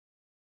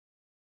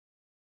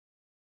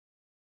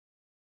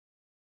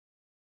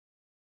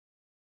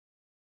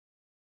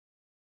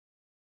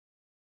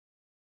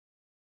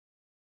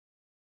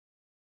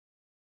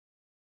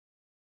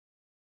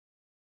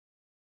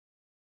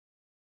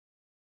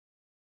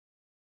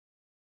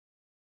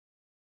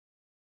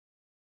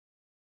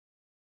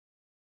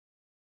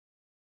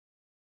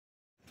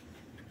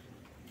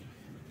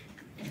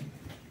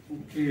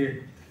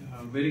Okay,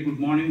 very good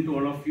morning to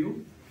all of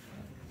you.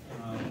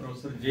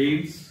 Professor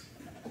James,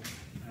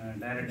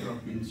 Director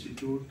of the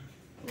Institute,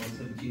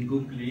 Professor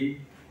Jinkook Lee,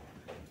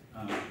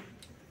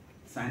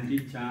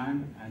 Sandy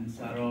Chien and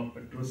Sarah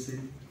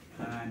Petrosyan,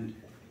 and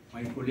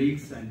my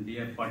colleagues and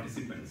dear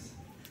participants.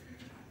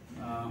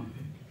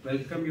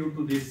 Welcome you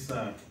to this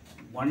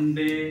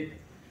one-day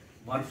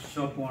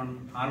workshop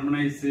on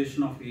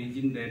harmonization of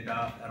aging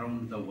data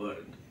around the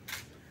world.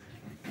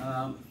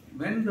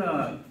 When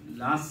the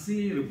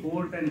LASI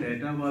report and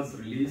data was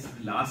released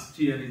last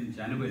year in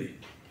January,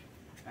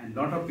 and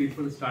a lot of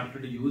people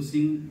started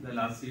using the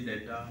LASI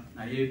data.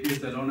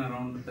 IIPS alone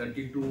around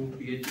 32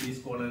 PhD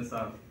scholars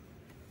are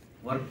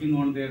working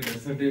on their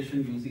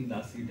dissertation using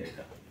LASI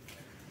data,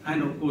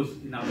 and of course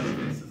in other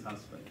places as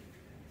well.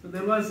 So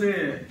there was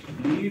a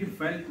need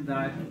felt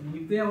that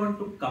if they want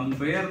to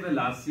compare the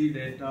LASI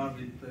data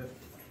with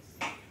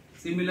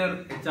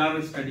similar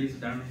HRS studies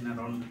done in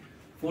around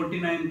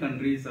 49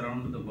 countries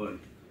around the world,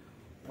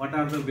 what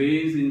are the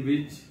ways in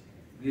which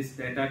this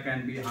data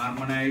can be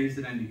harmonized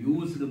and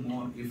used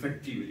more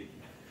effectively?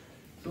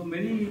 So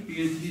many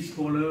PhD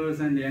scholars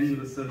and young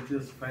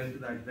researchers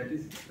felt that that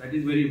is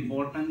very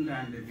important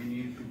and we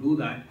need to do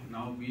that.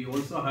 Now we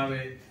also have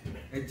a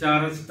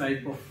HRS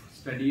type of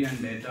study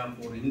and data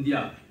for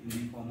India in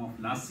the form of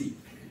LASI.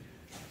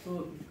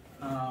 So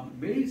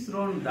based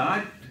on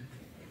that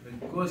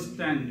request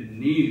and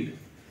need,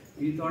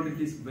 we thought it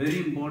is very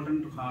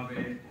important to have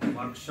a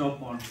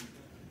workshop on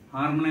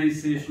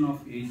harmonization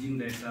of aging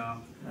data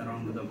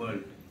around the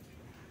world.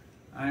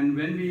 And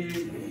when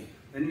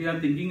we are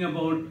thinking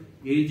about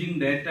aging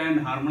data and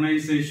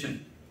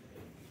harmonization,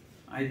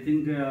 I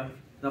think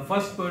the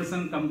first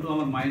person come to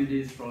our mind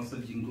is Professor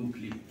Jinkook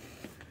Lee.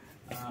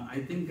 I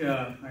think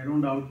I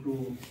don't have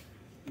to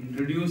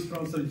introduce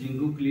Professor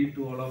Jinkook Lee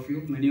to all of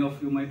you. Many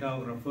of you might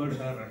have referred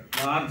her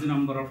a large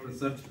number of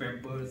research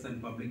papers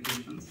and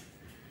publications.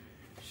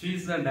 She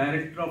is the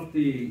Director of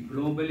the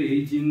Global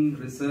Aging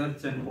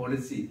Research and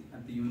Policy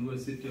at the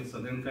University of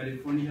Southern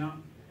California.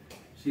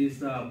 She is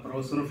the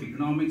Professor of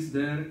Economics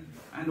there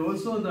and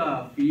also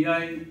the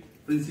PI,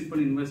 Principal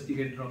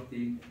Investigator of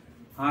the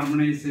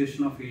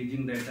Harmonization of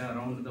Aging Data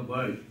around the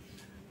world,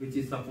 which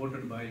is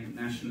supported by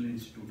National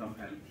Institute of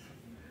Health.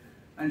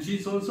 And she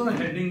is also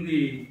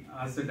heading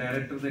as a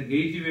Director, the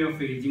Gateway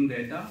of Aging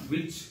Data,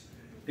 which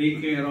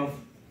take care of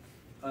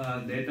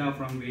data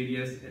from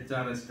various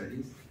HRS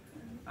studies.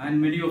 And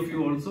many of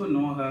you also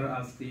know her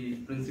as the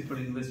Principal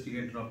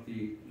Investigator of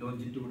the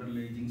Longitudinal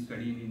Aging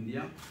Study in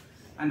India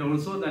and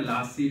also the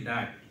LASI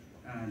DAT,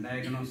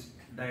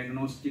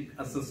 Diagnostic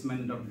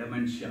Assessment of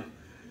Dementia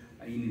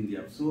in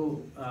India.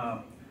 So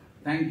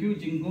thank you,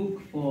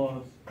 Jinkook,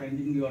 for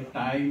spending your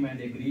time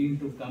and agreeing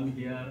to come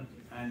here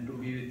and to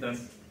be with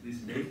us this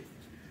day.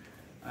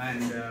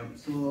 And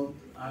so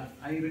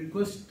I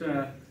request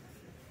Dr.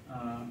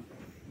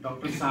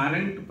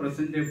 Sarang to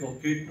present a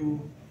bouquet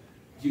to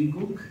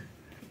Jinkook.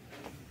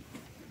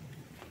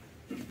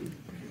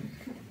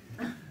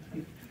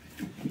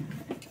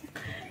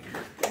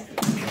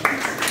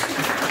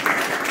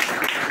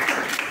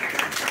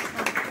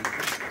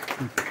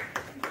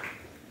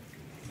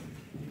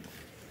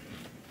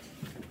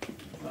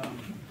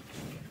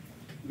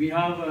 We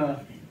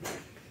have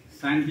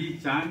Sandy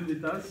Chien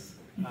with us.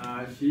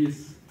 She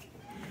is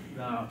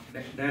the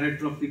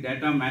Director of the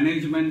Data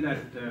Management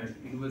at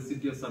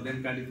University of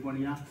Southern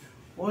California.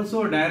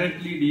 Also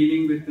directly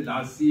dealing with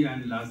LASI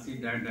and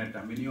LASI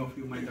data. Many of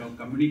you might have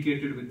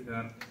communicated with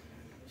her.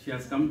 She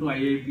has come to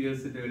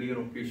IIPS at earlier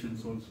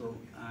occasions also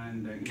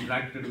and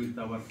interacted with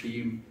our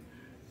team.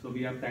 So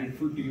we are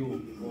thankful to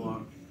you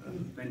for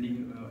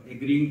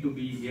agreeing to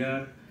be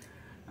here.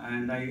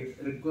 And I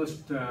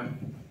request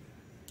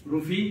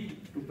Rufi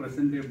to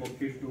present a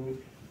bouquet to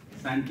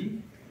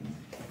Sandy.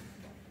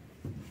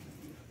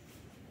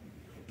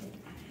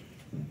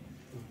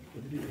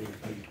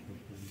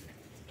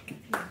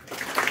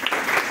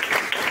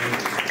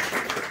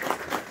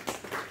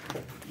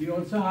 We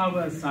also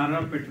have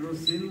Sarah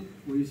Petrosyan,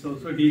 who is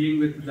also dealing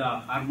with the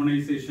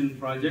harmonization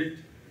project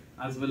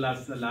as well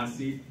as the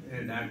LASI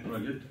DAT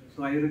project.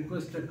 So I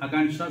request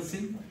Akansha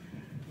Singh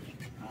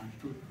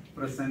to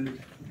present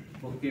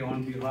bouquet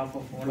on behalf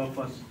of all of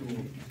us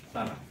to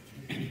Sarah.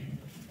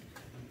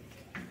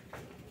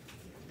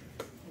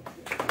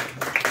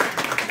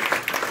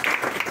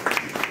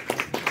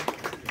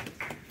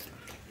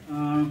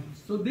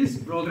 So this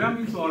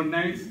program is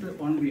organized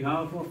on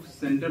behalf of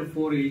Center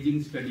for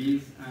Aging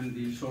Studies and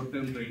the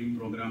Short-Term Training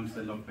Program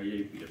Cell of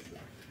IIPS.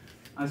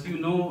 As you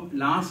know,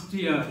 last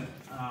year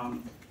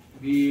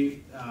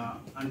we,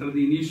 under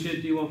the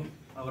initiative of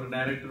our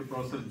Director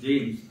Professor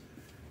James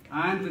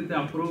and with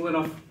the approval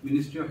of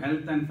Ministry of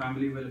Health and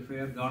Family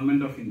Welfare,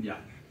 Government of India,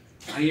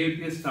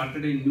 IIPS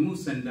started a new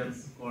center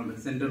called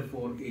Center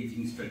for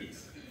Aging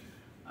Studies.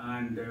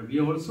 And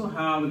we also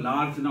have a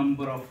large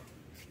number of,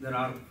 there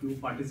are few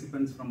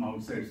participants from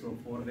outside, so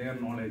for their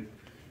knowledge,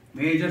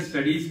 major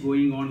studies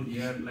going on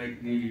here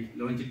like the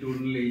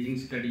longitudinal aging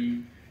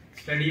study,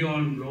 study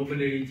on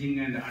global aging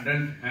and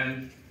adult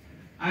health,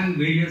 and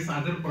various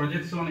other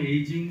projects on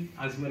aging,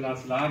 as well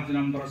as large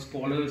number of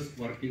scholars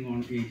working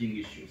on aging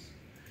issues.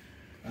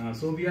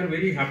 So we are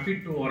very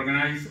happy to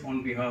organize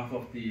on behalf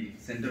of the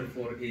Center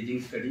for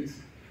Aging Studies.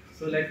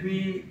 So let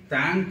me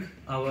thank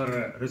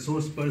our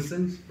resource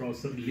persons,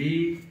 Professor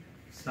Lee,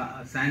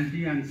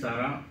 Sandy and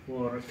Sarah,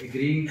 for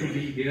agreeing to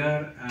be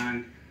here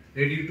and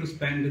ready to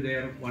spend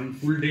their one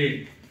full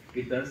day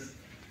with us.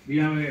 We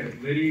have a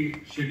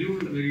very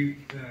scheduled, very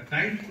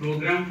tight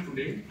program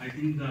today. I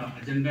think the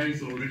agenda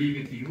is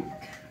already with you,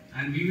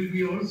 and we will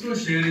be also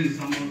sharing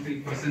some of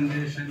the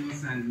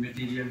presentations and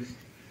materials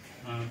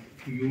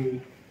to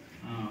you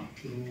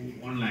through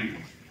online.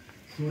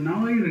 So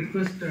now I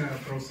request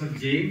Professor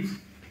James,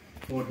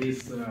 for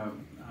this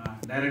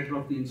Director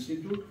of the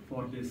Institute,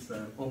 for his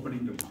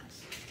opening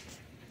remarks.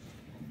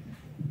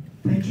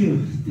 Thank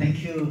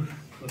you,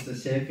 Professor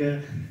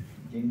Shekhar,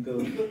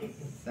 Jinkook,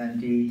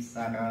 Sandy,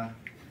 Sarah,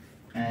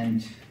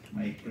 and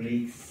my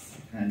colleagues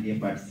and dear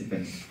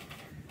participants.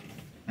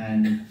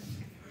 And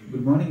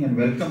good morning and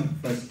welcome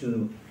first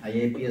to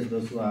IIPS,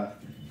 those who are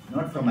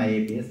not from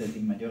IIPS. I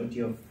think majority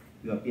of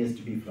you appears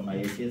to be from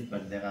IIPS,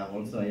 but there are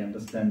also, I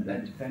understand,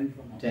 that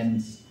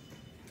 10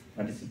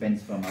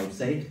 participants from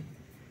outside.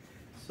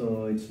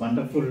 So it's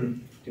wonderful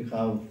to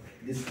have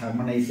this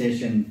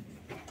harmonization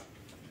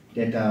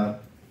data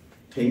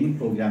training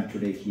program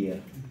today here.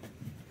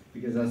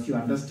 Because as you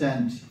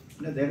understand,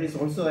 there is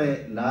also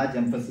a large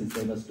emphasis.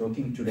 I was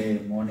talking today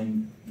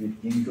morning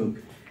with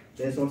Jinkook.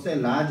 There's also a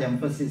large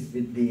emphasis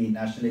with the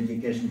national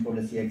education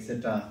policy,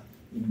 etc.,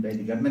 by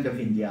the government of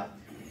India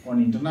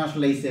on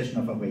internationalization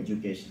of our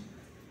education.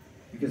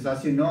 Because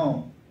as you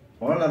know,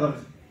 all our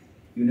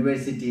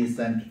universities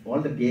and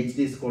all the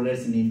PhD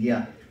scholars in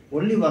India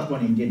only work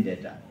on Indian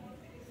data.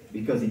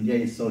 Because India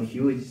is so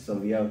huge, so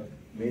we have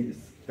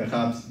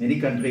perhaps many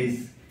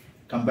countries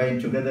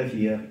combined together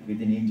here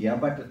within India,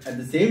 but at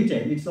the same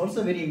time, it's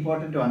also very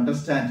important to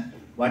understand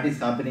what is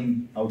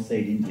happening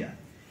outside India.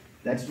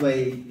 That's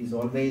why it's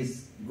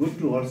always good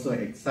to also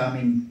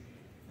examine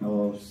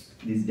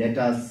these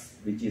data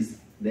which is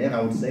there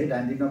outside,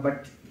 and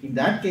but in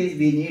that case,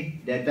 we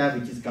need data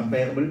which is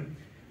comparable,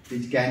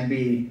 which can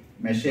be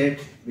measured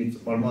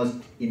with almost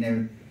in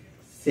a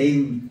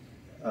same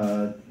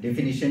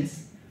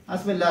definitions,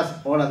 as well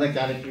as all other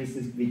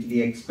characteristics which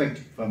we expect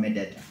from a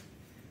data.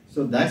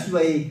 So that's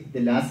why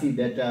the LASI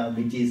data,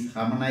 which is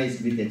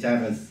harmonized with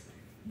HRS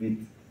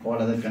with all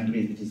other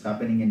countries, which is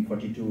happening in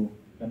 42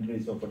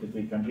 countries or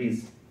 43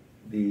 countries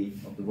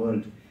of the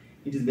world,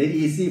 it is very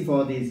easy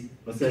for these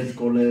research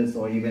scholars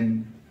or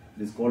even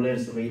the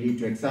scholars really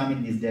to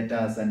examine these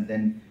data and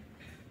then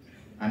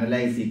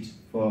analyze it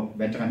for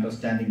better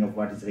understanding of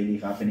what is really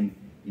happening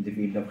in the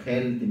field of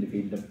health, in the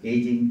field of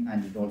aging,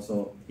 and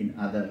also in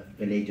other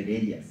related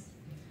areas.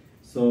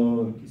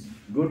 So it's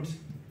good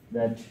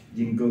that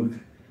Jinkook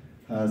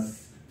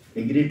has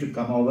agreed to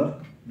come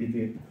over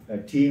with a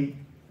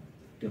team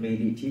to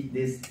really teach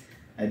this.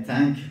 I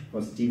thank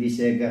Professor T.V.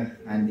 Shekhar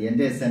and the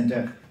entire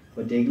center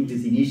for taking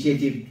this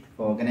initiative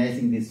for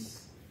organizing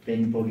this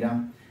training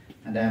program,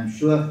 and I am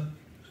sure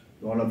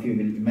all of you will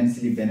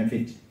immensely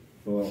benefit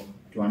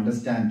to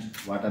understand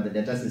what are the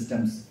data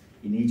systems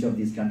in each of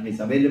these countries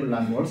available,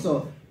 and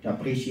also to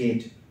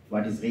appreciate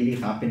what is really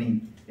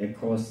happening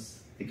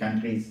across the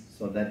countries,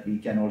 so that we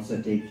can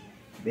also take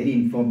very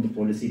informed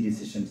policy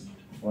decisions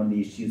on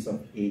the issues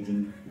of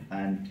aging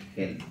and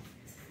health.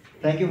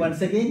 Thank you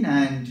once again,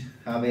 and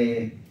have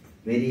a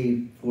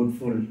very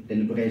fruitful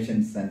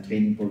deliberations and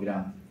training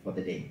program for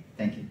the day.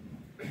 Thank you.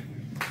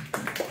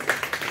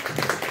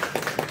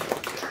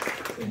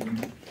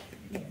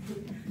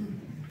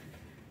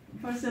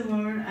 First of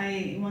all,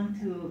 I want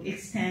to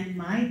extend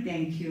my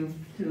thank you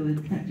to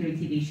Dr.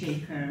 T.V.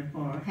 Shekhar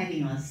for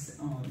having us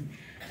on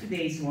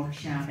today's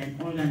workshop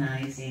and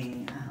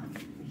organizing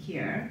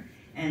here.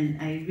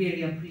 And I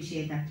really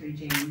appreciate Dr.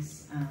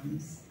 James'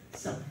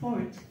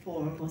 support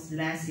for both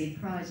LASI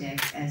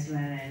project as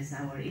well as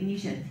our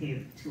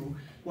initiative to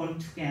work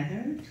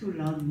together to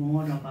learn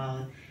more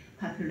about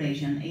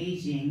population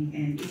aging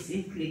and its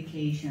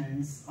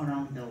implications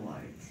around the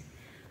world.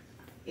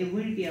 It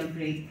will be a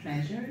great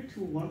pleasure to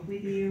work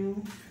with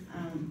you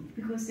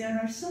because there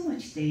are so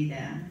much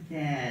data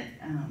that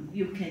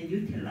you can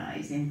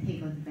utilize and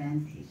take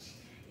advantage.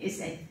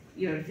 It's at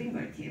your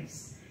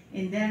fingertips.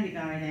 In that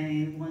regard,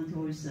 I want to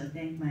also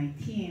thank my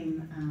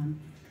team,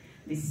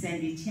 Ms.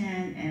 Sandy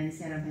Chien and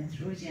Sarah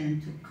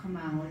Petrosyan, to come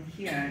out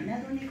here,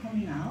 not only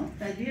coming out,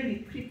 but really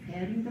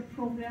preparing the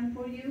program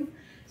for you.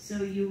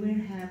 So you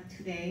will have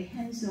today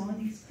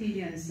hands-on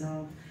experience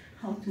of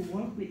how to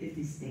work with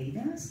this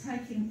data,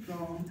 starting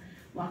from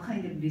what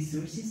kind of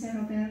resources are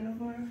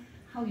available,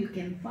 how you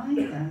can find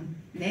them,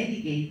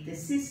 navigate the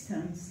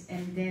systems,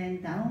 and then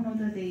download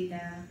the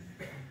data,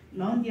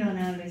 learn the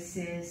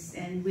analysis,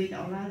 and with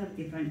a lot of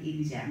different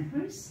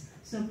examples.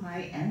 So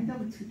by end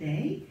of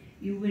today,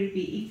 you will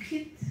be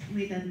equipped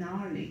with the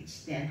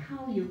knowledge that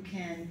how you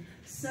can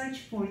search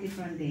for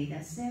different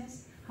data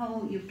sets,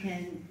 how you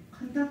can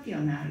conduct the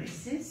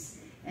analysis,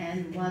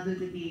 and what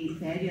would be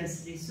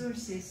various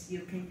resources you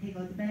can take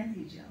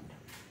advantage of.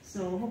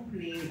 So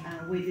hopefully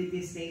with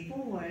this day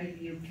forward,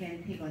 you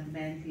can take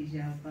advantage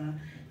of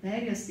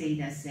various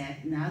data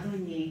sets, not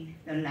only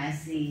the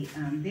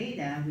LASI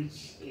data,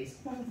 which is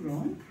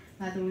homegrown,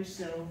 but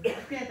also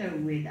together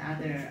with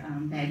other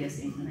various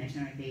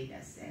international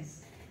data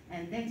sets.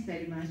 And thanks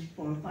very much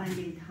for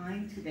finding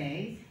time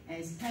today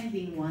and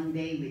spending one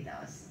day with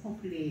us.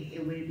 Hopefully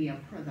it will be a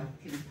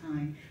productive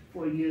time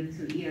for you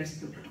to years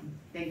to come.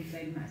 Thank you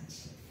very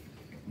much.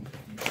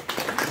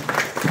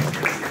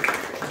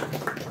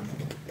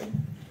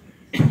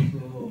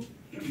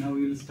 So now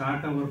we will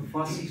start our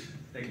first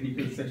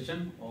technical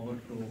session. Over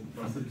to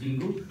Professor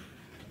Jinkook.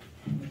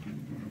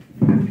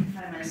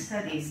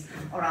 Studies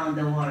around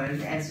the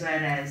world, as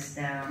well as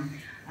the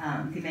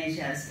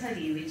dementia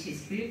study, which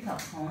is built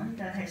upon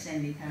the health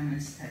and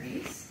retirement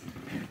studies.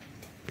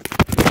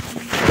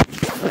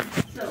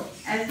 So,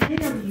 as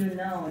many of you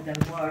know,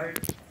 the world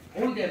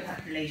older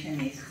population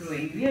is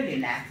growing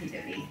really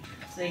rapidly.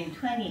 So in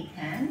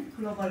 2010,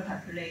 global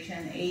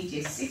population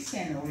ages 60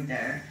 and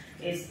older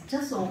is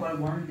just over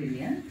 1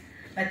 billion,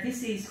 but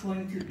this is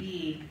going to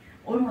be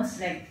almost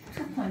like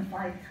 2.5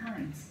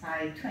 times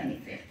by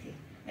 2050.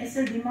 It's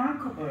a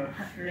remarkable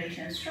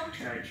population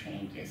structural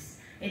changes.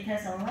 It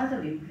has a lot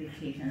of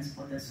implications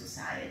for the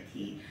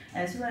society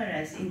as well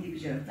as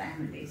individual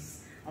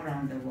families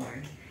around the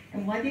world.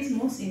 And what is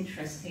most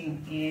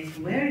interesting is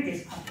where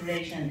this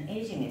population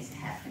aging is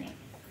happening.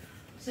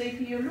 So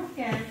if you look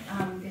at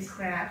this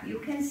graph, you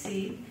can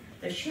see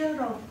the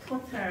share of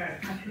total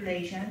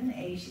population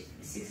age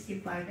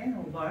 65 and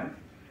over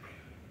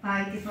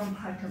by different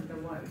parts of the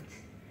world.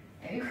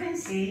 And you can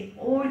see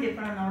all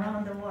different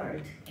around the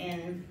world,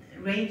 and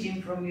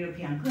ranging from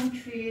European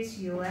countries,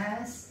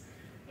 US,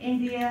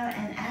 India,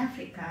 and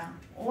Africa,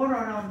 all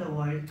around the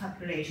world,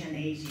 population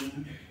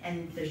aging,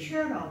 and the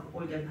share of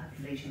older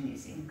population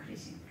is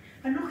increasing.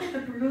 But look at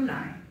the blue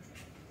line.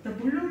 The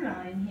blue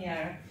line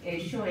here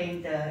is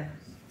showing the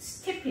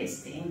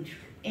steepest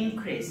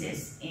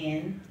increases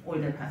in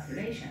older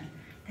population.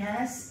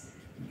 That's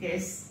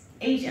this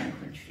Asian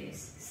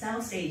countries.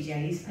 South Asia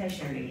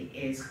especially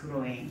is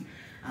growing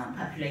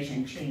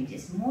population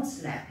changes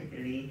most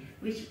rapidly,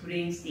 which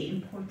brings the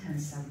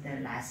importance of the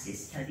LASI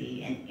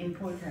study and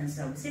importance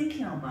of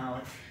thinking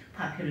about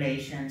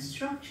population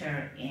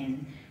structure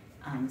in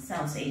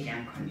South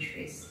Asian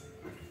countries.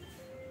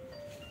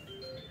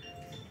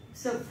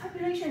 So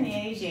population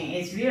aging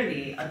is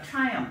really a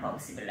triumph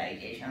of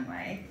civilization,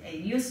 right?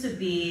 It used to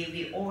be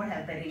we all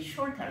have very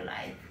shorter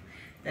life.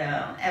 The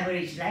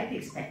average life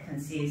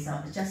expectancy is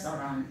just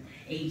around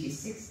age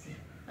 60.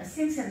 But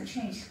things have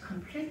changed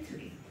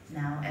completely.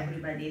 Now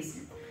everybody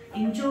is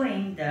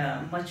enjoying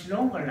the much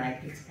longer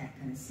life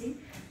expectancy,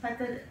 but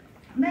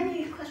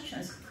many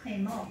questions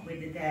came up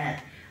with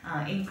that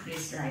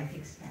increased life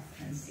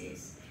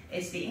expectancies.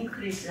 It's the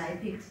increased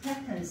life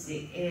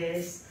expectancy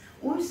is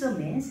also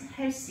means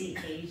healthy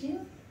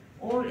aging,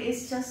 or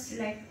it's just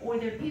like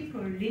older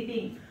people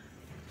living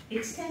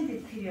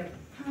extended period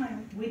of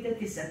time with the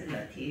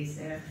disabilities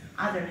or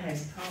other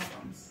health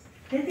problems.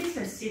 That is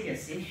a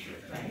serious issue,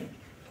 right?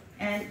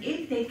 And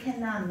if they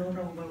cannot no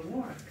longer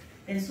work,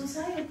 then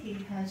society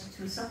has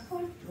to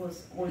support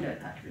those older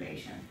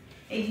population.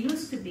 It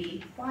used to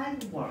be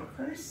 5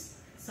 workers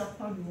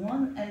support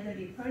 1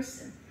 elderly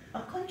person.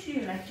 A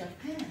country like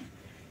Japan,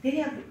 they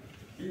have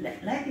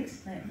life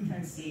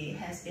expectancy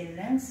has been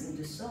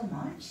lengthened so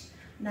much.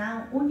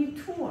 Now only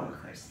 2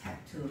 workers have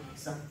to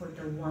support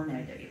the 1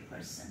 elderly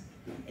person.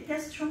 It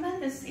has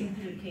tremendous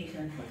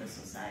implications for the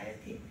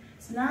society.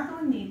 It's not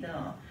only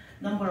the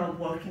number of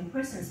working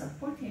persons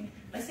supporting,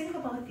 but think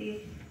about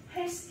the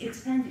health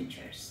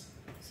expenditures.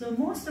 So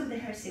most of the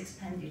health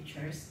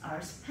expenditures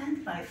are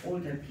spent by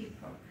older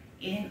people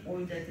in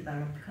older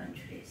developed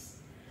countries.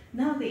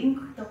 Now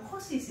the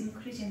cost is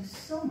increasing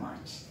so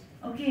much,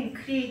 again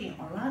creating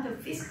a lot of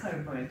fiscal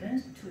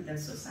burdens to the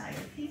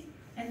society,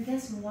 and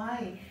that's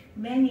why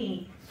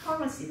many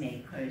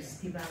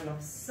policymakers develop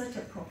such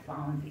a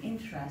profound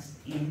interest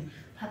in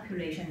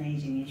population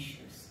aging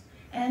issues.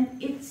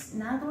 And it's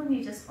not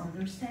only just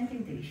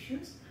understanding the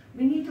issues,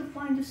 we need to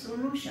find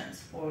solutions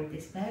for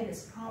these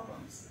various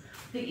problems.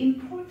 The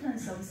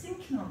importance of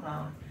thinking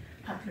about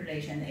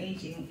population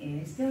aging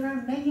is there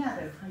are many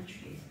other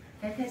countries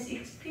that has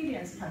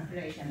experienced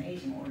population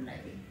aging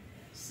already.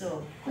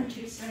 So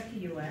countries like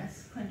the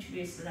US,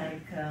 countries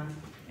like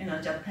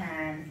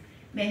Japan,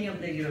 many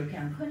of the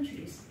European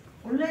countries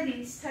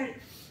already start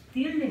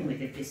dealing with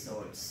this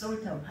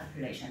sort of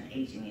population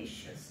aging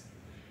issues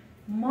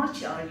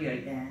much earlier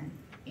than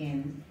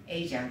in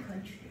Asian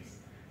countries.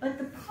 But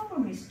the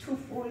problem is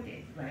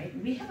two-folded, right?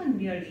 We haven't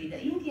really,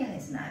 India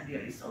has not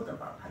really thought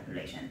about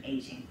population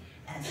aging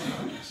as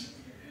much.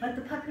 But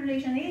the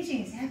population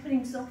aging is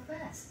happening so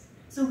fast.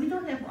 So we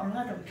don't have a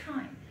lot of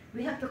time.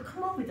 We have to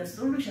come up with a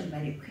solution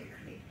very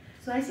quickly.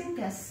 So I think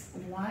that's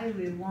why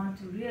we want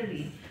to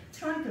really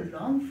try to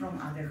learn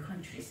from other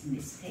countries'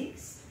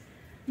 mistakes.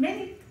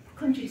 Many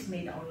countries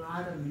made a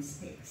lot of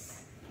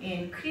mistakes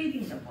in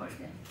creating the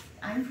burden.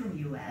 I'm from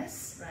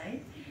US,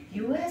 right?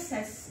 US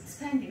has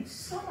spending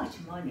so much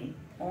money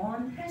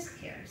on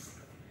healthcare,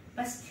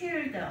 but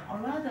still a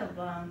lot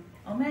of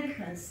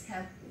Americans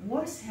have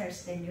worse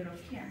health than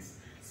Europeans,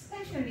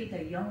 especially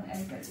the young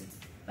elderly.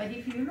 But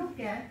if you look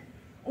at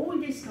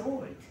old is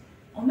old,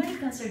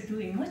 Americans are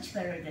doing much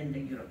better than the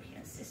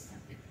European system.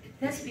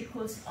 That's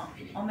because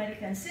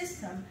American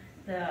system,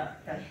 the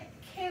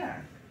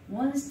care,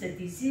 once the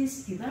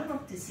disease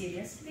developed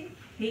seriously,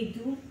 they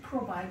do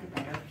provide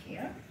better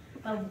care.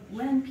 But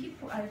when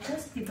people are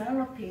just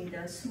developing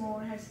the small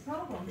health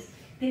problems,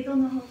 they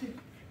don't know how to,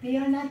 they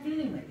are not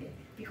dealing with it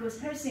because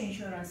health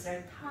insurance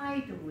are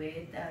tied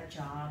with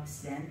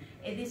jobs and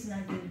it is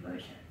not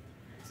universal.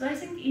 So I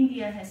think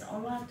India has a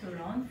lot to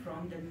learn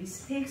from the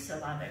mistakes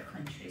of other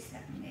countries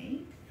have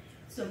made.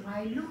 So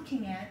by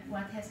looking at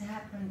what has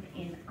happened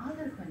in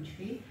other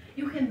countries,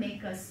 you can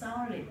make a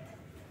solid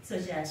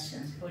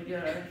suggestions for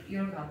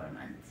your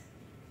government.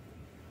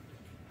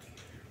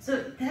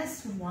 So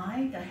that's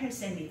why the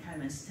health and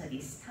retirement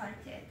study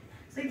started.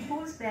 So it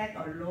goes back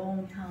a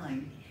long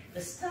time.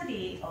 The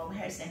study of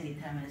health and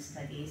retirement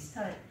study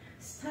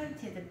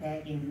started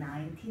back in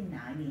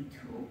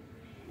 1992.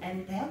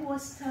 And that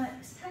was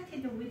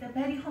started with a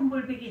very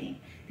humble beginning.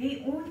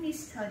 They only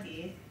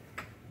studied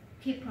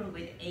people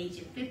with age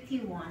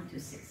 51 to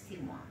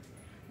 61,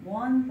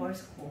 one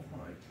birth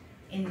cohort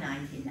in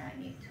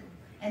 1992.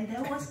 And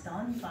that was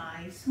done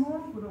by a small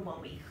group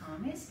of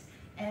economists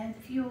and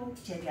few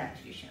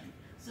geriatricians.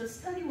 So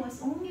study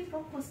was only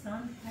focused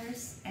on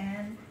health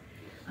and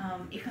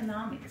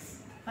economics.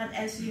 But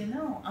as you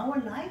know, our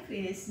life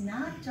is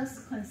not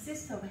just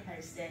consist of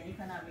health and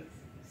economics.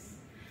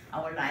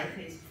 Our life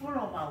is full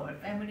of our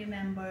family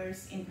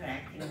members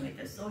interacting with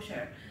the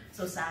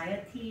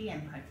society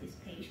and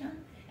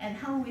participation. And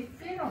how we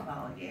feel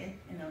about it,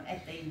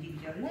 at the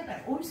individual level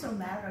also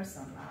matters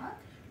a lot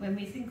when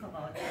we think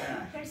about the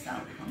health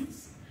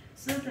outcomes.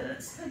 So the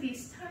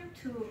studies start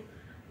to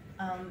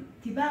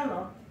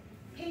develop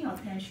paying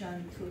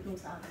attention to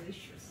those other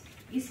issues,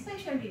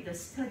 especially the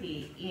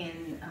study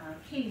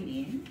came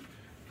in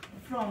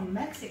from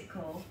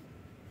Mexico,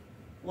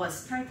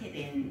 was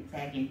started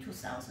back in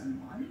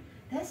 2001.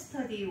 That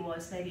study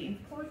was very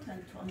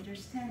important to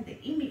understand the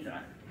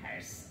immigrant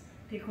health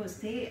because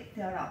there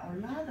are a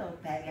lot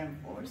of back and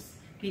forth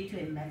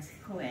between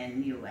Mexico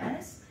and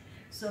US.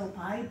 So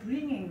by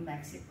bringing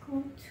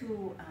Mexico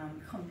to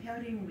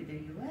comparing with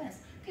the US,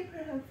 people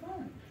have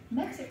found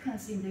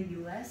Mexicans in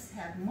the US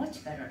have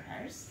much better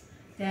health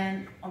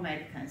than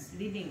Americans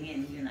living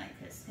in the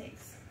United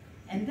States.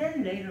 And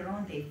then later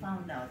on, they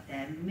found out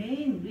that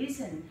main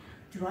reason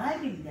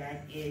driving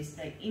that is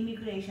the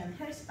immigration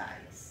health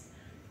bias.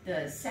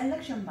 The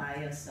selection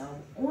bias of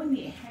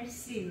only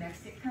healthy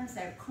Mexicans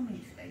are coming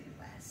to the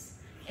US.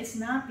 It's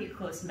not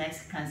because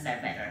Mexicans are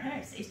better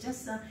health, it's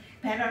just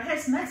better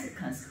health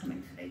Mexicans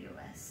coming to the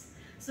US.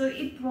 So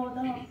it brought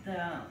up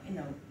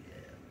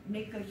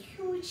make a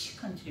huge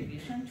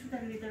contribution to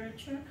the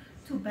literature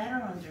to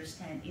better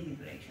understand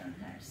immigration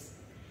health.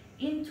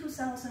 In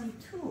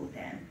 2002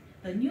 then,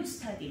 the new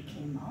study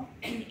came up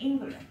in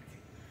England.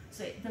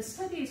 So the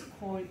study is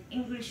called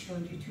English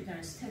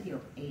Longitudinal Study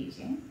of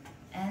Aging,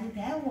 and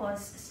that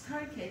was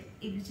started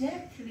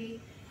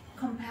exactly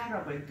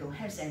comparable to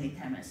health and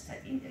retirement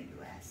study in the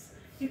US.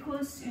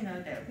 Because,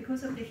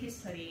 because of the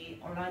history,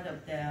 a lot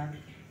of the,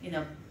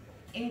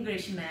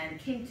 Englishmen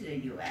came to the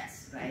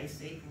US, right?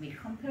 So if we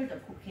compare the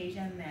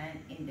Caucasian man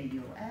in the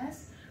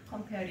US,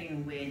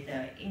 comparing with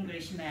the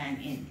Englishman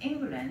in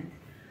England,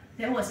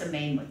 that was the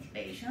main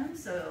motivation.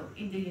 So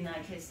in the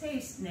United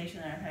States,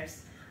 National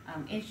Health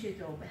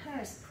Institute of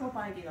Health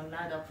provided a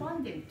lot of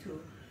funding to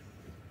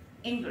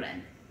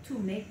England to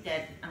make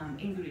that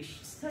English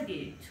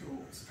study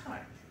to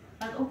start.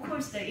 But of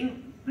course, the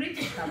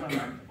British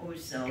government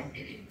also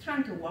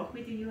trying to work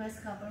with the US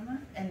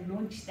government and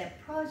launch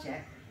that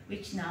project,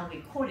 which now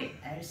we call it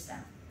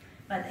ELSA.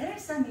 But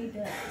ELSA made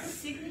a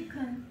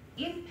significant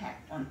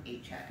impact on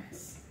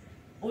HRS.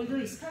 Although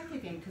it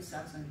started in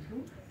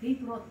 2002, they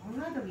brought a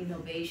lot of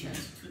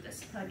innovations to the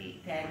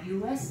study that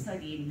US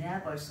study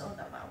never thought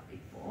about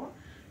before.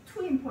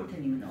 Two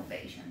important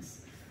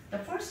innovations. The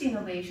first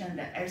innovation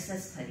that ELSA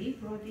study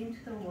brought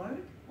into the world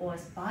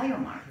was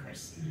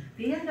biomarkers.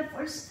 They are the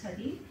first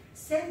study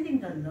sending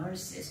the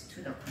nurses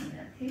to the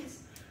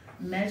communities,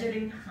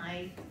 measuring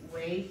height,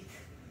 weight,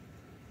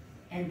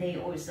 and they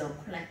also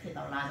collected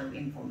a lot of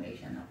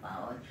information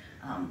about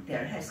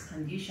their health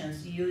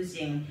conditions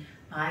using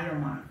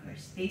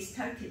biomarkers. They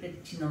started the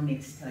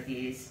genomic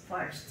studies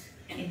first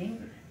in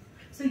England.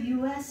 So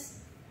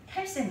US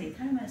health and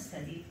retirement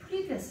study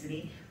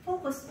previously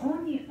focused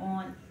only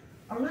on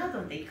a lot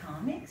of the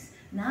economics,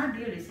 not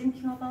really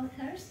thinking about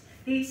health.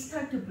 They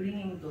started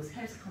bringing those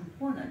health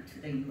components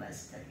to the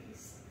US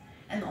studies.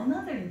 And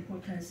another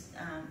important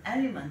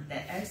element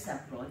that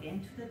ELSA brought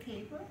into the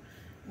table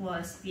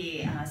was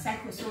the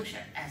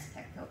psychosocial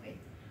aspect of it.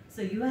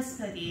 So US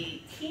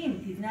study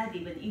team did not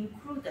even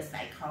include the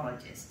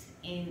psychologist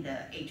in the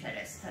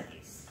HRS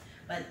studies.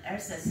 But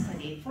ELSA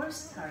study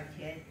first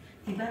started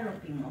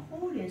developing a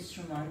whole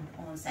instrument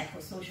on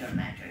psychosocial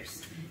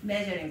measures,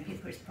 measuring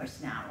people's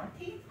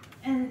personality.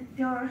 And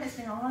there has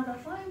been a lot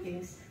of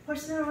findings.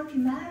 Personality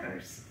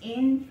matters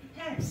in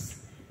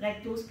health.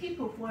 Like those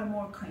people who are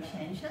more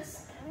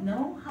conscientious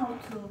know how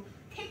to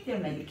take their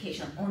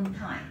medication on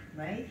time,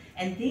 right?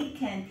 And they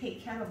can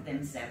take care of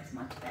themselves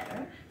much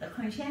better. The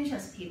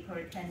conscientious people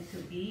tend to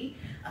be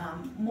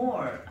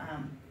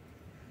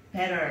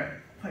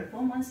better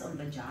performance on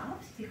the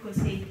jobs because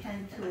they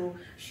tend to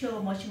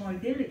show much more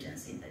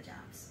diligence in the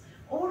jobs.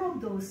 All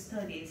of those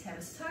studies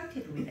have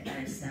started with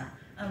ELSA,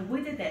 and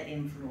with that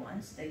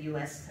influence, the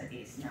US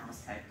studies now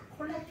start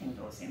collecting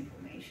those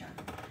information.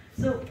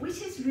 So,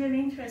 which is really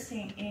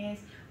interesting is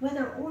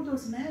whether all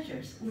those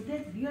measures, would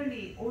that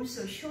really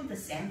also show the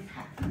same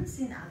patterns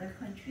in other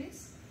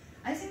countries?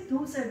 I think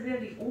those are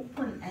really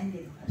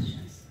open-ended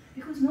questions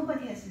because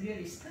nobody has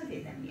really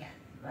studied them yet,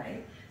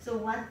 right? So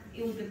what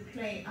it would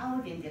play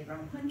out in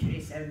different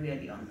countries are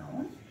really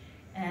unknown.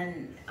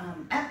 And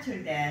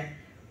after that,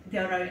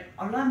 there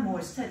are a lot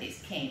more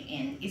studies came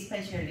in,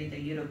 especially the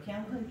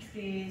European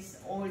countries,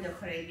 all the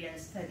Caribbean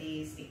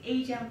studies, the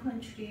Asian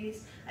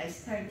countries. I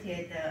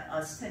started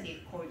a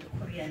study called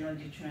Korean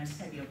Longitudinal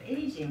Study of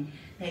Aging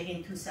back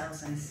in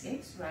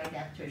 2006, right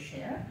after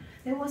Chien.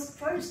 That was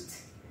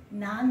first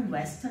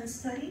non-Western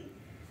study,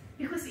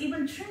 because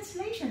even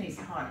translation is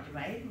hard,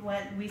 right?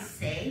 What we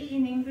say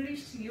in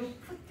English, you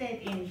put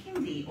that in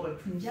Hindi or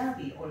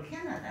Punjabi or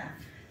Kannada,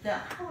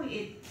 how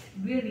it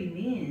really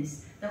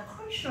means, the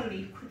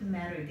culturally could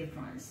matter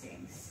different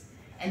things.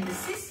 And the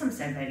systems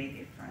are very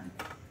different.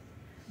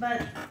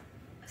 But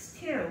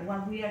still,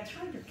 what we are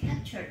trying to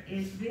capture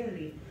is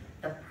really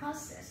the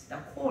process, the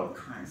core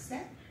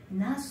concept,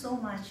 not so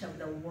much of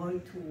the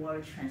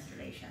word-to-word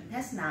translation.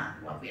 That's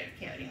not what we are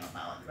caring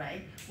about,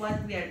 right?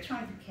 What we are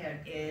trying to care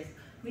is,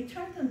 we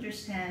try to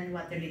understand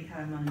what the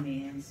retirement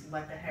means,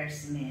 what the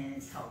health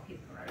means, how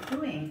people are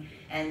doing,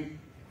 and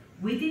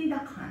within the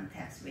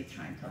context, we're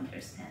trying to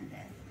understand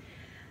that.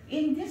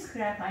 In this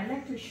graph, I'd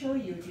like to show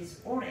you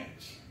this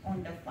orange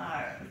on the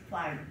far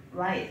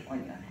right on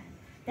your hand.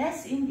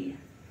 That's India.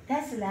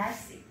 That's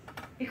LASI.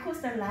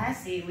 Because the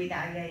LASI with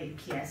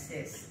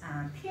IIPS's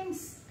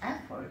team's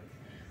effort,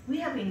 we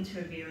have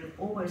interviewed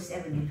over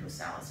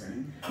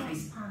 72,000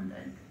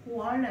 respondents who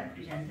are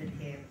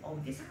representative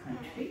of this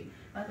country,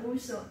 but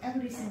also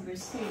every single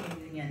state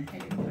and union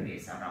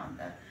territories around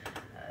the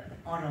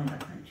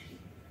country.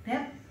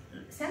 That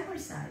sample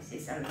size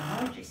is the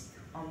largest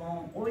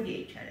among all the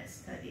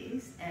HRS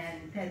studies,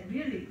 and that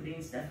really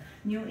brings the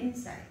new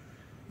insight.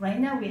 Right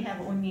now we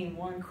have only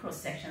one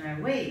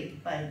cross-sectional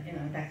wave, but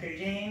Dr.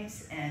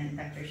 James and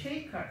Dr.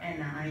 Shaker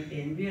and I have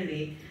been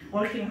really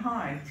working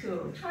hard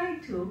to try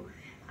to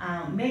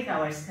make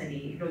our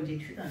study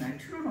longitudinal,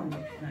 true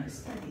longitudinal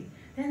study.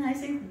 Then I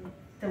think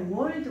the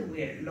world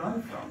will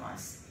learn from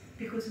us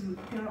because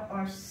there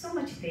are so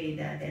much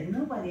data that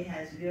nobody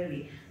has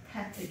really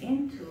tapped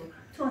into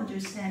to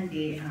understand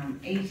the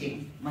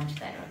aging much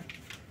better.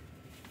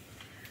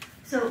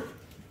 So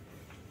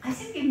I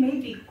think it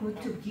may be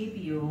good to give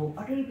you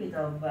a little bit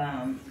of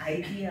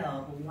idea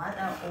of what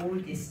are all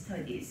these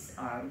studies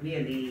are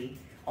really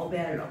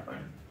available.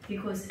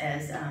 Because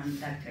as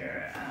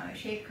Dr.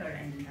 Shaker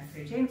and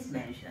Dr. James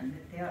mentioned,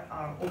 there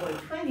are over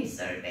 20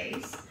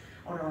 surveys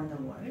around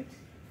the world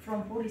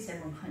from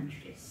 47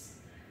 countries.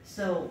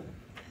 So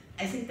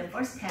I think the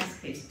first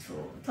task is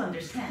to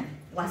understand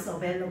what's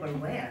available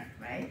where,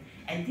 right?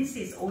 And this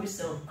is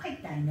also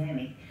quite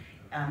dynamic.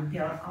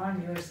 There are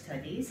newer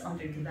studies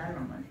under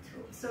development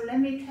too. So let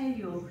me tell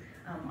you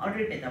a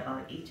little bit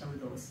about each of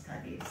those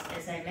studies.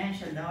 As I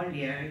mentioned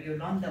earlier, you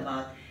learned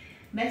about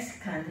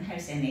Mexican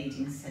health and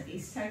aging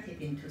studies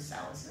started in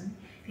 2000.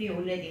 We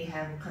already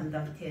have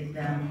conducted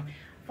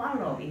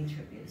follow-up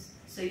interviews.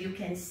 So you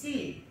can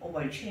see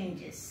over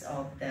changes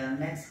of the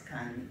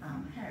Mexican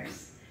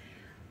health.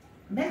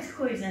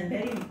 Mexico is a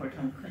very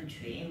important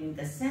country in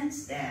the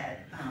sense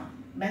that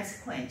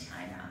Mexico and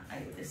China,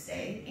 I would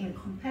say, in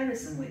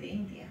comparison with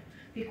India,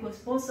 because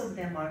both of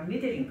them are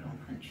middle-income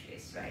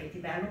countries, right,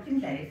 developing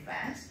very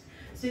fast.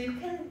 So you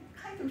can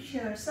kind of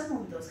share some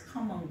of those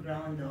common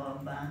ground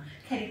of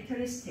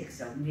characteristics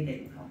of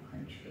middle-income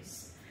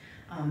countries.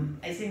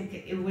 I think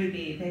it will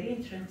be very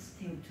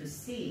interesting to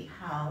see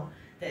how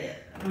the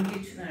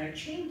longitudinal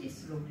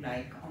changes look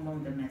like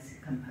among the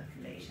Mexican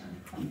population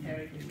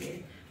compared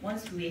with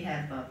once we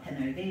have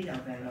panel data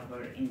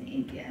available in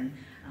Indian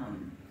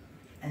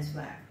as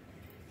well.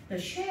 The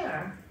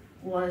share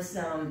was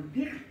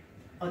big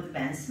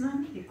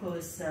advancement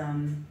because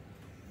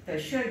the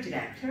share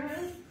director,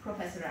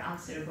 Professor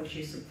Axel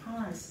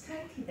Boshi-Supan,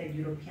 started a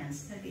European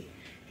study.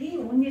 They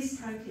only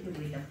started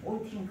with the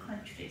 14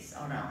 countries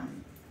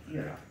around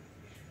Europe.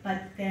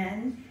 But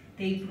then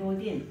they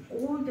brought in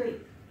all the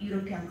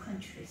European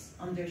countries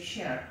under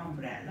share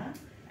umbrella,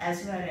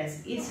 as well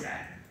as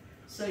Israel.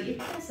 So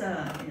it has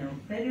a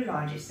very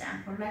large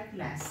sample like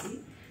LASI,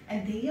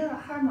 and they are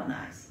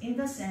harmonized in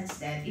the sense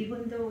that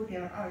even though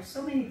there are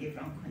so many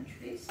different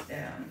countries,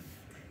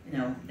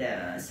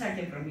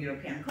 starting from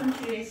European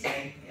countries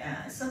like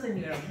Southern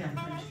European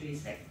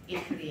countries like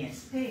Italy and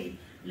Spain,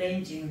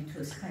 ranging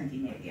to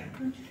Scandinavian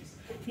countries.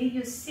 They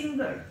use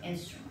single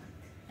instrument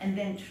and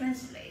then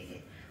translate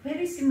it.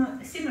 Very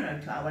similar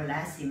to our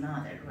LASI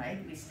model, right?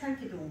 We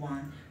started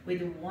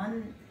with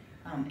one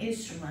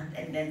instrument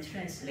and then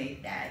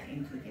translate that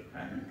into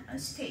different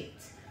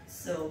states.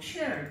 So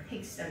Chien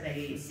takes a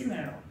very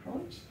similar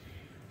approach.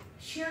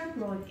 Chien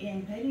brought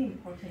in very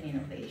important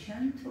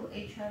innovation to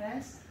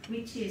HRS,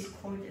 which is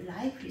called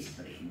life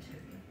history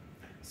interview.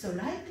 So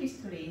life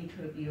history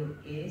interview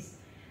is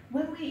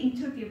when we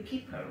interview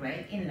people,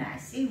 right, in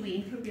LASI, we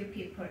interview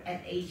people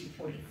at age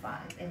 45,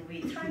 and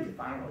we try to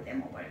follow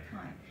them over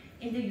time.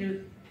 In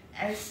the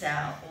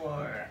ELSA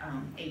or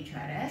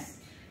HRS,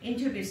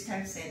 interview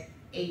starts at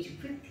age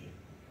 50.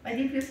 But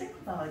if you think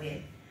about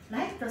it,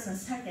 life doesn't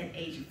start at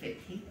age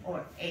 50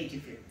 or age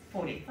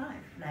 45.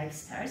 Life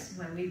starts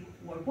when we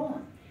were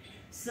born.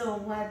 So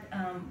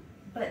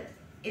but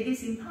it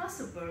is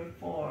impossible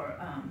for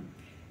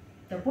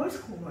the birth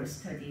cohort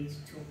studies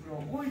to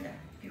grow older,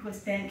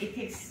 because then it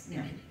takes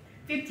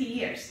 50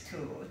 years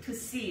to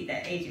see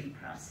the aging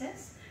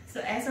process. So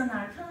as an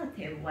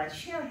alternative, what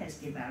Chien has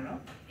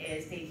developed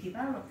is they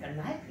developed a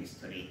life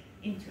history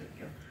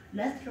interview,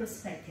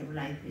 retrospective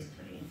life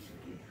history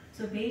interview.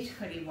 So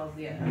basically what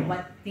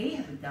they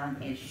have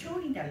done is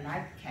showing their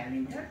life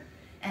calendar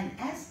and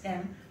ask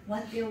them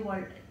what their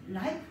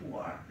life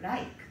were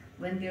like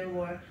when they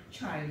were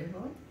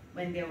childhood,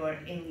 when they were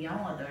in young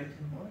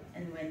adulthood,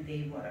 and when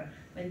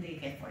they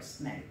get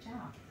first married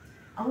job.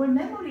 Our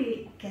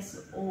memory gets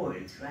old,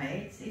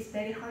 right? So it's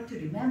very hard to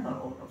remember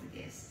all of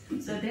this.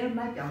 So there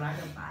might be a lot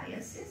of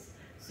biases.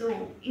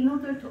 So in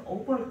order to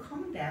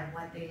overcome that,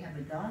 what they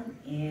have done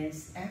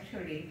is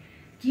actually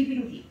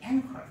giving the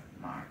anchor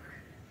mark,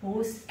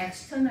 both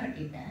external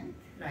event,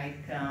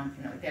 like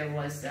there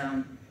was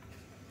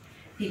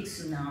big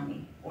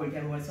tsunami or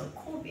there was a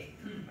COVID,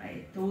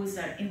 right? Those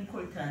are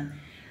important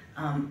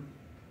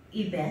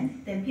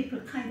event. Then people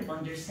kind of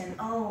understand,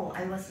 oh,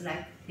 I was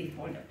like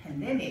before the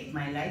pandemic,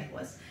 my life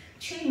was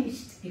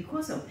changed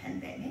because of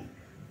pandemic.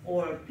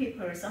 Or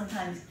people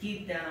sometimes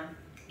give the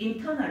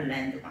internal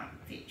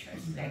landmark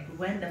features, like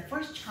when the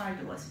first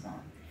child was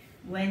born,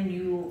 when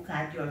you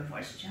got your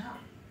first job,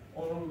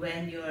 or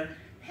when your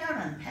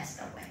parent passed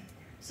away.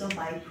 So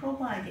by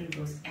providing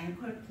those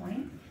anchor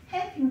points,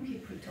 helping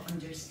people to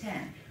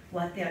understand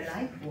what their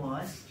life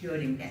was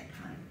during that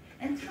time,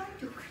 and try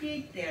to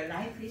create their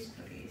life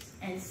histories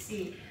and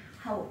see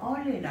how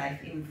early life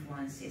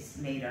influences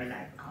later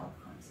life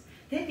outcomes.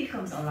 That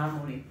becomes a lot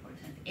more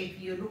important. If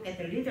you look at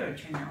the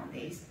literature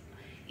nowadays,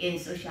 in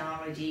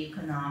sociology,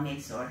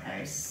 economics, or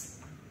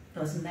health,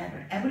 doesn't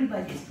matter.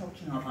 Everybody is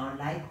talking about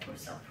life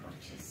course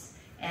approaches.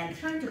 And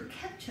trying to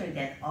capture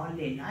that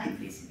early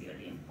life is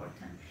really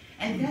important.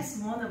 And that's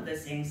one of the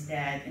things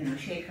that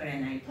Shaker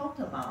and I talked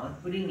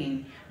about,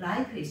 bringing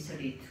life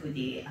history to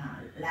the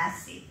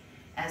LASI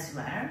as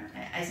well.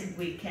 I think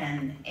we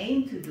can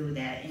aim to do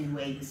that in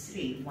wave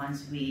 3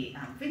 once we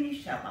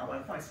finish up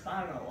our first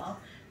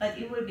follow-up. But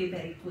it will be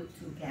very good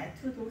to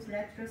get to those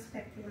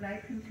retrospective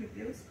life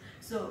interviews.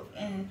 So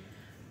in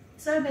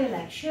survey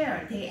like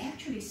Chien, they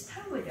actually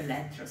start with a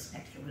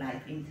retrospective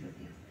life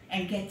interview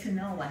and get to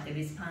know what the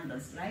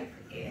respondent's life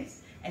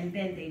is, and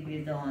then they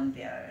build on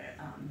their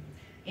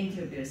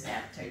interviews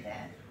after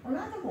that. A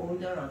lot of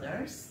older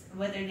adults,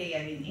 whether they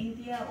are in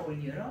India or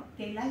Europe,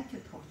 they like to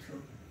talk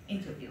to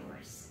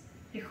interviewers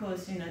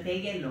because they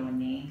get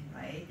lonely,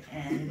 right?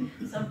 And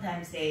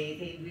sometimes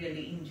they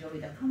really enjoy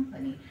the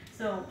company.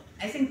 So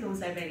I think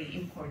those are very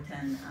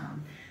important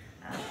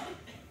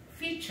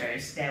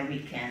features that we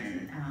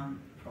can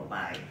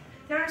provide.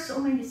 There are so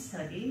many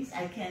studies.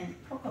 I can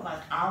talk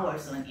about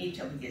hours on each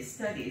of these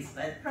studies,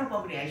 but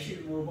probably I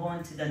should move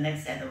on to the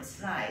next set of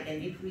slides.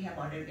 And if we have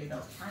a little bit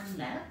of time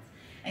left,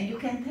 and you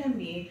can tell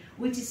me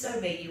which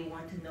survey you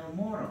want to know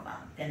more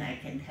about, then I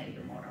can tell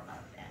you more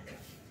about that.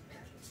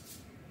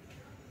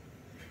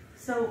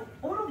 So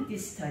all of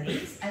these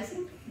studies, I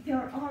think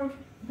there are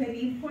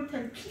very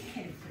important key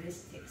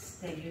characteristics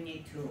that you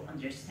need to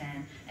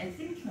understand and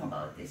thinking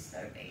about these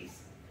surveys.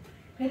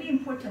 Very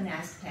important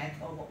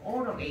aspect of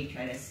all of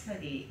HRS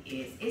study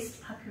is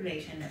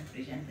population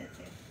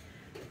representative.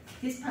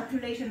 This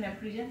population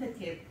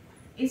representative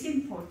is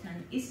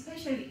important,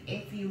 especially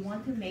if you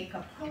want to make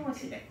a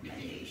policy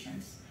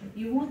recommendations.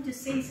 You want to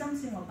say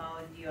something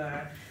about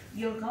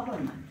your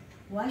government.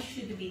 What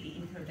should be the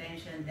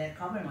intervention that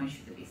government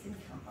should be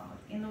thinking about?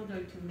 In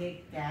order to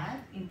make that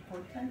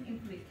important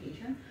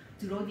implication,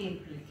 draw the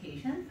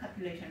implication,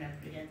 population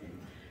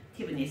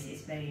representativeness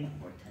is very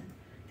important.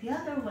 The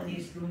other one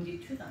is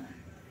longitudinal.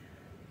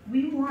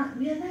 We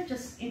are not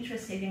just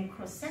interested in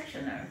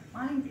cross-sectional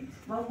findings.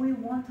 What we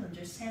want to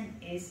understand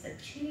is the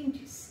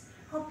changes,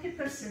 how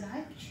people's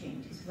life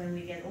changes when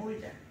we get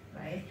older,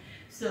 right?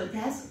 So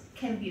that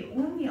can be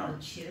only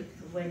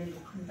achieved when you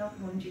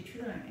conduct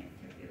longitudinal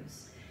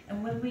interviews.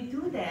 And when we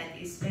do that,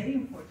 it's very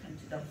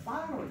important to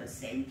follow the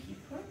same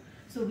people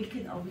so we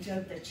can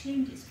observe the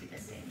changes with the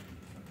same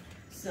people.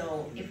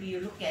 So if you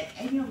look at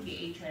any of the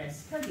HRS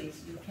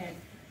studies, you can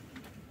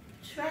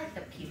track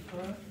the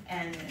people,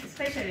 and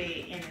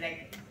especially in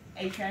like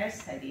HRS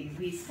study,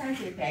 we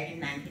started back in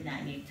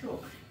 1992.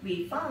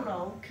 We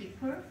follow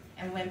people,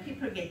 and when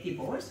people get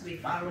divorced, we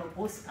follow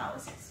both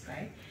spouses,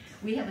 right?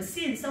 We have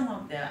seen some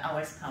of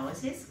our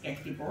spouses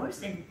get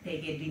divorced and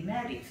they get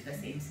remarried to the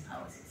same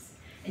spouses.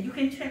 And you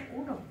can track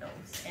all of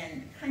those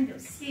and kind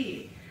of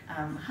see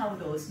how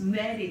those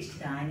marriage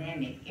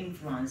dynamic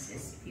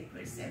influences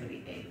people's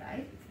everyday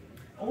life.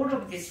 All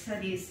of these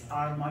studies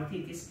are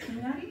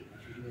multidisciplinary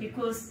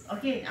because,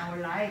 again, our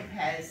life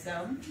has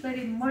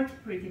very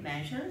multiple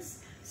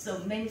dimensions.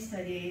 So many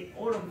studies,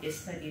 all of these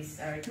studies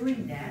are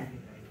doing that.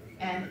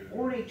 And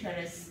all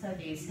HRS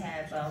studies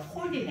have a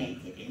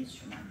coordinated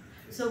instrument.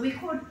 So we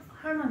call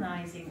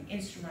harmonizing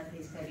instrument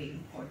is very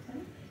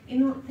important. You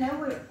know, that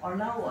will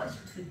allow us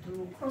to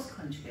do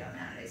cross-country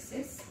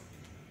analysis.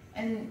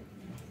 And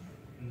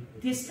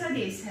these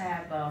studies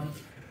have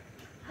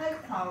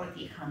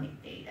high-quality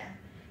economic data.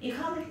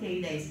 Economic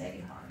data is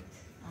very hard.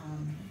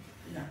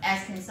 You know,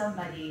 asking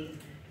somebody's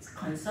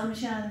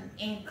consumption,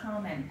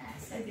 income, and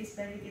asset is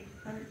very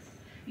difficult.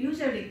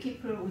 Usually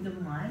people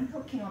wouldn't mind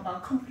talking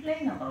about,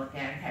 complain about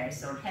their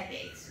health or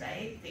headaches,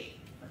 right? They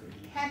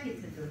would be happy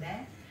to do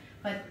that.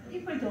 But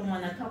people don't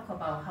want to talk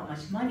about how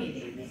much money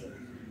they make.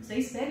 So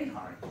it's very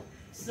hard.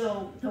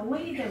 So the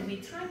way that we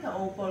try to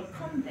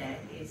overcome that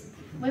is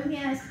when we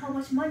ask how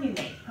much money you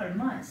make per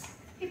month,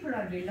 people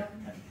are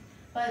reluctant.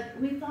 But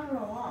we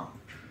follow up.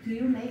 Do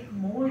you make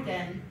more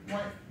than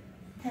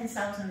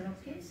 10,000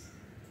 rupees?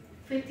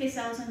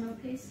 50,000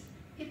 rupees?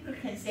 People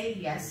can say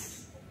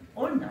yes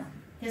or no.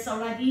 That's a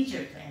lot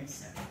easier to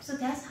answer. So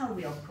that's how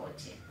we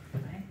approach it,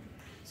 right?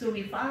 So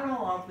we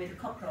follow up with a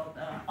couple of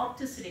up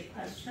to 3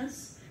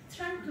 questions,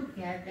 trying to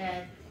get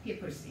at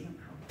people's income.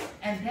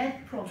 And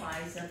that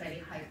provides a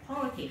very high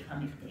quality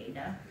economic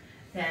data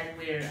that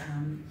we'll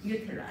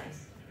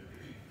utilize.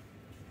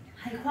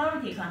 High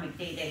quality economic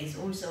data is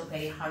also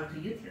very hard to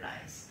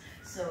utilize.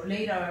 So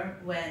later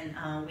when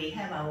we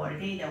have our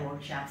data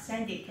workshop,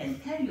 Sandy can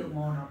tell you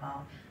more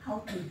about how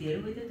to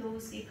deal with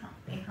those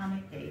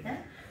economic data.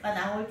 But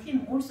our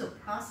team also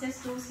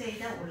processed those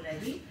data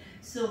already.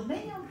 So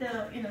many of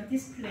the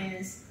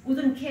disciplines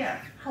wouldn't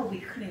care how we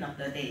clean up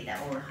the data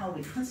or how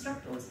we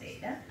construct those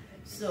data.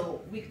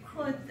 So we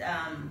could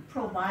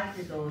provide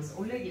those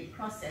already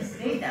processed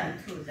data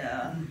to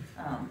the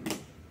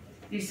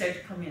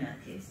research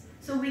communities.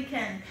 So we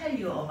can tell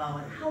you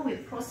about how we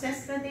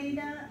process the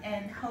data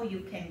and how you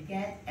can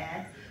get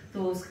at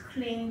those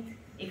cleaned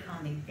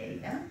economic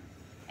data.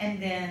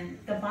 And then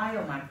the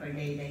biomarker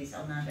data is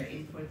another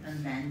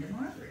important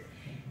landmark.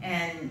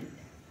 And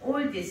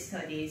all these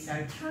studies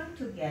are trying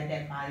to get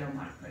at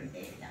biomarker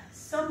data.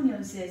 Some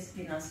uses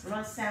venous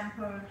blood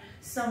sample,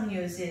 some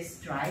uses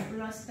dry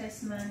blood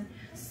specimen,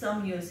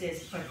 some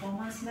uses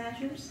performance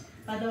measures.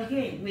 But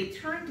again, we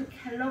try to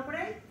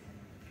calibrate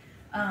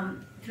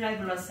dry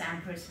blood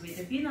samples with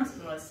the venous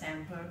blood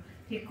sample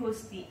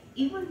because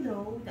even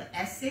though the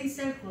assays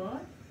are good,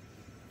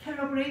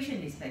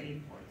 calibration is very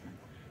important.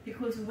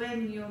 Because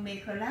when you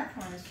make a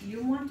reference,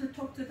 you want to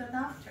talk to the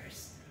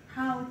doctors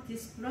how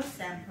this blood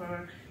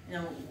sample,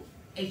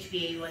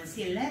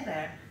 HbA1c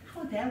level,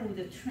 how that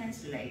would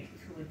translate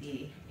to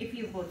if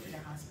you go to the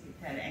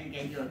hospital and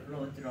get your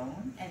blood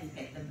drawn and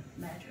get the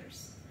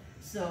measures.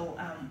 So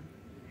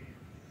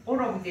all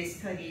of these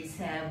studies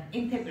have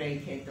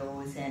integrated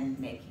those and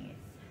making it.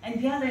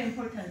 And the other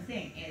important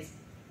thing is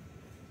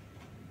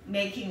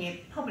making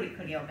it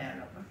publicly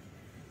available.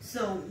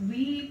 So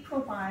we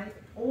provide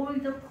all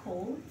the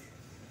code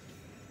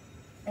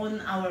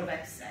on our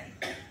website.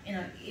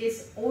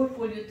 It's all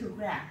for you to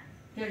grab.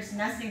 There's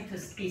nothing to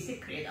be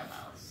secret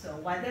about. So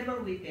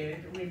whatever we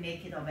build, we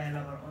make it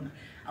available on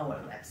our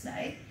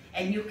website.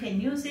 And you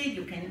can use it,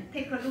 you can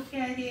take a look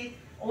at it.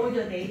 All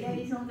the data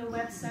is on the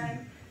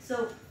website.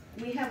 So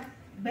we have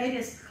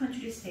various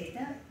countries'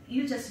 data.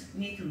 You just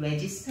need to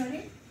register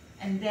it,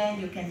 and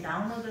then you can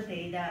download the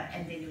data,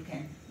 and then you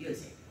can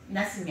use it.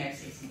 Nothing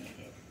else is needed.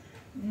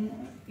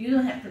 You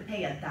don't have to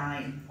pay a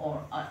dime or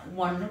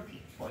 1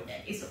 rupee for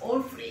that. It's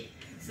all free.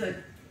 So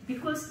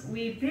because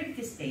we built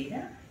this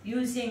data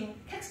using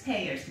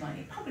taxpayers'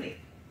 money, public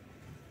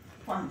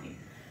funding,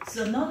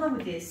 so none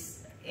of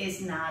this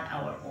is not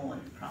our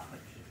own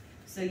property.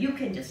 So you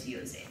can just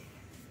use it.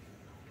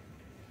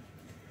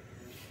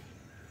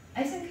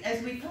 I think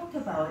as we talked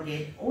about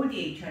it, all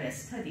the HRS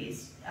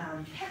studies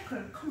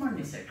tackle common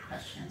research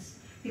questions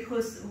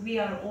because we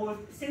are all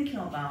thinking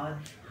about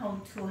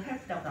how to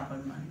help the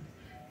government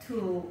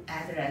to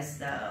address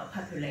the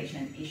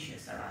population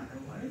issues around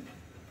the world.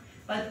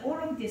 But all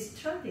of these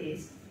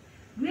studies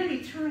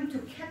really trying to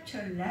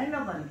capture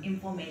relevant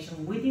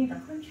information within the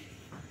country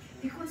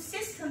because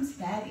systems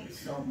vary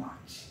so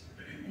much.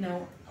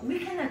 We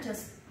cannot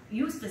just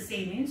use the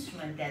same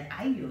instrument that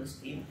I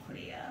used in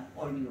Korea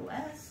or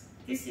US.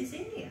 This is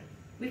India.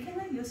 We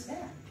cannot use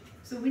that.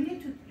 So we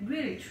need to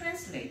really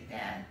translate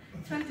that,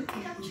 try to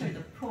capture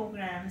the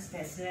programs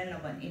that's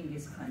relevant in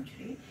this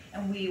country.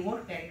 And we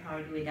work very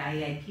hard with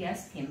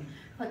IIPS team,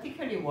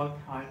 particularly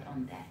worked hard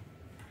on that.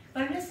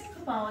 But let's think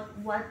about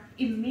what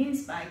it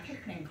means by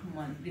tackling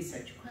common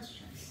research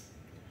questions.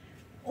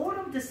 All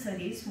of the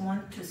studies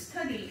want to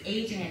study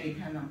aging and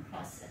retirement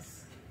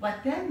process.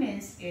 What that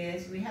means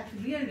is we have to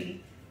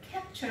really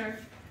capture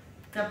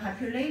the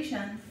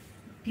population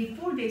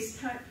before they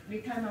start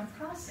retirement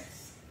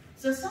process.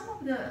 So some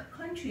of the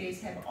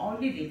countries have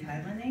early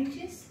retirement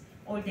ages,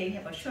 or they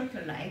have a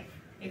shorter life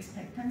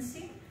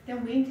expectancy.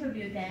 Then we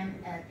interview them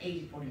at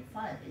age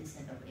 45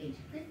 instead of age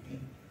 50.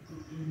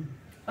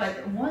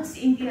 But once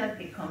India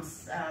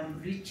becomes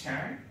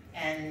richer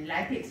and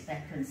life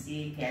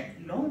expectancy gets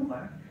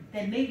longer,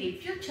 then maybe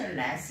future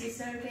LASI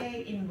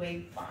survey in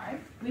wave 5,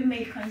 we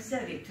may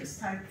consider it to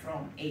start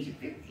from age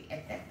 50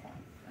 at that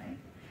point, right?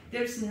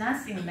 There's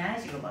nothing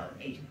magic about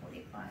age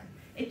 45.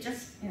 It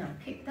just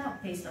picked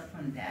up based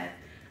upon that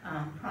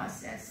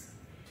process.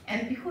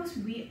 And because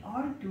we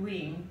are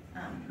doing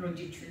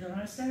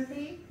longitudinal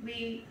survey,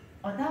 we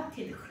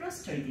adopted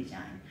cluster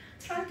design,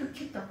 trying to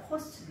keep the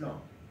cost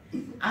low.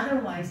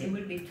 Otherwise, it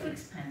will be too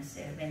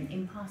expensive and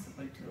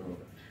impossible to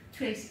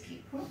trace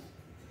people.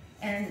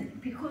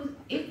 And because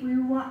if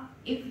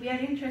we are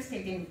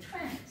interested in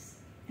trends,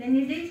 then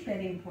it is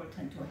very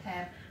important to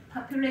have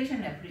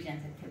population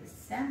representative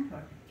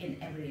sample in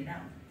every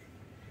round.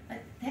 But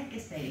that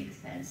is very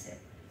expensive.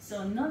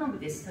 So none of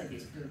these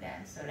studies do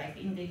that. So like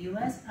in the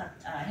US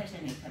health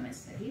and retirement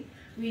study,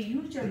 we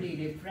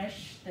usually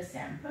refresh the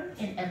sample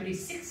in every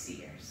 6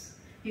 years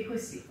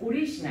because the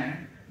original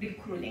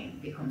recruiting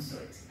becomes so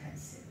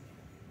expensive.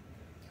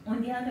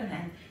 On the other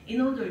hand,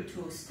 in order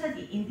to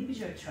study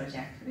individual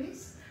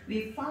trajectories,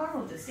 we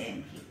follow the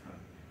same people.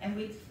 And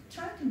we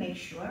try to make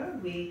sure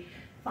we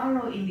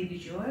follow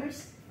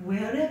individuals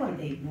wherever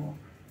they move.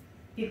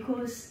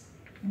 Because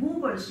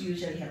movers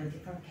usually have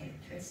different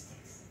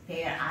characteristics.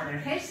 They are either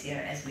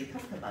healthier, as we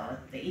talked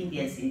about, the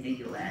Indians in the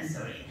US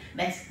or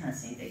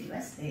Mexicans in the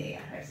US, they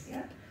are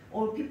healthier.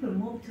 Or people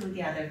move to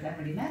the other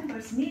family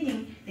members,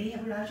 meaning they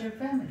have larger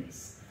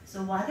families.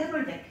 So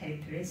whatever the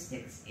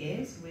characteristics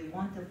is, we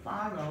want to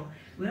follow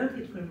where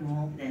people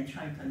move and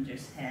try to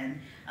understand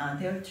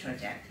their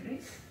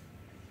trajectories.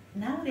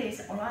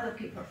 Nowadays, a lot of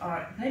people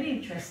are very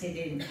interested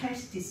in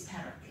health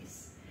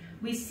disparities.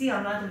 We see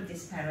a lot of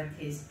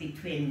disparities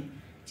between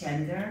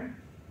gender,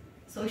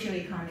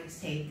 socioeconomic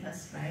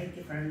status, right?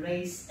 Different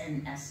race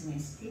and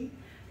ethnicity.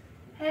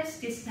 Health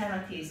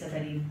disparity is a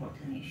very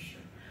important issue.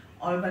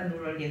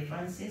 Urban-rural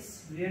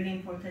differences, really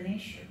important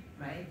issue,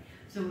 right?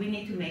 So we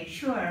need to make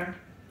sure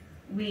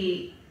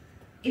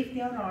if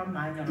there are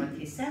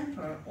minority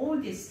sample, all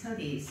these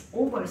studies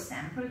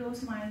oversample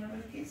those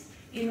minorities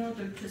in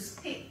order to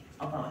speak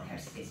about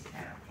health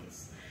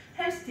disparities.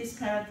 Health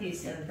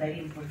disparities are a very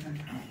important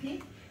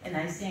topic, and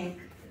I think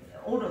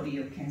all of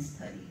you can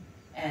study.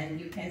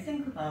 And you can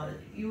think about,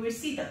 you will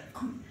see the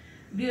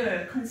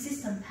real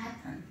consistent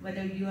pattern,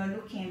 whether you are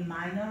looking at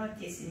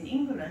minorities in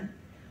England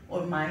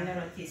or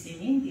minorities in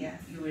India,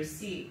 you will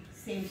see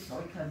same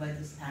sort of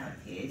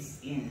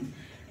disparities in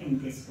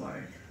this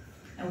world.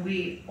 And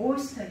we all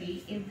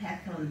study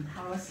impact on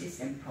policies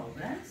and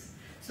programs.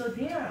 So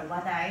there,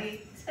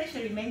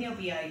 especially many of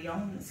you are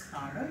young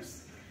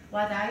scholars,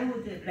 what I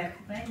would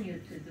recommend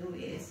you to do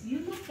is you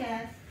look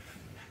at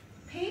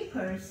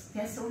papers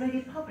that's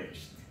already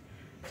published.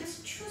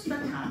 Just choose the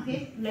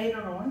topic.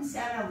 Later on,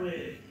 Sarah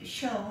will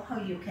show how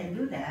you can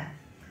do that.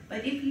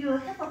 But if you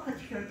have a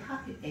particular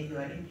topic that you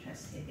are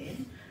interested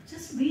in,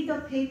 just read a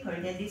paper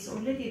that is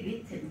already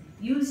written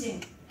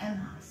using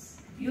MHAS,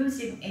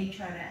 using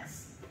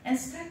HRS, and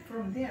start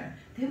from there.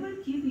 They will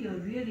give you a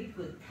really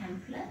good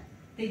template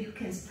that you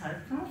can start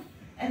from,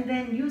 and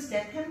then use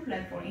that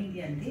template for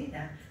Indian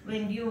data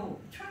when you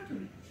try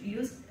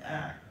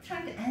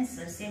to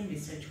answer same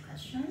research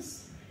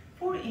questions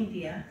for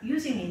India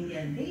using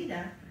Indian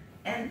data,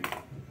 and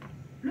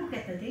look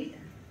at the data,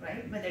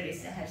 right? Whether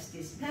it's a health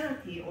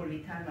disparity or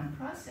retirement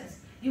process,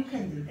 you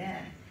can do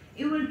that.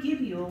 It will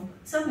give you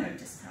somewhere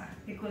to start,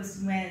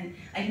 because I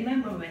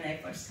remember when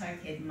I first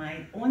started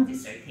my own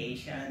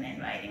dissertation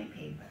and writing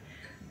paper,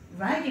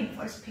 writing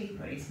first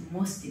paper is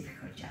most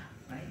difficult job,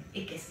 right?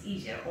 It gets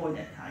easier all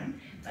the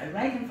time, but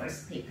writing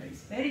first paper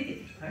is very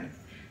difficult.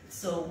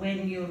 So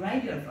when you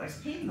write your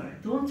first paper,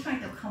 don't try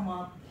to come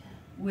up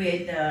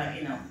with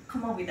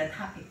a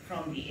topic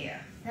from the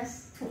air.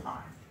 That's too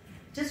hard.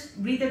 Just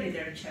read the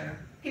literature,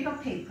 pick a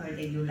paper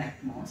that you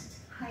like most,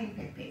 high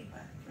impact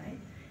paper, right?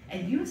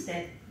 And use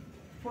that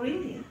for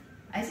India.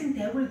 I think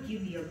that will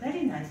give you a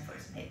very nice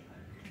first paper.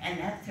 And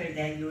after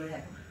that, you will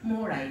have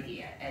more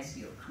idea as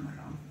you come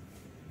along.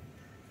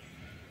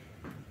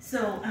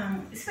 So,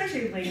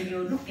 especially when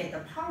you look at the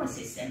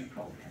policies and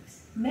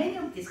programs, many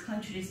of these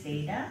countries'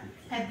 data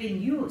have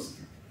been used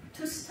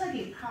to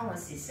study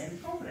policies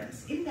and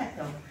programs, impact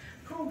of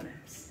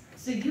programs.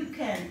 So you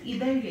can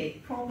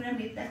evaluate program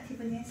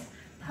effectiveness,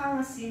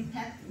 policy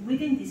impact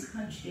within this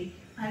country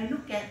by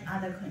look at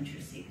other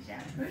countries'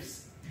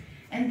 examples.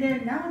 And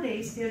then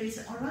nowadays, there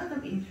is a lot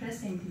of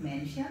interest in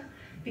dementia,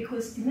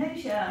 because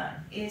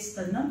dementia is,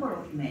 the number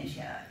of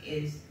dementia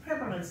is,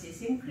 prevalence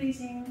is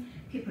increasing,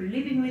 people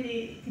living with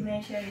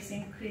dementia is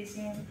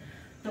increasing,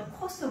 the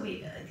cost of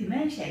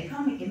dementia,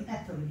 economic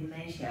impact of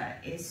dementia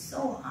is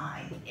so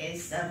high,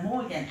 it's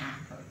more than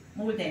Apple,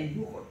 more than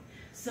Google.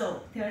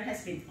 So there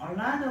has been a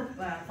lot of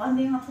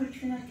funding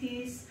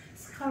opportunities,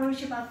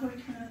 scholarship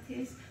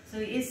opportunities, so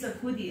it's a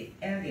good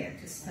area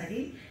to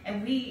study.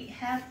 And we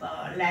have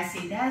a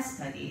LASI-DAT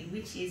study,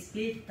 which is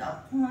built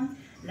upon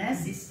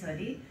LASI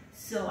study.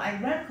 So I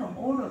welcome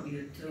all of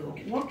you to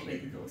work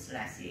with those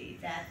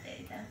LASI-DAT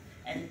data,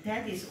 and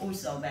that is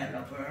also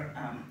available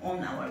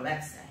on our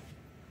website.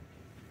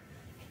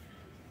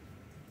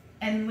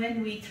 And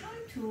when we try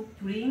to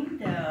bring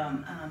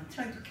the,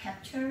 try to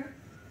capture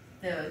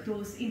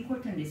those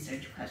important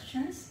research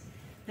questions,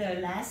 the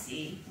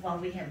LASI,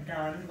 what we have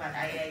done, what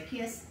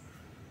IIPS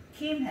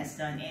team has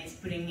done is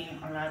bringing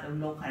a lot of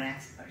local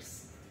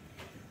experts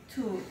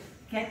to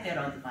get their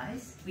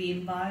advice. We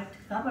invite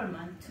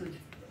government to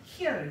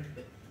hear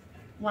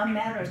what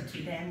matters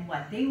to them,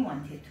 what they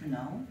wanted to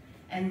know,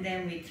 and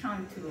then we try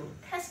to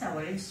test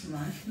our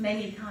instrument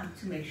many times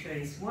to make sure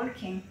it's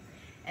working.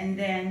 And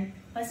then,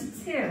 but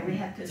still, we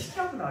have to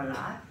struggle a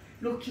lot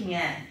looking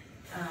at,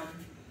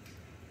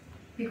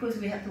 because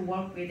we have to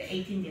work with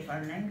 18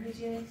 different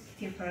languages,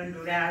 different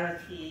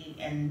reality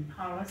and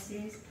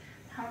policies.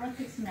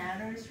 Politics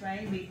matters,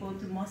 right? We go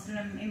to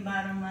Muslim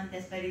environment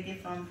that's very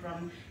different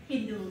from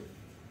Hindu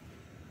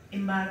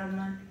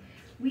environment.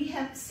 We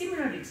have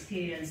similar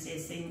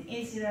experiences in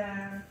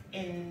Israel,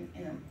 in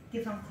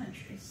different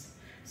countries.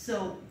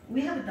 So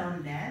we have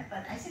done that,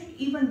 but I think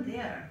even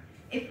there,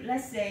 if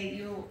let's say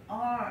you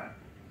are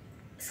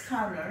a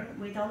scholar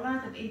with a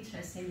lot of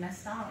interest in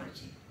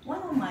methodology,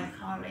 one of my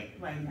colleagues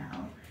right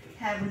now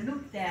have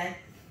looked at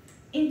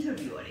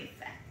interviewer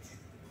effect,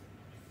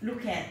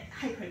 look at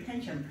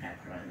hypertension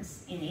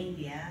prevalence in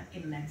India,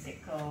 in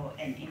Mexico,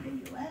 and in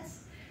the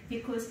US,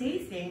 because they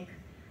think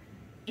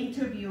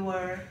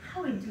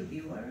how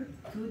interviewer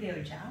do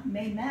their job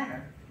may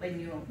matter when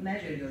you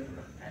measure your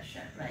blood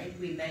pressure, right?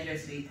 We measure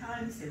 3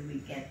 times and we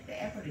get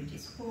the average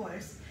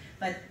scores,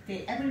 but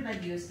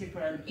everybody uses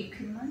different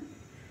equipment,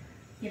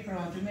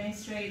 different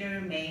administrator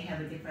may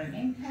have a different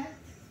impact.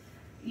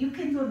 You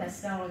can do a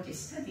methodology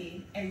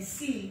study and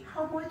see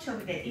how much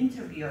of the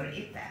interviewer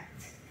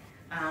effect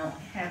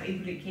have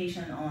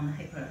implication on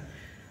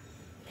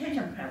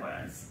hypertension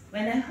prevalence.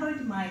 When I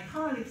heard my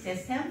colleagues at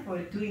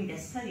Stanford doing the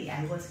study,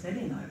 I was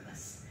very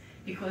nervous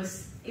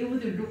because it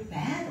would look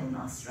bad on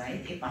us,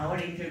 right? If our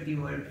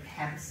interviewer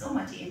have so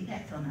much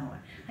impact on our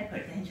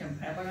hypertension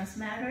prevalence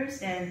matters,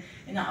 then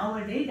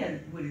our data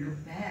will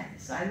look bad.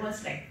 So I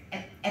was like,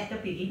 at the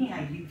beginning,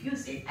 I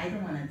refused it. I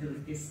don't want to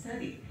do this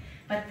study.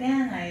 But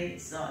then I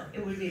thought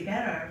it would be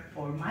better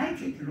for my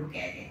team to look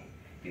at it.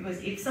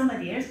 Because if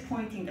somebody else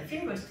pointing the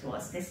fingers to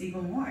us, that's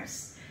even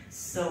worse.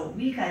 So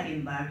we got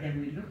involved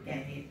and we looked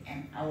at it,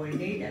 and our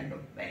data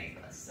looked very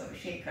good. So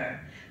Shaker,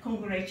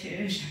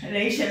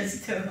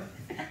 congratulations to,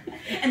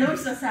 and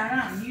also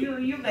Saram,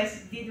 you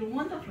guys did a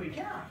wonderful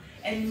job.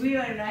 And we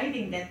are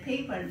writing that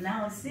paper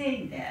now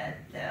saying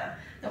that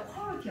the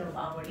quality of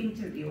our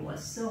interview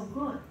was so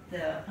good.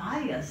 The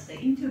bias the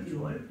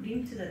interviewer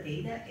brings to the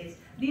data is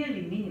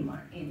really minimal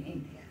in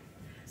India.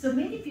 So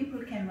many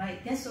people can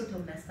write that sort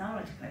of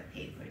methodological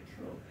paper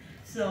too.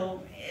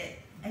 So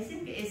I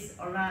think it's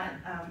a lot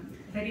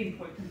very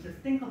important to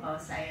think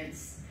about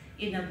science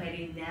in a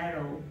very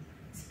narrow,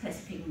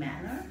 specific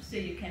manner. So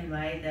you can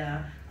write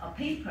a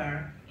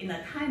paper in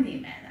a timely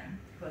manner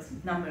because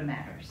number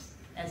matters,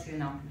 as you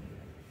know.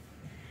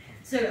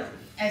 So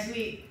as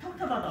we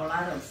talked about a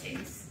lot of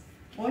things,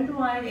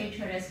 worldwide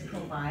HRS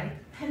provide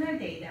panel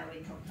data, we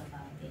talked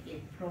about it.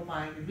 It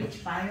provides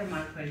rich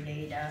biomarker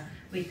data.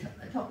 We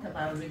talked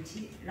about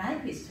rich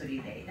life history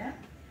data.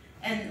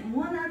 And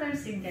one other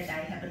thing that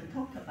I haven't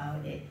talked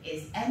about it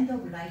is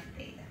end-of-life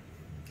data.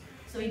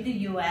 So in the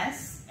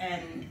US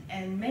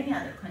and many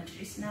other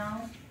countries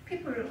now,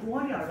 people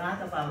worry a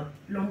lot about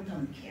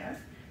long-term care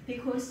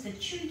because the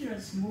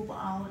children move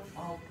out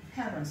of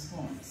parents'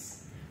 homes.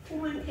 Who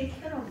will take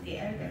care of the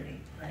elderly,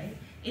 right?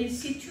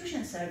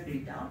 Institutions are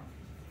built up,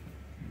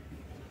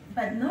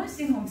 but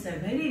nursing homes are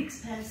very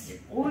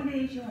expensive. Old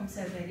age homes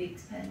are very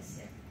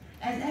expensive.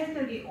 And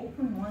elderly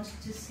often wants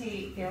to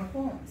stay in their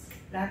homes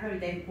rather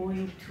than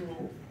going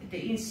to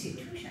the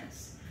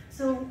institutions.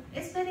 So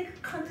it's very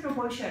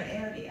controversial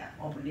area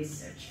of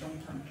research,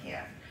 long-term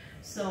care.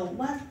 So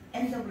what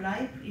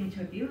end-of-life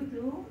interview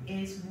do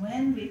is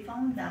when we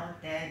found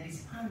out that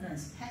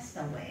respondents passed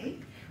away,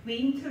 we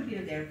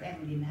interview their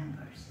family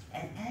members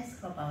and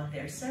ask about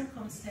their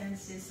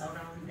circumstances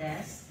around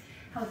death,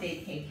 how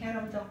they take care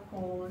of the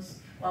cause,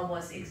 what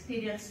was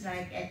experience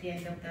like at the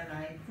end of their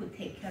life, who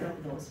take care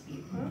of those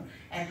people,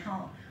 and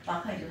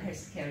what kind of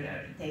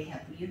healthcare they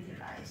have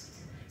utilized.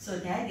 So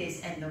that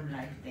is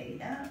end-of-life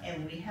data,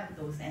 and we have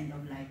those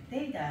end-of-life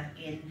data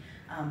in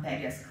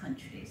various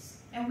countries.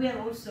 And we are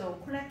also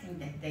collecting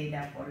that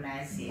data for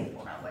LASI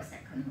for our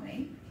second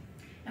wave.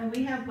 And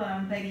we have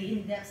very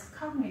in-depth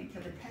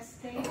cognitive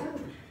test data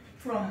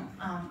from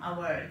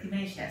our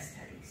dementia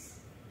studies.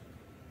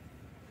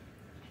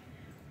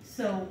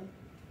 So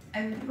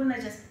I'm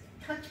gonna just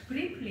touch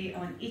briefly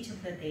on each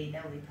of the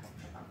data we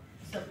talked about.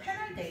 So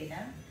panel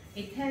data,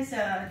 it has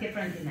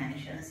different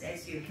dimensions.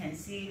 As you can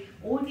see,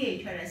 all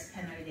the HRS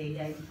panel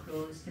data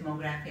includes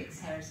demographics,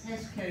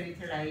 healthcare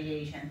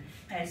utilization,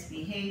 health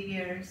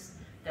behaviors,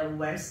 the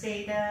wealth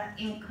data,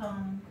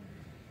 income,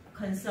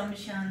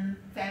 consumption,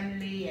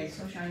 family and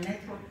social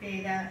network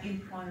data,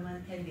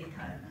 employment, and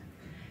retirement.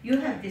 You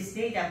have this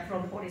data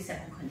from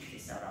 47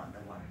 countries around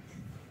the world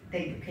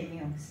that you can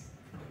use.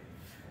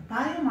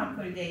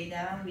 Biomarker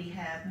data, we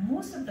have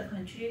most of the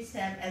countries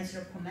have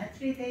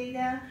anthropometry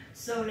data,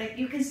 so like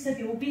you can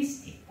study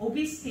obesity.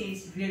 Obesity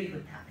is really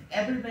good topic.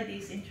 Everybody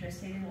is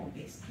interested in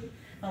obesity.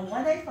 But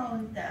what I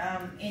found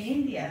in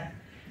India,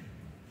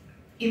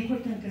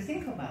 important to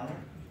think about,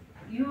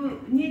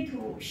 you need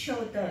to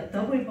show the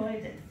double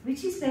burden,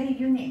 which is very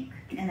unique,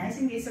 and I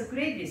think it's a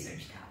great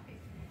research topic.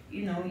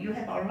 You know, you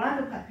have a lot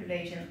of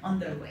population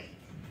underweight.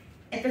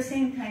 At the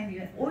same time,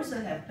 you also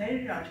have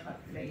very large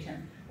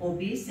population,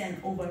 obese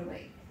and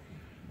overweight.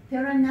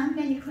 There are not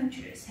many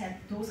countries have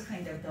those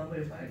kind of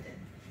double burden.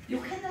 You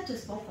cannot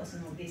just focus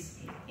on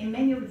obesity. In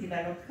many of the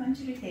developed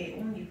countries, they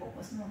only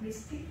focus on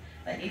obesity.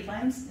 But if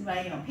I'm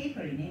writing a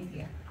paper in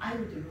India, I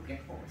would look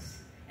at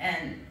both.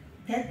 And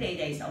that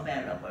data is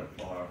available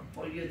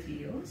for you to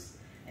use.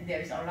 And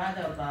there's a lot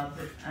of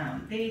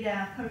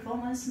data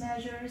performance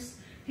measures.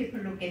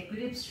 People look at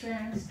grip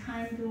strength,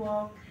 time to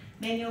walk.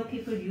 Many of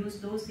people use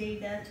those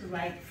data to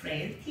write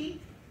frailty.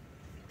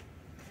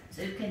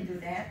 So you can do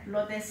that.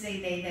 Blood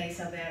assay data is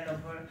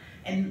available.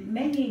 And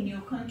many new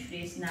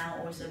countries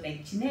now also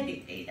make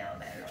genetic data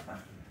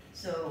available.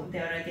 So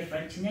there are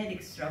different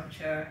genetic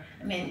structure.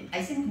 I mean,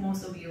 I think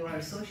most of you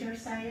are social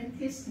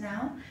scientists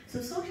now.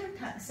 So social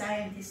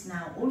scientists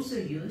now also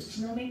use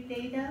genomic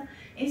data.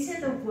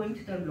 Instead of going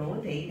to the raw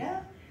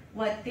data,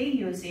 what they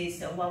use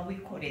is what we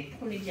call it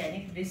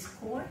polygenic risk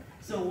score.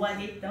 So what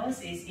it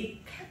does is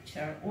it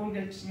captures all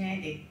the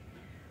genetic,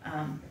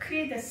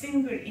 create a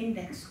single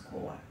index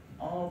score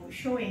of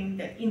showing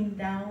the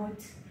endowed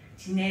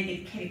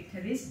genetic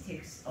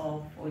characteristics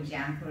of, for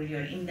example,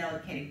 your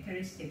endowed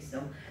characteristics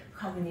of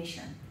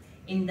cognition,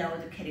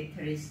 endowed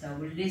characteristics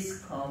of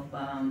risk of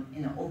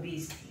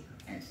obesity,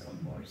 and so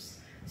forth.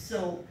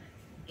 So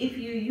if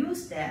you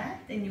use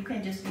that, then you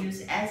can just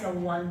use as a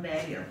one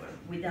variable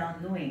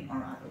without knowing a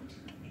lot of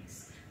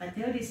genomics. But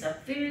there is a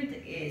field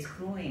is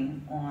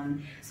growing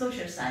on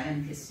social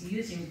scientists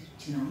using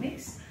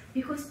genomics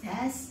because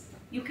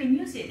you can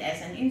use it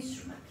as an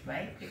instrument,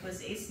 right?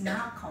 Because it's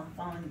not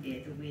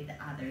confounded with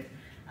other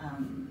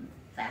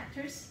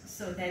factors.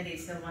 So that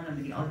is one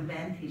of the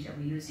advantages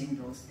of using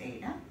those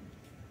data.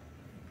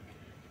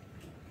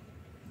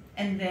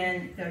 And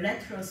then the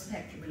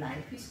retrospective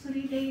life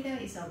history data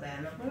is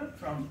available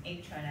from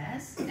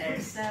HRS,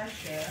 ELSA,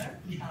 Share,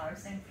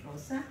 Charles, and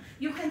Closa.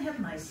 You can have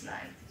my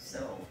slide,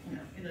 so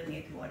you don't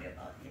need to worry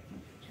about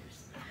taking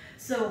pictures.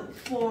 So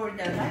for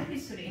the life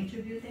history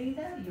interview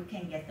data, you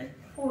can get the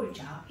whole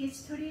job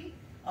history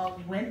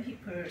of when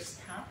people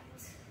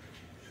stopped,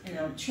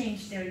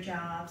 changed their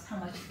jobs, how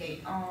much they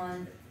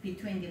earned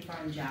between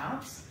different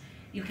jobs.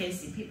 You can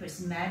see people's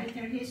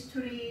marital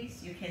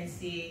histories. You can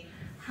see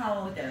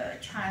how the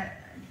child,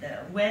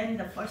 when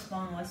the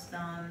firstborn was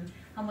done,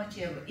 how much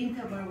of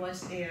interval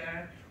was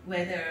there,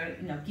 whether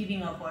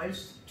giving a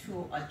birth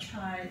to a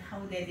child, how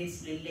that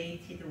is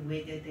related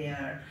with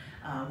their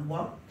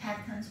work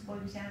patterns, for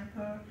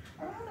example.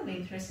 A lot of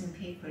interesting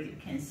paper you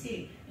can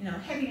see.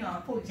 Having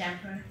for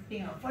example,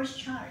 being a first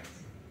child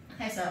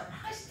has a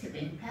positive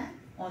impact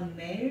on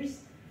males'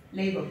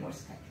 labor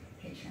force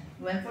participation.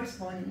 When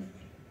firstborn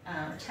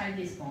child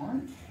is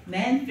born,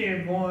 men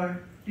feel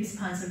more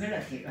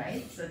responsibility,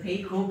 right? So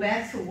they go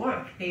back to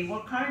work, they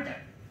work harder.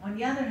 On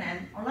the other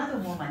hand, a lot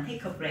of women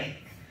take a break.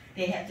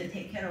 They have to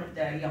take care of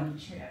the young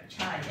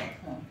child at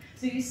home.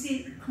 So you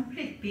see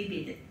complete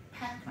vivid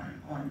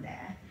pattern on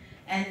that.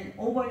 And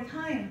over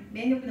time,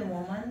 many of the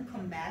women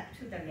come back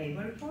to the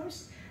labor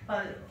force,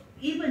 but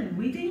even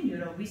within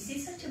Europe, we see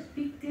such a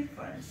big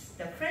difference.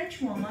 The French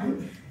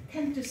woman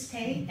tend to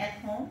stay at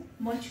home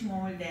much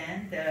more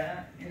than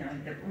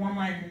the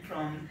woman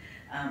from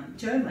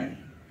Germany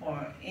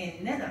or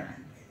in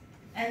Netherlands.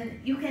 And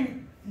you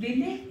can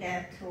relate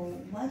that to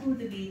what would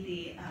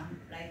be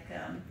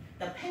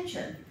the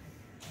pension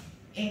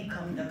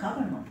income the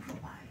government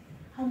provide,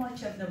 how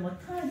much of the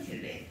maternity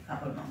leave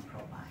government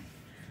provide.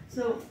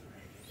 So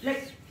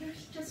there's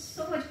just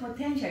so much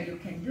potential you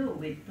can do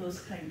with those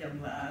kind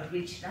of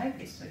rich life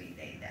history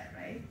data,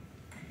 right?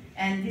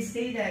 And this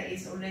data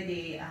is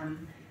already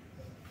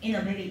in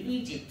a very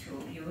easy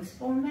to use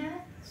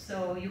format.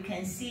 So you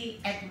can see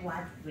at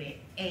what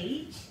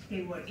age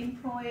they were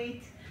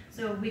employed.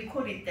 So we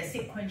call it the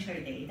sequential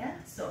data.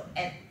 So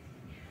at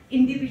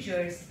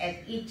individuals at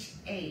each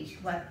age,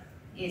 what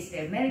is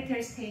their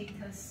marital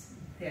status,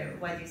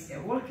 what is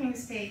their working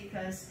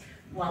status,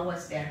 what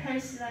was their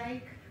health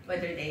like,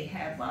 whether they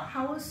have a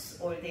house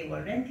or they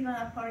were renting an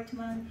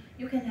apartment.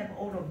 You can have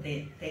all of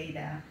the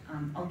data,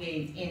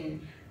 again, in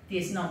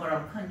this number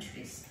of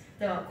countries.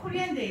 The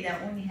Korean data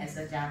only has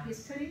the job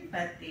history,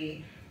 but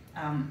the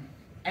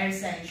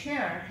ELSA and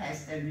Share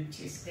has the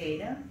richest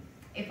data.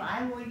 If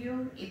I were you,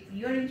 if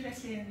you're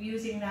interested in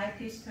using life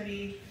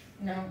history,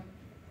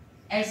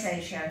 ELSA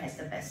and Share has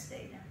the best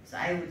data. So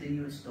I would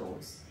use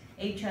those.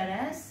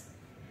 HRS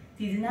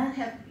did not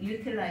have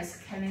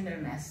utilized calendar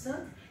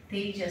method.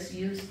 They just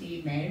used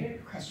the mail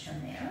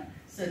questionnaire.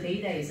 So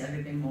data is a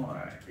little bit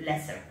more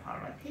lesser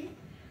quality.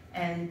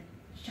 And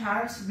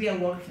charts, we are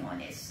working on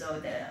it. So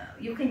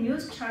you can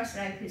use charts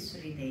life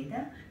history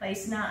data, but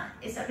it's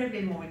a little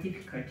bit more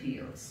difficult to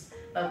use.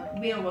 But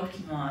we are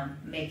working on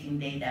making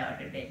data a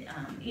little bit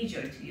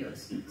easier to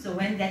use. So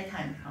when that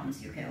time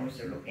comes, you can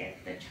also look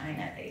at the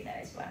China data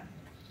as well.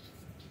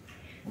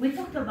 We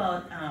talked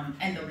about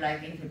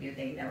end-of-life interview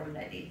data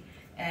already,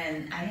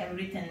 and I have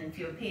written a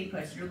few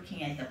papers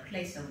looking at the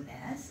place of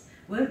death,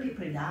 where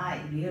people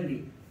die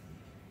really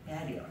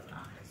very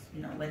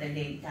early. Whether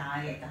they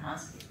die at the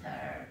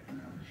hospital,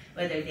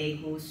 whether they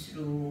go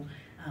through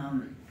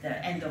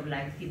the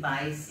end-of-life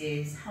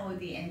devices, how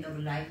the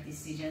end-of-life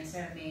decisions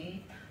are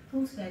made,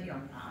 those vary a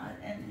lot,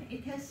 and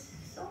it has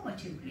so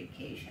much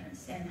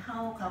implications, and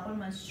how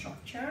government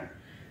structure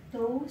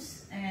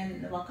those,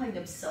 and what kind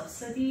of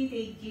subsidy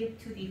they give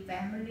to the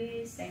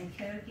families and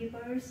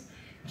caregivers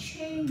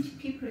change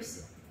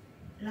people's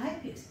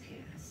life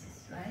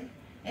experiences, right?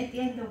 At the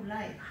end of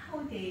life,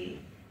 how they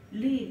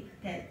live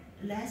that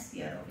last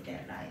year of their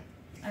life.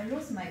 I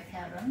lost my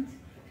parent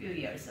a few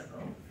years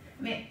ago.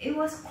 I mean, it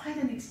was quite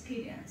an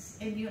experience,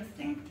 and you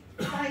think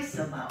twice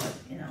about,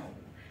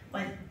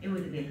 what it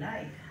would be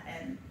like,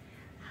 and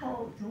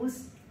how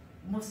those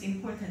most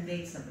important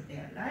days of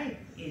their life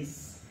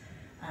is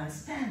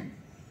spent.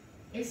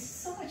 It's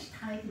so much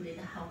tied with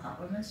how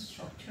government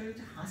structured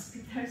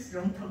hospitals,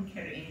 long-term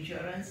care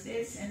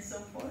insurances, and so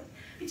forth,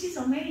 which is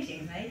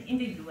amazing, right? In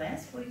the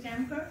US, for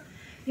example,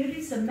 there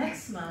is a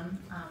maximum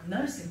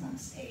nursing home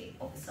stay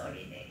of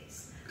 30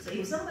 days. So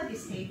if somebody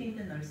stayed in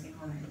the nursing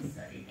home in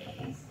 30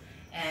 days,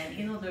 and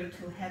in order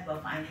to have a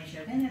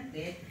financial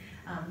benefit,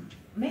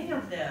 many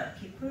of the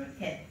people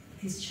get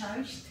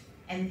discharged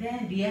and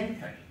then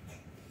re-enter it,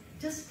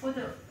 just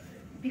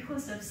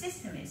because the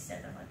system is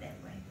set up that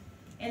way.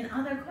 In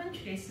other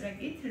countries like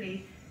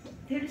Italy,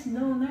 there is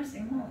no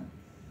nursing home.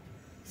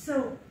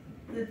 So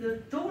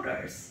the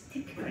daughters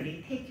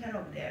typically take care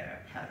of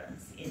their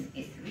parents in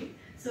Italy,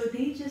 so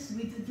they just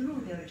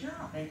withdrew their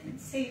job and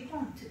stay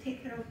home to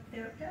take care of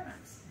their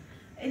parents.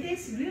 It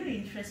is really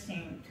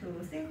interesting to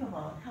think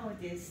about how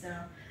these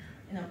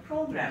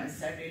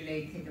programs are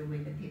related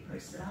with the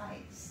people's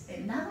lives,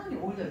 and not only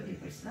older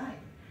people's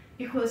life,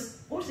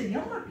 because also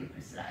younger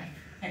people's life.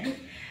 Right?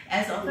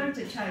 As a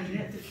third child, you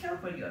have to care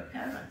for your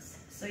parents.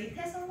 So it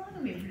has a lot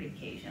of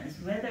implications,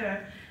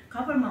 whether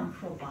government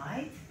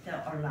provides the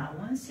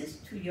allowances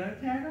to your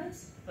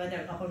parents,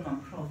 whether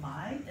government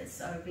provides the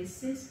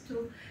services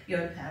to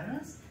your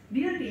parents,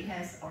 really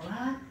has a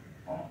lot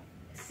of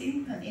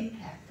significant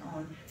impact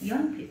on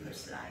young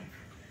people's life.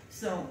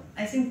 So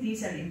I think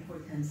these are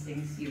important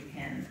things you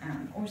can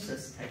also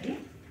study.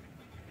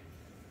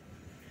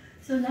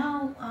 So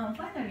now,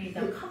 finally,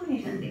 the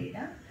combination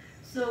data.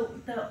 So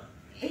the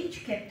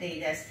age gap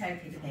data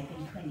started back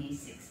in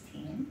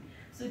 2016.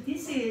 So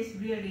this is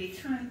really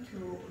trying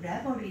to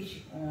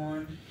leverage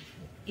on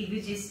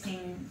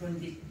existing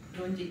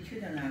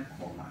longitudinal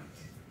cohort.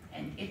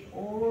 And it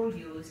all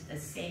used the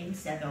same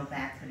set of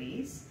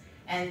batteries.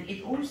 And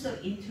it also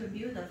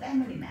interviewed the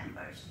family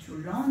members to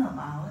learn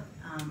about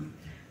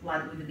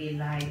what would be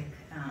like,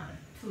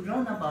 to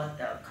learn about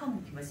the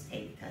cognitive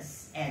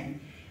status and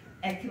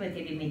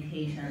activity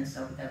limitations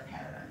of the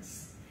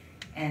parents.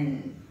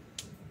 And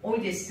all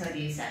these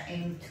studies are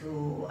aimed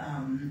to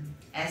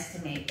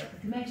estimate the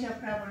dementia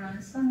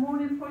prevalence, but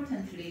more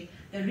importantly,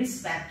 the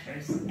risk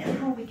factors and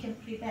how we can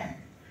prevent.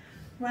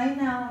 Right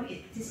now,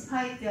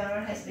 despite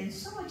there has been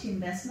so much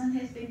investment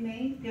has been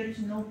made, there is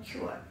no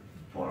cure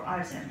for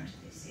Alzheimer's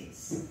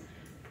disease.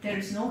 There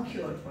is no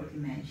cure for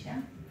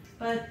dementia.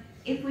 But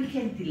if we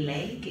can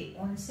delay the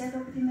onset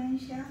of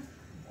dementia,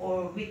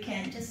 or we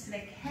can just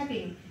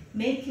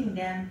making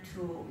them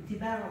to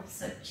develop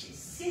such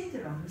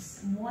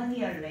syndromes 1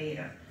 year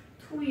later,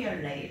 2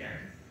 years later,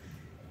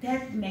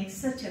 that makes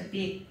such a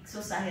big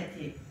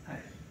societal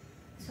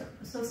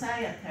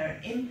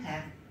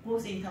impact,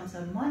 both in terms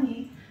of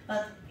money,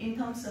 but in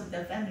terms of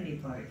the family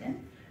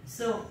burden.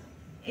 So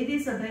it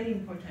is a very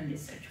important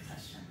research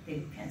question that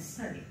you can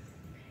study.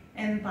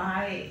 And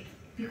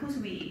because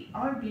we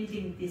are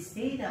building this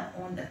data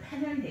on the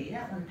panel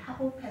data, on top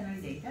of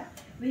panel data,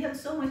 we have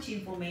so much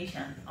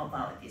information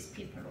about these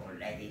people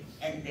already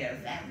and their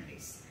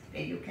families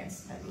that you can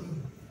study.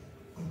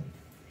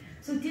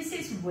 So this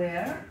is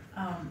where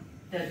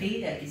the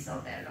data is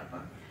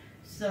available.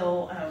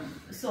 So,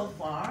 so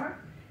far,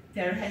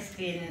 there has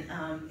been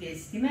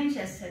this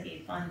dementia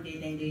study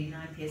funded in the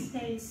United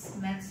States,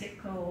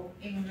 Mexico,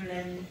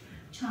 England,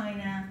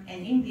 China,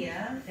 and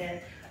India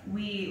that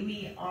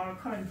we are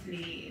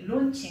currently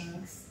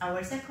launching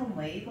our second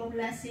wave of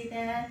LASI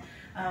that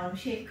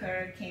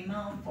Shaker came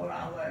out for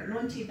our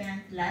launch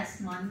event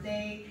last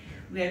Monday.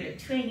 We are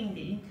training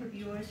the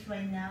interviewers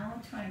right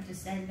now, trying to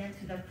send them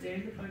to the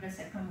field for the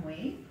second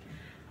wave.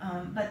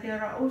 But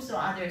there are also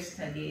other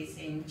studies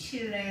in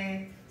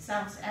Chile.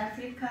 South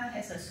Africa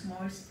has a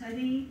small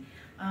study.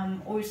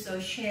 Also,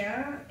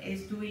 Share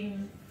is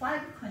doing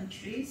 5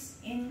 countries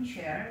in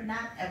Share,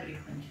 not every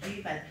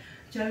country, but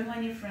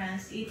Germany,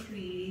 France,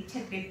 Italy,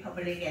 Czech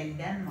Republic, and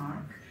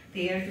Denmark.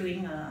 They are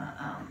doing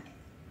a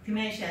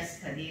dementia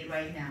study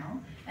right now.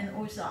 And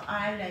also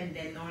Ireland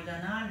and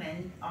Northern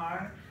Ireland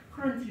are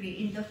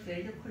currently in the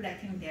field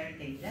collecting their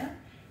data.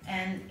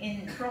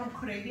 And from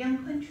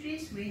Caribbean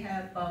countries, we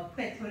have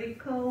Puerto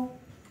Rico,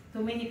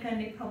 Dominican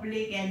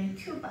Republic, and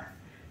Cuba.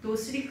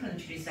 Those 3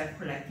 countries are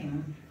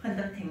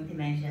conducting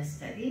dementia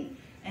study.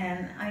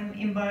 And I'm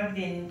involved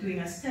in doing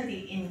a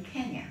study in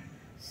Kenya.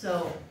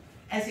 So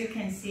as you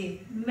can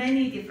see,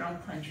 many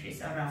different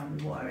countries around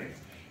the world.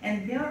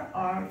 And there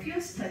are few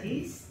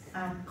studies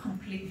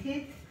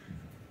completed,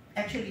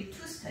 actually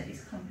 2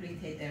 studies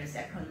completed their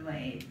second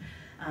wave.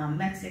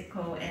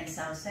 Mexico and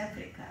South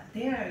Africa.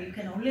 There you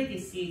can already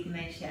see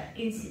dementia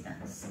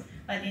incidence,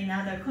 but in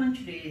other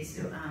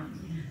countries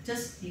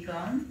just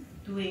begun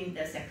doing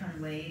the second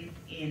wave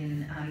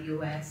in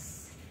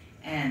US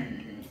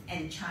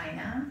and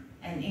China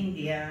and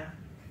India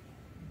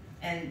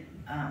and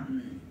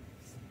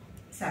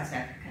South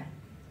Africa.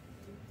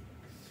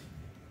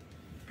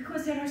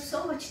 Because there are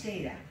so much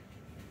data.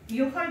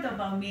 You heard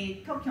about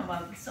me talking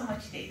about so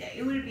much data.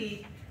 It will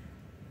be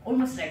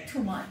almost like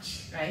too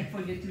much, right, for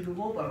you to look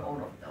over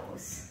all of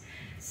those.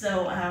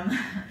 So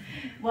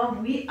what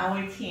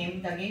our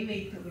team, the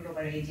Gateway to Global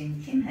Aging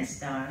team, has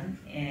done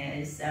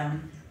is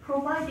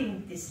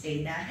providing this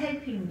data,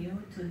 helping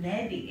you to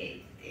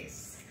navigate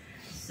this.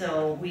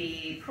 So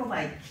we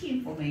provide key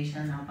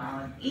information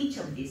about each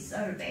of these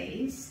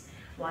surveys.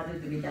 What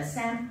would the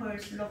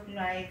samples look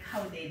like,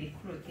 how they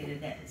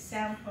recruited that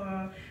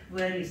sample,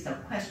 where is the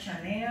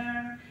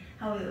questionnaire,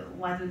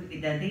 what would be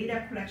the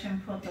data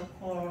collection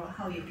protocol,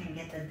 how you can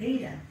get the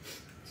data.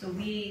 So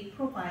we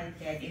provide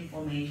that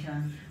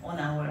information on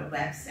our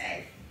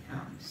website.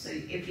 So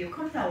if you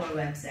come to our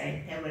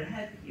website, that will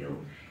help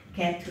you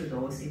get to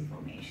those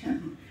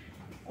information.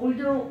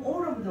 Although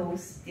all of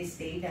this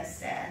data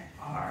set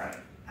are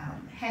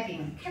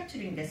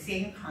capturing the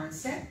same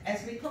concept,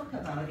 as we talked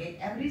about it,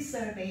 every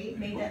survey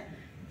made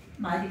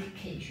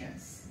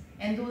modifications.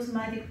 And those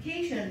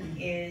modifications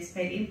is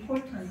very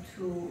important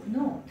to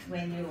note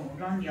when you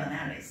run the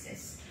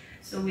analysis.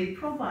 So we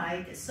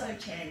provide a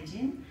search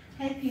engine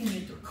helping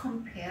you to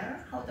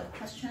compare how the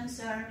questions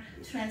are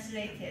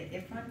translated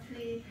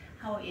differently,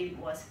 how it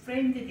was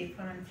framed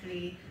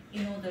differently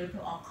in order to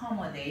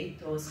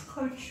accommodate those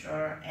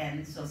cultural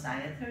and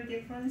societal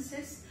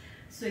differences.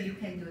 So you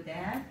can do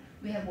that.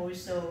 We have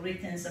also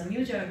written some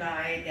user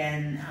guide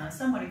and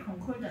summary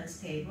concordance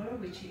table,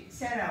 which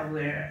Sarah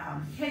will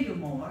tell you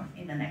more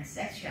in the next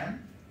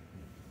section.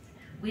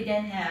 We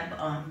then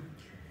have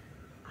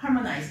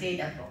harmonized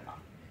data profile.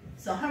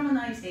 So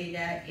harmonized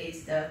data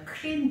is the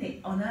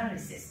clean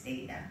analysis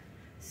data.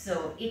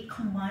 So it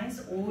combines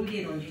all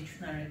the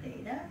longitudinal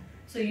data.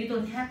 So you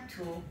don't have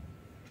to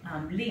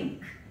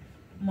link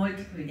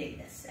multiple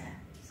data sets.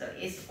 So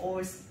it's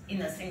all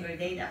in a single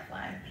data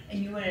file.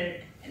 And you will,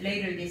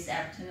 later this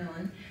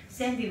afternoon,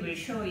 Sandy will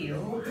show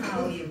you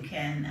how you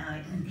can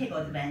take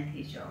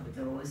advantage of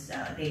those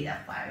data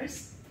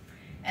files.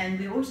 And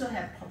we also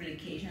have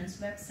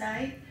publications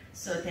website,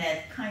 so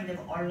that kind of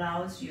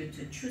allows you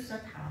to choose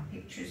a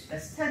topic, choose the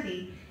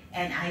study,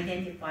 and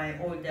identify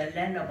all the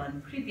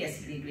relevant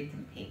previously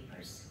written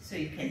papers. So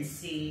you can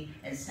see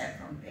and start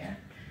from there.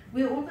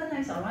 We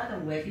organize a lot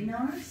of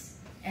webinars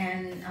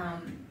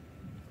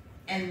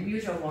and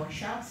user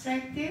workshops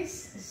like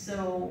this.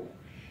 So,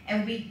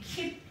 and we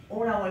keep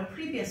all our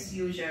previous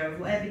user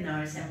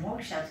webinars and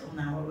workshops on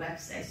our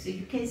website. So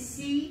you can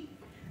see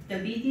the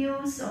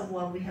videos of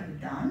what we have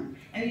done.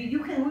 And you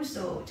can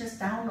also just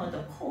download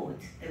the code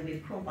that we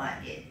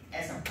provided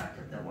as a part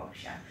of the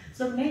workshop.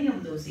 So many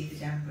of those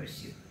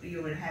examples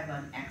you will have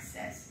an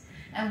access.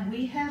 And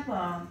we have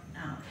a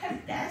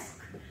help desk.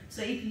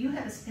 So if you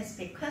have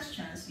specific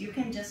questions, you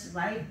can just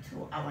write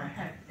to our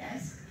help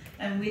desk.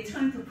 And we're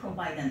trying to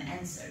provide an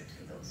answer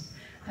to those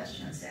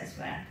questions as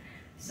well.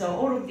 So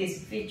all of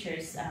these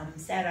features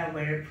Sarah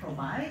will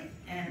provide,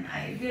 and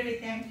I really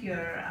thank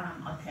your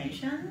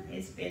attention.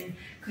 It's been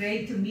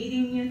great to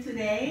meeting you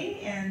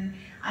today, and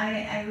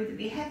I would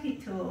be happy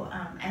to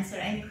answer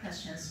any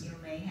questions you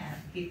may have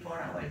before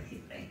our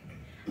tea break.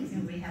 I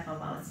think we have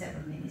about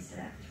 7 minutes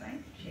left,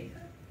 right,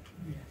 Shaker?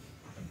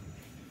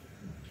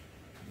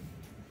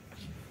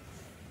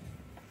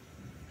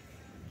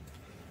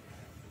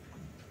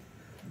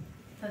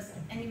 Does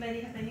anybody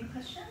have any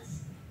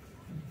questions?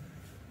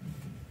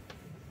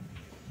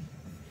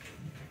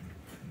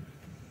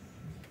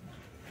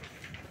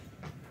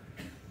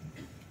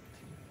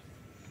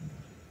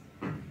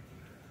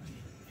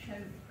 Shall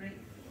we break?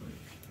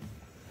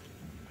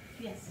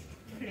 Yes,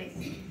 please.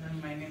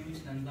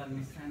 Chandal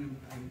Mishra and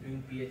I'm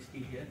doing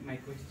PhD here. My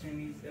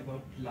question is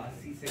about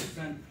last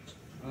section,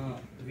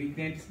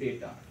 vignettes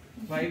data.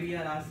 Why we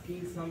are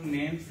asking some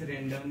names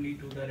randomly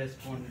to the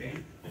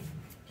respondent?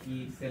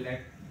 He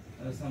select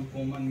some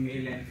common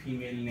male and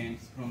female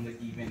names from the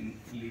given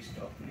list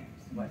of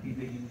names. What is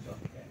the use of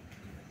that?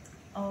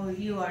 Oh,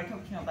 you are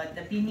talking about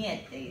the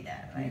vignette data,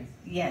 right?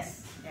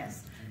 Yes,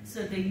 yes.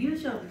 So the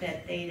use of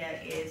that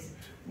data is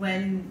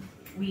when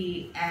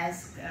we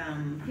ask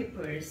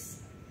people's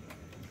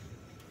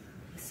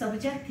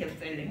subjective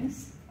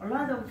feelings, a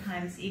lot of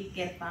times it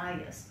gets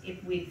biased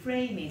if we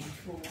frame it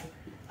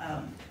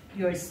to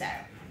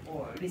yourself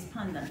or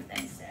respondent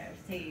themselves.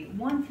 They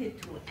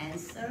wanted to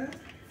answer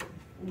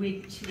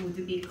which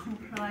would be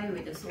comply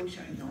with the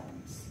social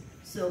norms.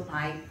 So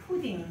by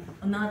putting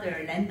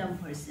another random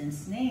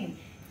person's name,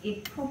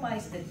 it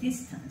provides the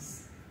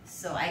distance.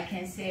 So I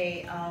can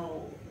say,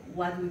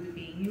 what would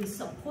be you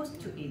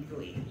supposed to be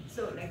doing?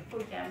 So like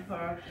for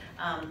example,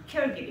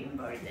 caregiving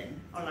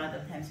burden. A lot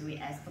of times we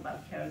ask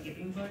about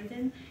caregiving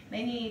burden.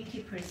 Many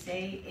people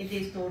say it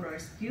is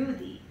daughter's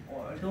duty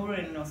or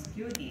daughter-in-law's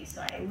duty.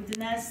 So I would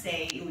not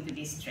say it would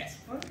be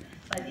stressful,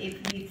 but if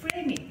we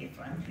frame it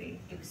differently,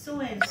 if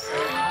so-and-so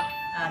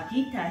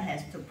Gita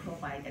has to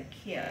provide the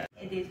care,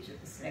 it is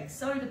just like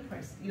third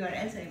person, you are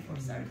answering for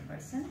third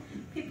person,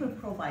 people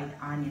provide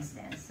honest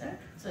answer.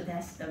 So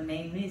that's the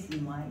main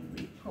reason why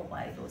we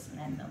provide those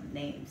random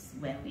names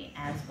when we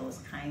ask those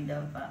kind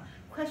of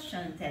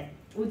questions that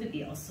would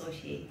be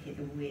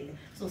associated with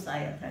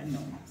societal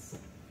norms.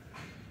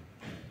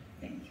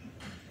 Thank you.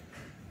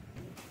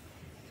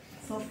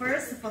 So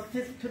first, for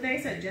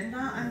today's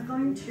agenda, I'm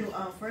going to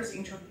first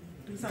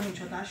do some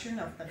introduction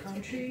of the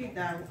country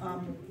that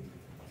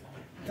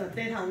the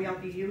data we will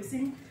be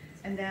using,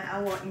 and then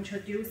I will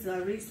introduce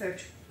the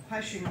research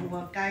question that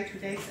will guide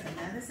today's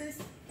analysis.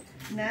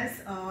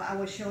 Next, I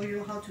will show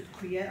you how to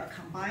create a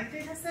combined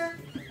data set.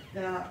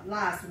 The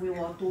last, we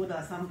will do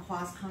some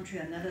cross-country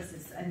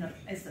analysis and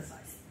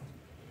exercise.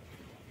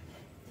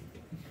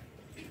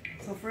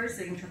 So first,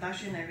 the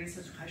introduction and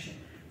research question.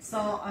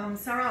 So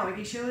Sarah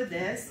already showed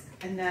this,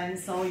 and then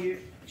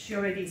she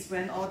already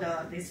explained all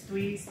these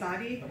three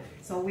studies.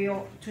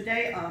 So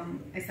today,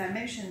 as I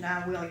mentioned,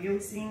 that we are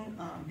using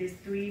these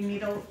three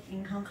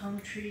middle-income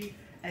countries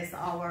as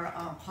our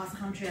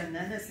cross-country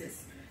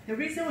analysis. The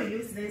reason we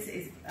use this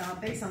is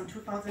based on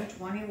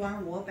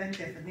 2021 World Bank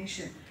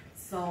definition.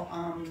 So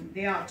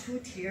there are two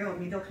tiers of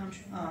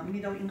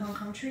middle-income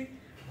country.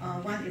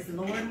 One is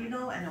lower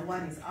middle, and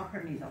one is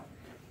upper middle.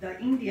 The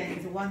India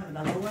is one of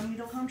the lower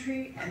middle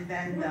country, and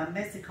then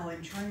Mexico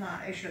and China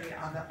actually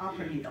are the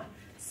upper middle.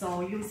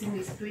 So using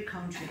these three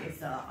countries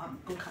is a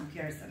good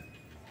comparison.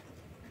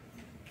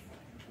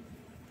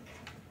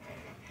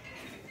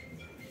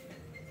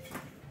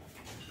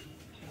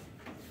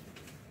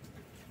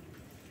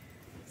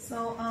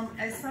 So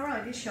as Sarah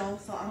already showed,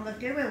 so on the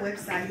Gateway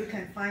website, you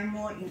can find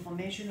more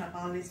information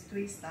about these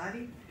three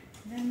studies.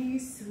 Let me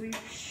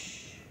switch.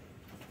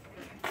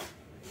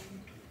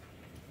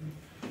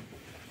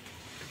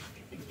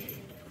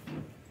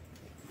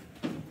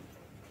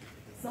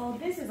 So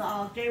this is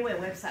our Gateway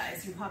website.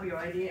 As you probably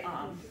already,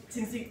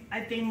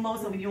 I think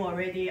most of you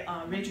already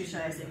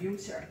registered as a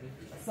user.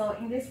 So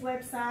in this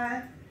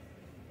website,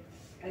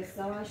 as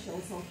Sarah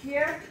showed, so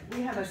here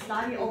we have a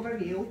study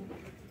overview.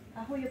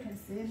 I hope you can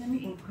see it. Let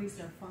me increase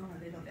the font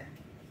a little bit.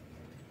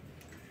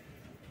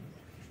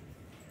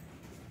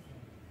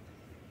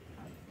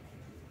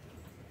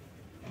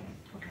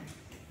 Okay.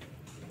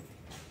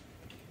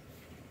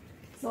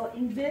 So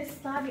in this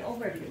study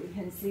overview, you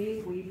can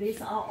see we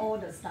list out all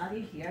the study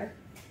here.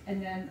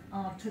 And then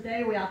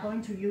today we are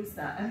going to use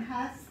the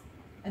NHAS,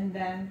 and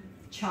then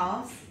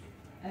Charles,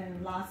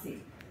 and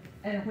Lassie.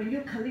 And when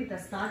you click the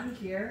study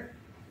here,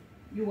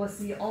 you will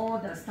see all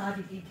the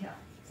study detail.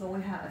 So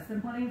we have a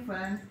sampling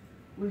frame,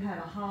 we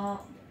have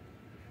how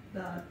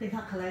the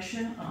data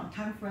collection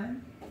time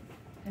frame,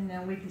 and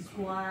then we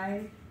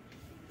describe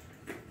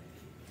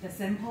the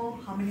sample,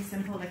 how many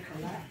samples they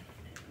collect,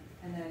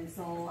 and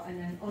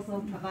then also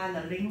provide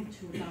a link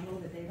to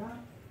download the data,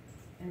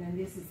 and then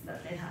this is the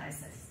data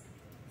access.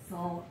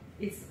 So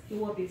it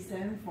will be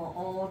same for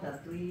all the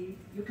three.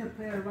 You can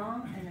play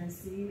around and then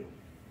see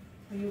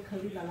when you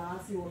click the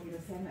last, it will be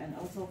the same, and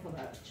also for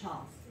the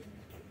charts.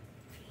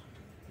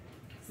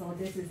 So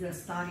this is the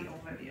study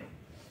overview.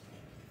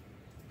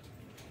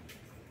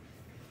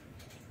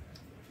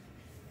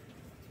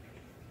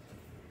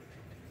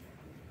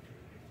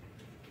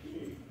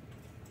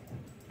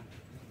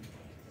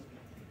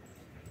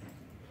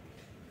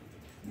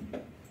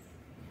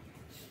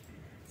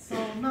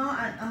 So now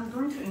I'm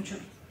going to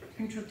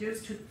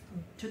introduce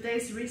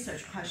today's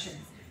research questions.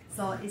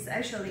 So it's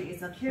a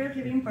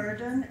caregiving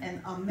burden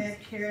and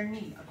unmet care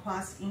need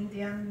across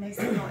India,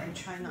 Mexico, and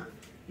China.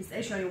 It's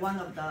actually one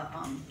of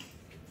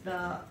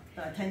the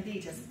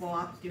attendees just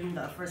brought up during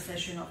the first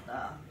session of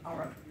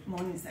our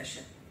morning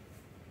session.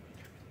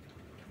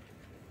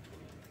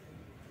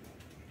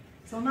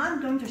 So now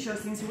I'm going to show,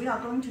 since we are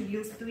going to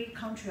use three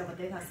country of a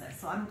data set,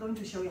 so I'm going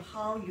to show you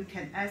how you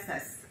can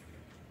access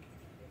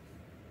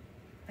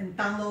and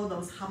download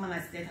those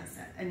harmonized data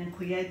set and then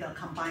create the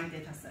combined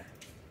data set.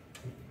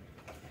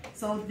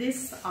 So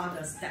these are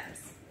the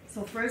steps.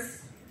 So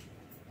first,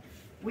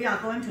 we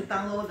are going to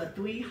download the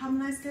 3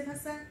 harmonized data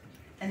set,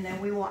 and then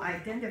we will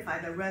identify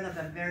the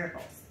relevant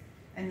variables.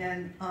 And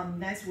then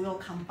next, we'll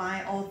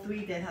combine all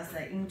 3 data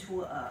sets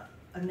into an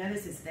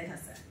analysis data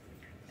set.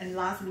 And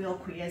last, we'll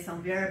create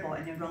some variable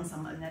and then run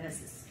some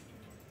analysis.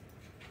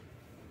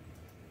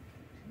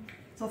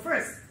 So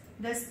first,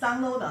 let's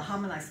download the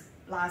harmonized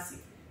LASI.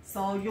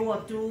 So you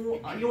will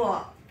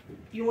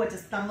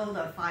just download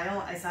the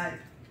file as I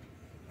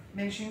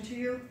mentioned to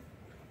you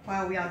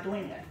while we are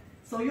doing it.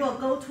 So you will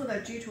go to the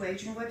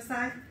G2AGING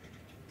website.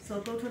 So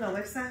go to the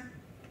website.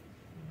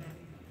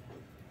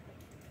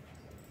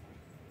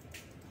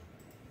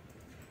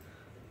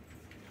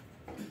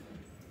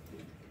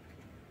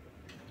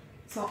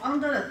 So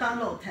under the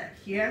download tab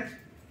here,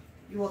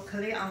 you will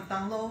click on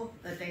download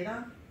the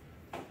data.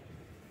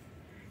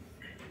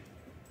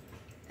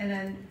 And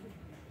then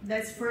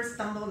let's first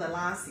download the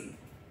LASI.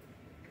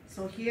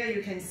 So here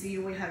you can see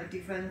we have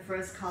different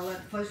first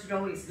column. First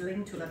row is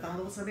linked to the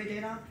download survey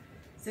data.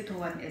 Second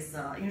one is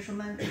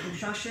instrument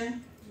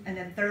instruction. And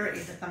then third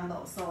is the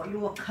download. So you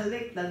will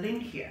click the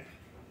link here.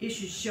 It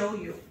should show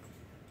you,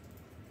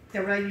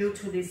 direct you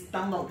to this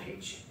download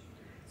page.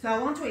 So I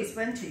want to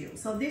explain to you.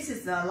 So this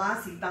is the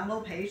LASI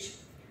download page.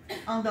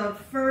 On the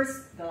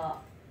first, the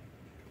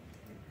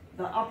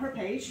upper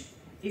page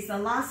is the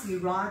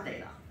LASI raw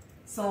data.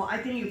 So I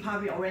think you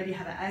probably already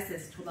have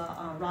access to the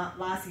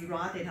LASI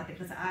raw data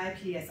because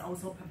IIPS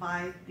also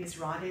provide this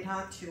raw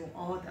data to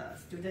all the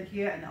students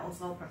here and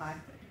also provide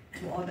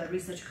to all the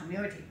research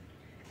community.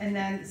 And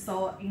then,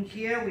 so in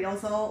here, we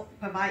also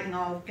provide in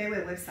our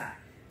gateway website.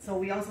 So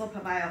we also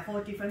provide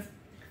 4 different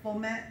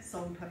formats.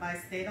 So we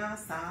provide data,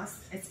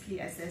 SAS,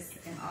 SPSS,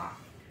 and R.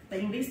 But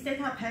in this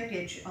data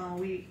package,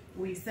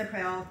 we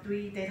separate out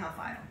 3 data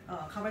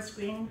files, cover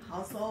screen,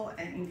 household,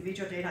 and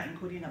individual data,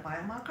 including a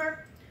biomarker.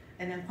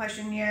 And then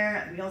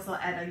questionnaire, we also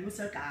add a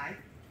user guide.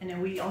 And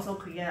then we also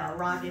create a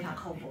raw data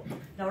codebook.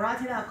 The raw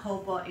data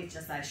codebook is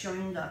just like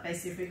showing the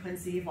basic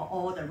frequency for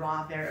all the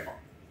raw variables.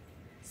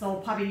 So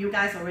probably you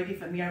guys are already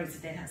familiar with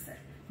the data set.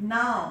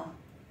 Now,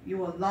 you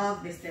will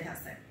love this data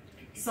set.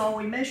 So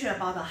we mentioned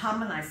about the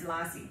harmonized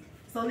LASI.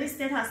 So this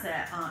data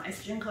set,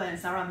 as Jinkook and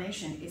Sarah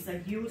mentioned, is a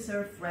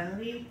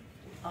user-friendly,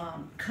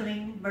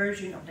 clean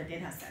version of the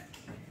data set.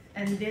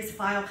 And this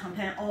file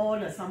contains all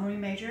the summary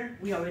measure.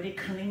 We already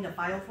cleaned the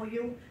file for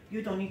you.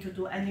 You don't need to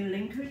do any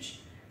linkage.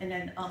 And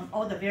then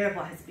all the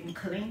variable has been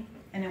cleaned.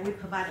 And then we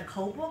provide a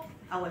codebook.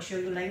 I will show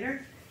you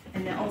later.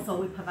 And then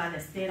also we provide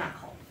this data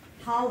code,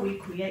 how we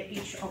create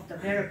each of the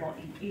variable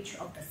in each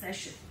of the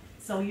sessions.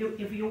 So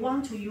if you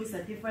want to use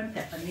a different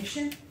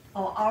definition,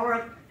 or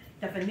our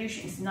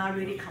definition is not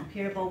really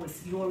comparable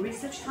with your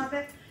research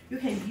topic, you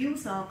can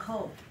use our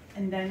code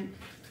and then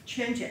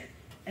change it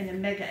and then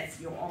make it as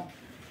your own.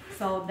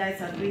 So that's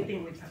a great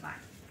thing we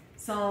provide.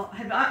 So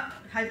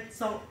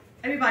so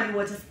everybody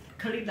will just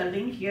click the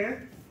link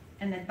here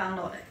and then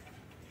download it.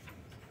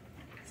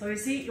 So you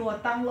see, you will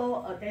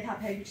download a data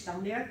package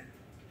down there.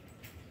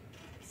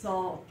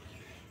 So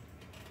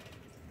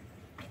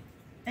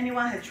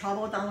anyone have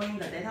trouble downloading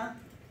the data?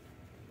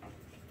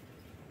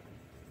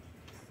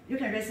 You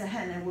can raise a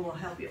hand and we will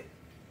help you.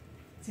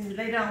 Since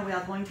later on we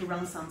are going to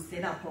run some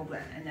data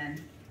program and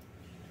then,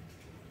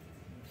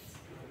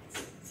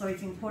 so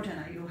it's important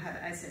that you have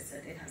access to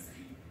the data set.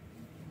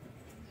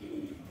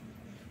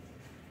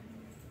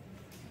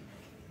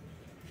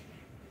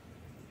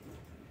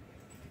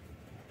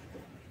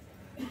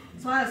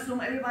 So I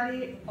assume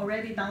everybody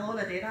already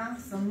downloaded the data.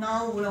 So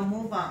now we'll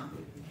move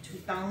on to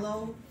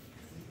download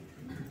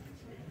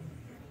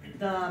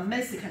the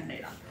Mexican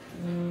data.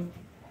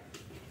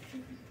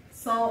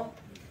 So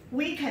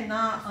we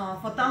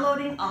cannot, for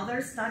downloading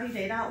other study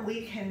data,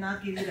 we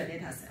cannot give you the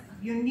data set.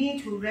 You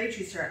need to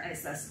register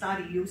as a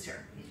study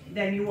user.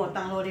 Then you will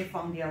download it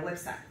from their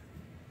website.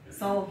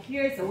 So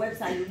here is the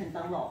website you can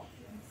download.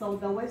 So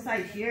the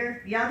website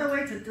here, the other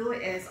way to do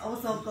it is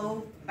also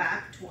go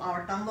back to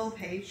our download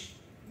page.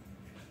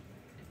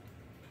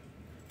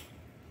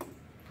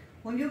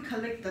 When you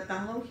click the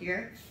download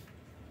here,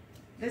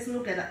 let's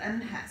look at the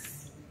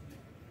MHAS.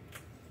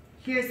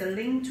 Here's a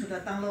link to the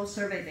download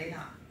survey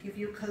data. If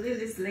you click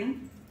this link,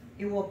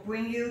 it will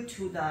bring you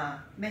to the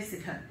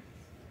Mexican,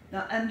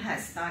 the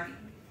MHAS study.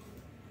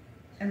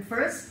 And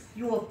first,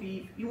 you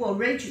will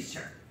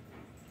register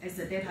as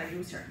a data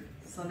user.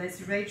 So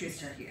let's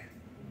register here.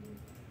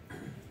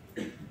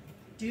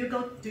 Do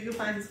you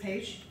find this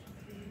page?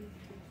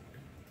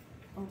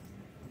 Oh.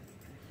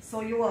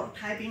 So you will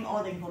type in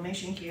all the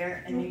information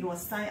here and you will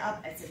sign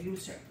up as a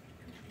user.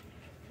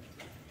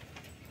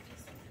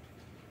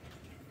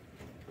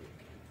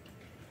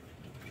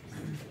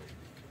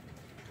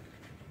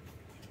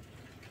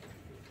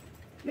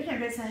 You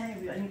can raise a hand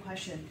if you have any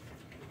question.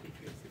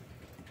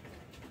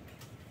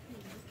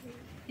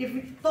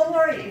 Don't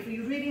worry if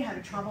you really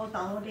have trouble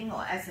downloading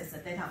or access the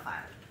data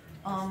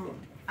file.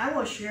 I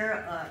will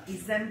share an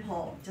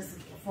example just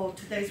for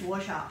today's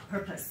workshop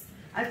purpose.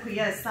 I create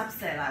a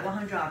subset, like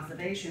 100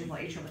 observations for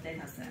each of the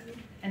data set.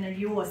 And then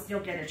you will still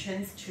get a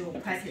chance to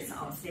practice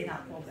our data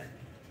program.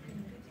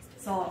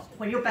 So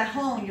when you're back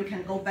home, you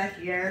can go back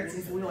here,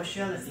 since we will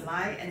share the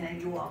slide, and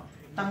then you will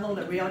download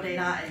the real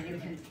data and you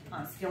can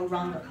still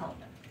run the code.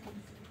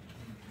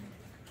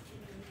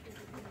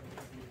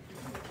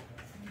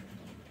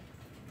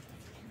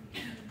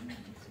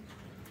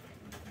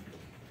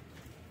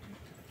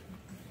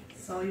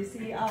 So you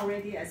see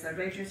already as a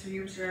registered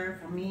user,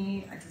 for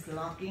me, I just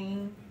log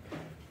in.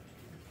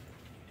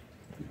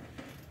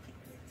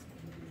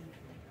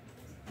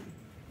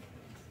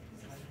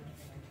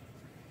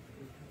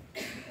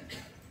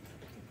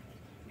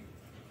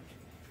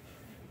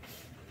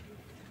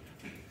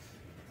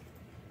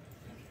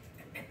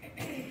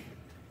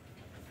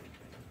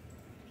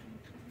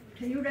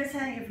 Can you raise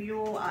hand if you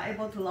are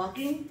able to log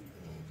in?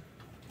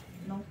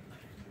 No?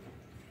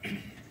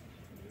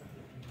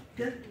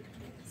 Good.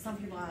 Some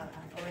people are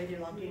already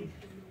logged in.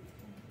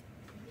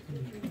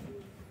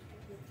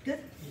 Good.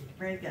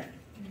 Very good.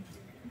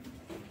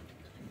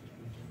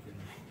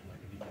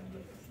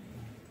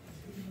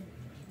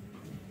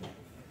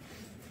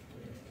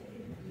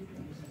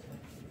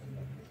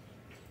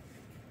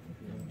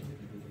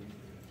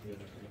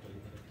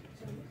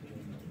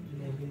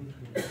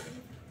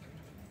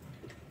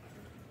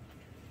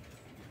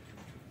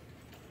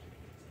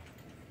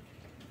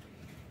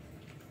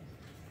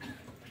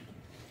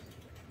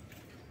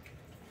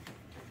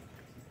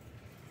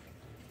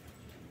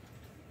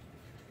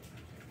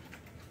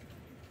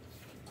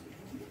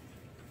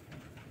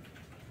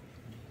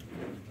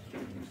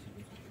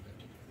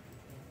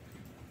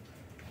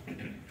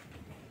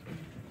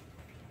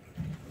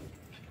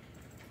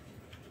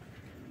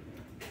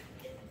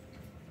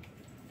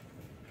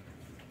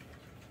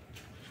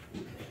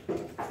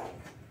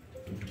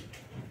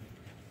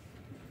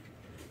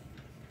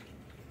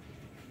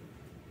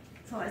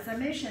 So as I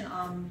mentioned,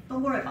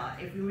 don't worry about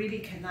it if you really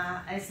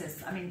cannot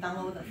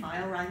download the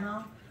file right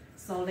now.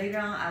 So later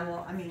on,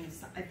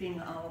 I think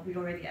we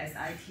already as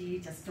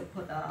IT just to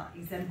put the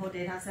example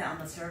data set on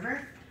the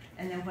server.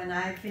 And then when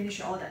I finish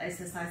all the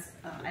exercise,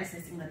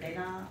 accessing the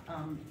data,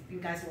 you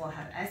guys will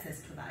have access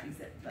to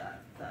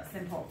the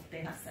sample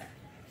data set.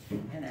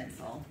 And then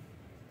so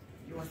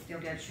you will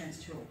still get a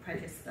chance to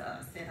practice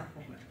the data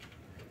program.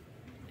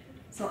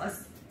 So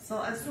as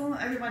soon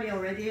as everybody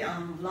already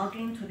log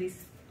into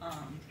this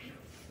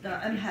the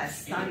IIPS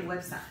study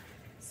website.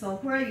 So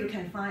where you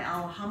can find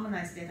our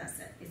harmonized data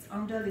set. It's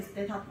under this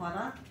data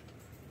product.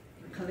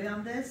 You click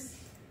on this,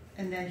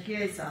 and then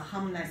here is a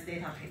harmonized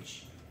data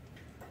page.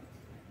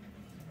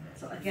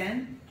 So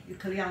again, you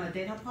click on the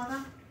data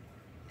product,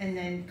 and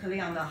then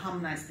click on the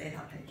harmonized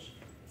data page.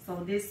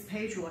 So this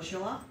page will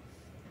show up,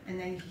 and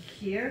then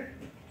here,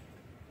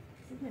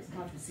 it's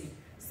hard to see.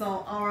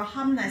 So our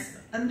harmonized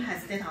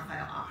IIPS data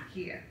file are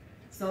here.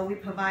 So we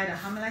provide a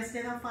harmonized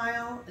data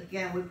file.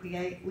 Again,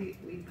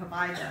 we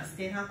provide a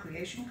data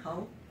creation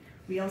code.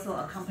 We also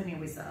accompany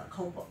with a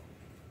code book.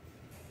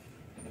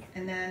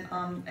 And then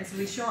as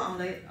we show on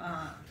the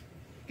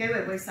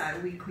Gateway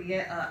website, we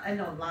create an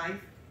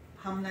end-of-life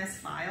harmonized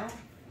file.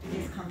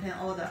 This contains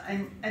all the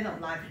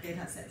end-of-life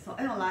data set. So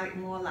end-of-life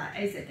more like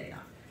exit data.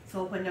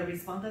 So when the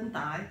respondent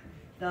dies,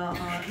 the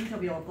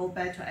interview will go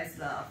back to ask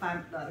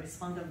the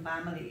respondent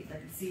family, the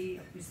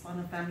deceased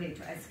respondent family,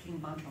 to asking a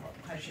bunch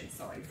of questions.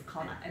 So it's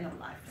called an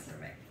end-of-life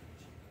survey.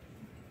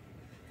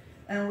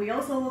 And we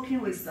also working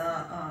with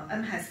the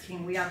IIPS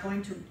team. We are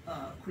going to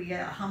create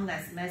a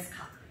harmonized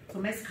MESCA. So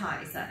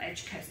MESCA is an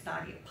HCAP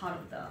study, part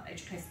of the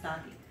HCAP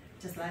study,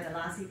 just like the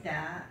LASI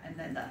data and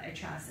then the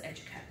HRS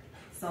HCAP.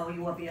 So it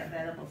will be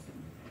available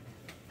soon.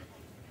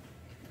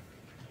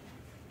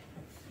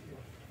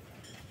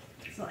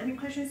 So any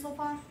questions so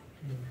far?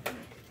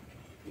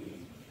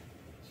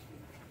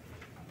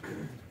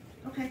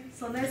 Okay,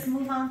 so let's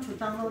move on to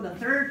download the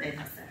third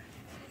data set.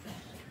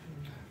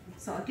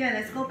 So again,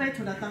 let's go back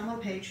to the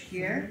download page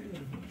here.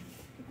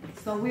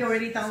 So we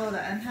already downloaded the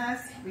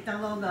IIPS, we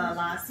download the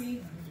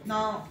LASI.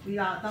 Now we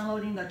are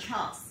downloading the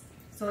charts.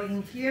 So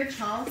in here,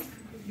 charts,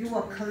 you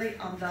will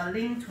click on the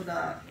link to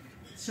the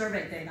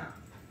survey data.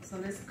 So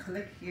let's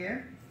click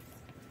here.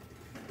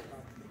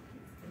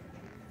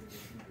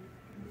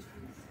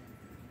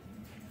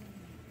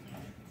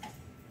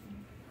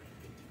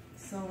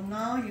 So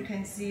now you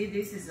can see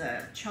this is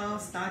a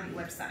child study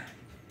website.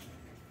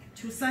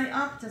 To sign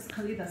up, just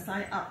click the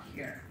sign up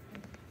here.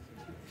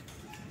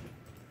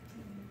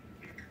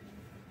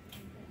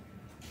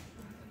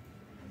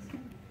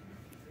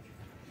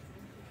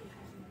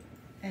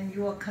 And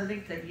you will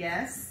click the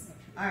yes,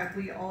 I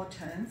agree all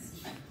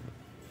terms.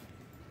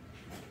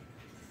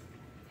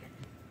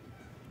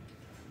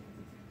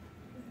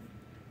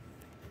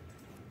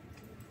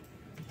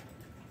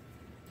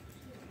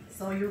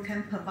 So you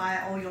can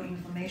provide all your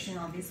information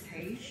on this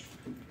page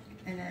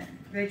and then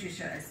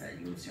register as a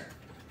user.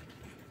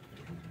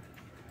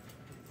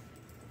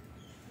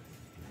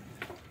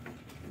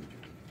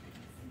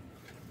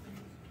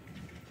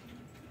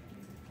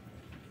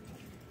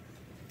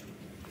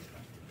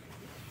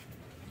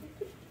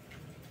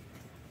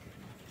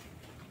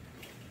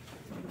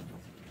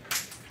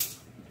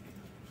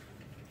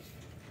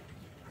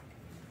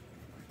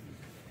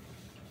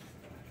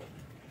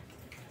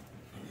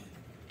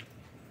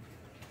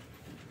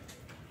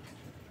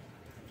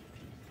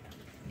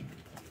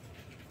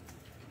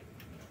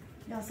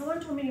 Yeah,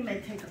 someone told me it may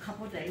take a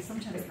couple days.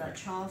 Sometimes the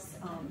Charles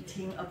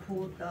team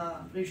approve the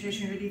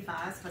registration really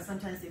fast, but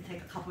sometimes it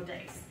takes a couple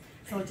days.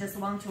 So just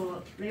want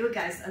to let you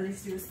guys, at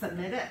least you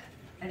submit it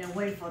and then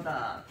wait for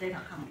the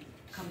data come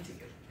to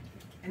you.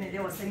 And then they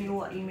will send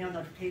you an email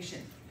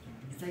notification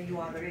that you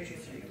are the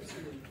registered user.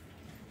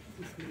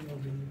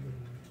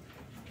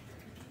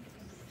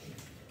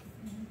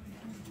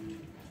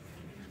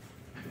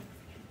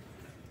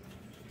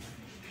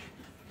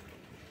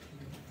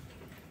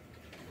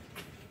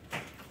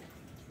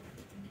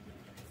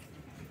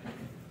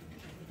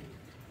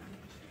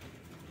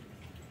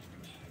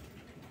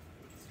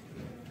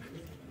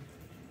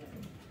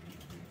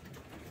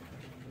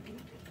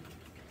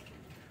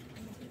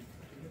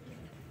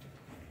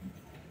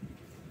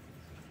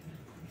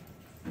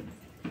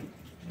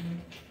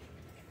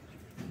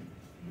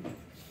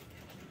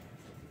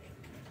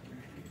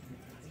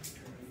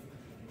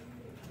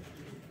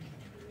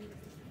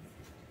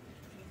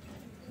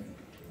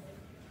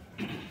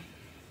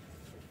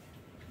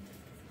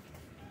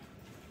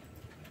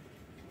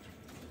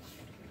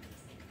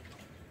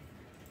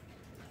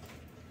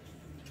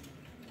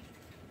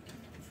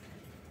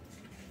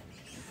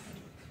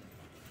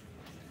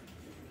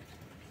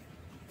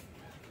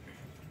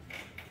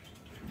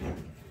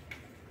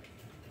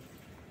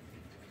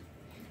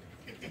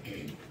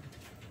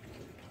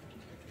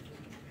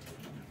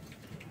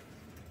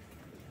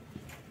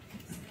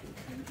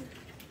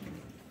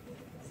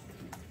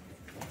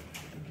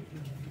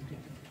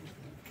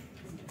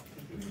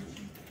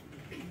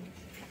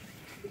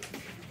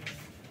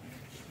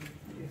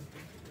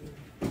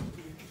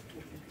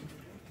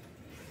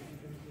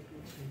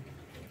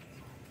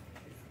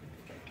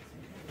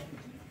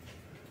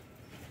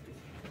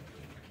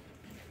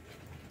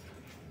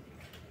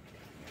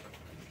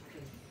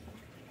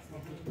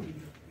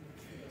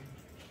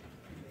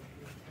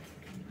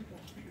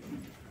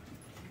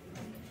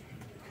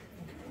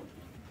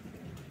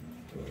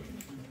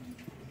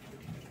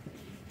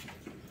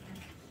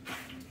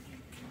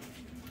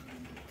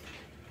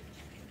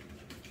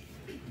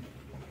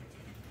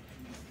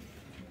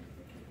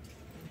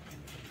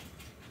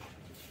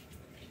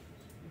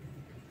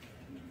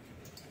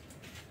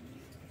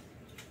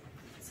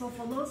 So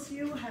for those of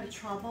you who have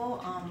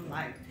trouble,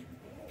 like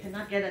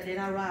cannot get the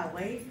data right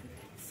away,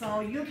 so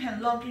you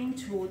can log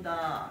into the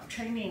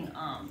training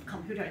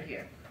computer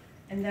here,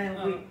 and then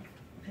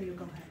okay, you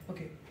go ahead.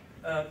 Okay,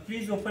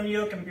 please open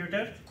your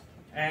computer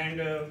and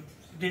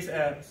this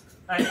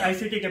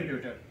ICT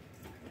computer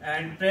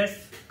and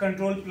press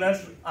Ctrl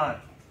plus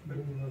R.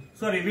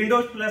 Sorry,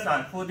 Windows plus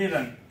R for the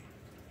run.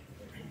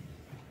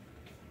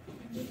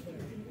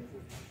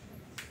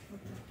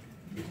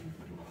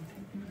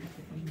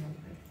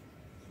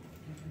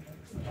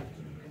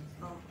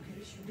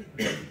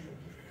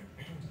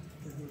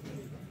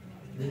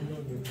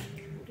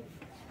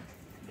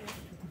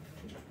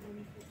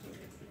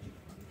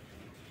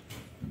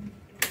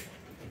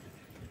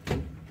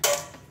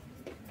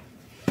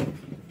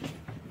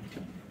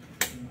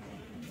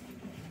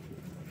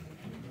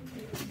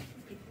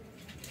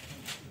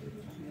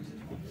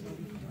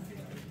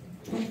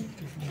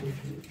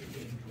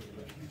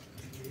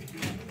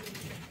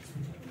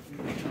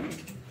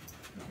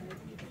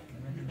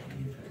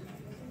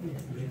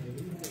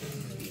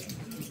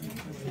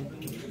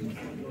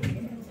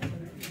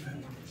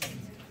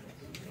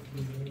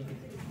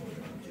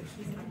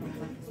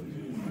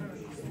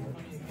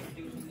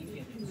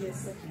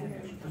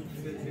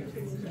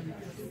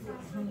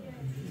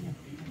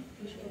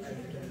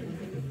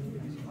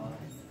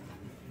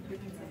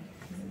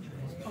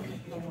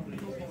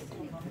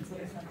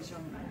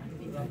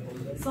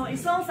 So it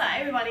sounds like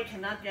everybody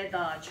cannot get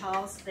the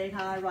child's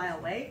data right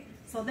away.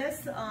 So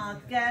let's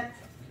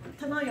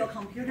turn on your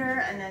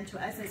computer and then to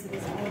access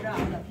this folder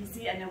on the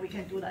PC, and then we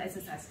can do the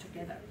exercise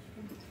together.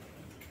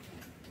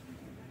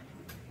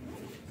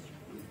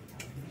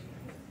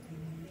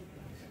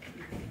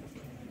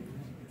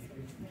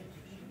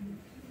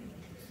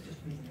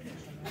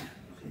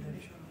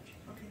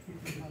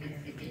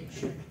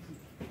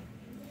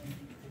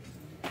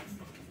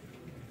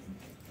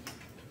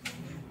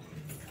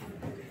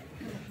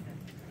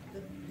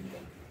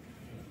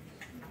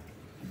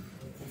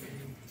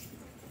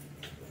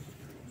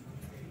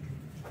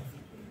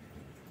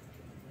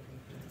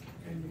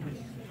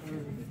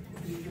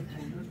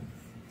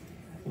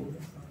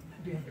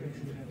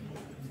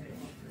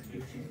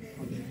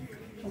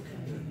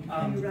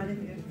 You ready?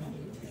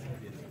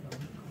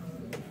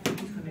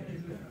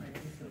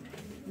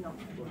 No.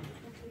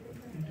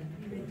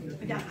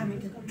 Yeah, I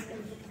mean.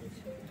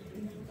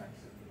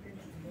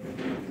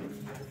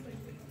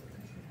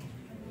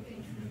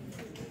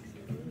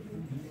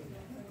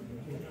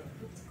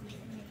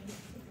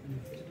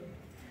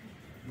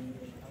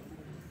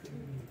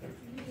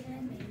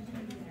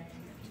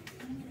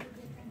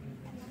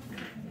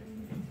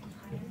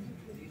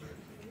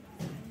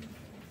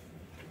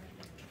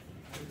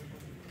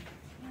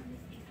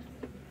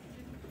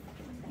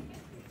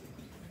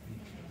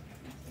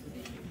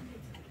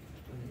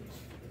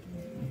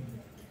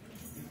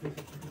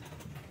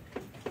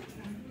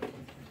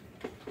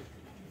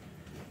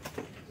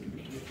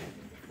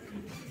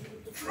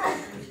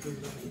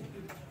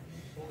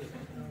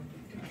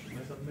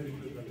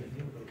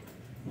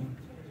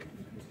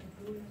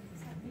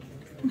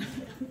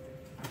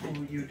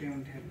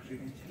 don't have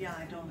credentials. Yeah,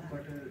 I don't have.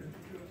 But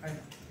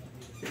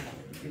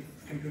if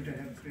computer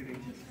have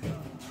credentials.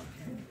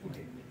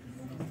 Okay.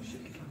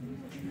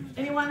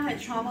 Anyone had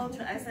trouble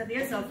to access?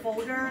 There's a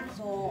folder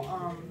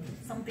called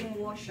something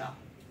workshop.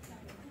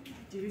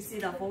 Did you see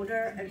the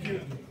folder?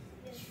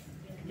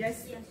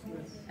 Yes?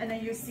 And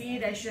then you see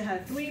they should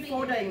have 3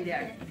 folders in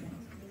there.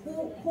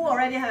 Who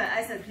already have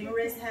access? Can you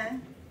raise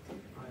hand?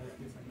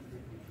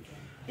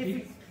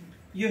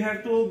 You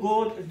have to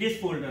go this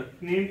folder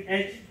named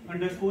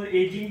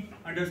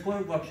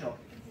H_aging_workshop.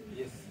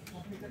 Yes.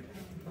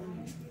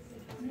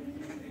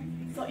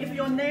 So if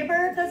your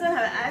neighbor doesn't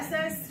have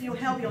access, you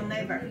help your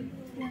neighbor.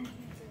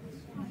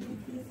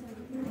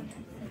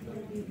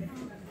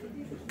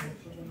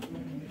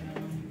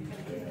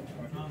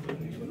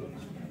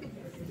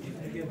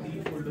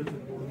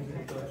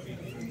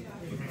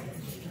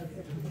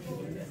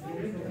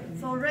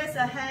 So raise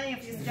a hand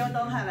if you still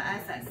don't have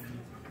access.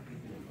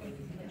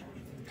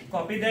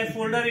 Copy that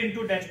folder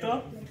into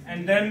desktop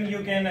and then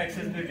you can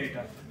access the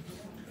data.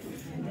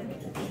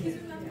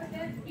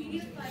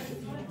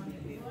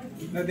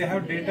 No, they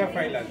have data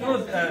file as well.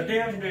 No, they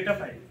have data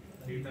file.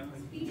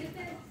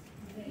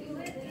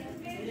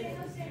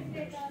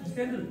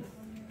 Can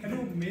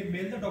you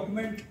mail the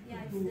document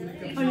to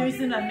Are you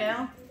using a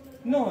mail?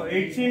 No,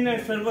 it's in a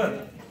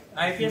server,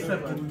 IIPS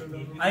server.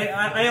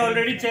 I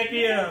already checked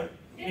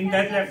in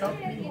that laptop.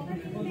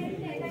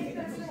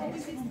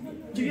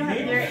 Do you have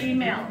their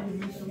email?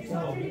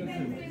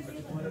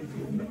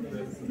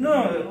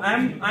 No,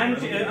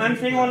 I'm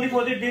saying only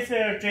for this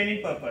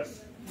training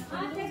purpose.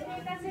 That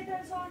data set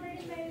also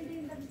already mailed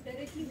in the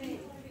directly mail.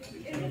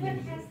 Everyone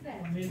has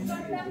that.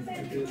 Program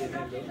pending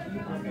program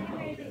people already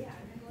mailed it.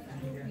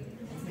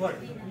 What?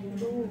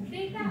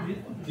 Data.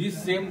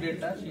 This same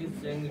data, she is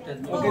saying it has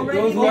been. Okay,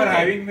 those who are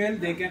having mail,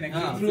 they can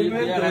access through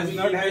mail. Those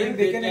not having,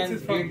 they can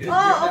access from this.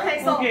 Oh,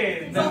 okay. So,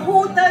 Okay, so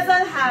who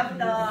doesn't have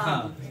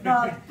the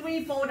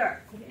 3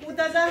 folder? Who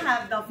doesn't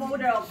have the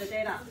folder of the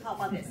data? How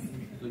about this?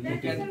 So you That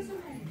is can also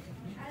mailed.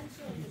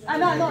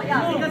 No,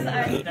 yeah, because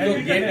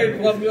you get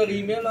it from your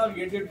email or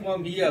get it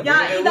from here.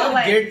 Yeah, either Wherever,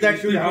 way. get that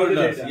You should have the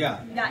folders. data.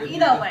 Yeah.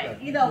 either way,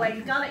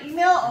 you got an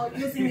email or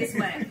using this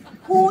way.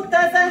 Who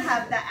doesn't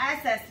have the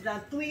access to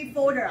the 3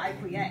 folder I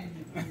create?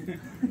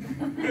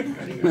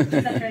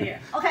 That's right here.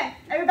 Okay,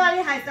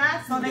 everybody has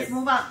that, so let's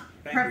move on.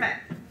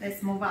 Perfect.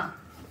 Let's move on.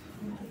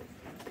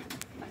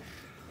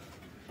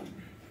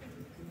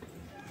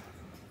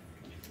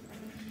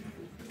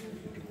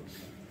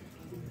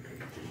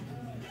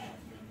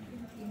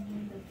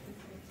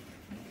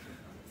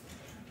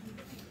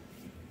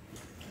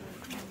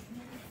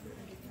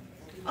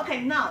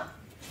 Okay, now,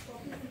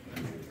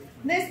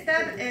 next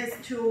step is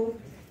to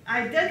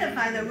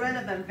identify the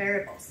relevant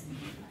variables.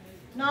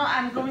 Now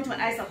I'm going to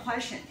ask a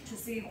question to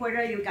see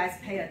whether you guys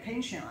pay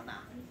attention or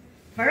not.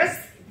 First,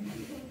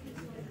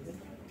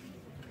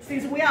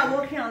 since we are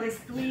working on these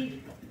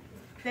 3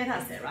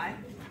 data set, right?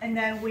 And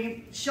then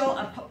we show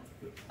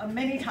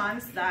many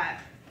times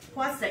that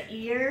what's the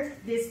year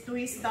this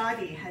 3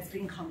 study has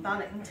been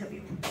conducted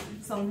interview.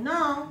 So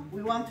now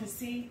we want to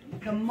see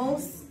the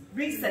most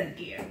recent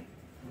year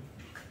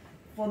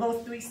for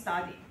those 3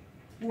 studies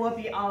will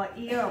be our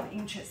year of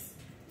interest.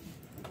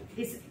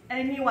 Does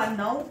anyone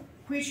know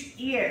which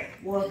year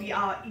will be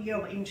our year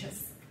of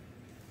interest?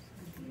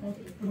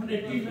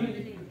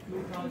 2018.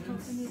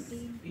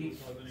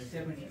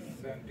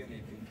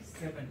 17,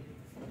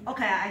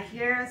 Okay, I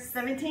hear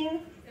 17.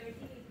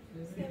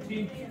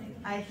 18.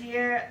 I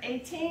hear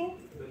 18.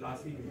 The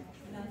last year.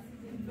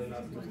 The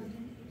last one.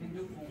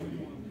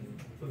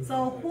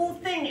 So who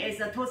think is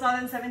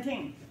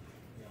 2017?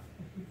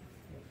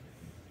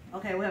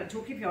 Okay, we have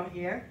 2 people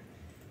here.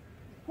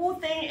 Who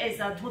think is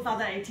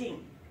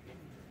 2018?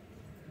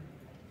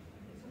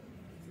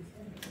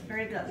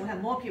 Very good. We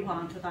have more people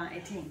on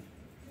 2018.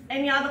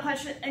 Any other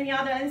question? Any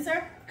other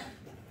answer?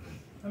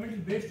 I mean,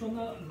 it's based on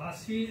the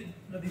last year,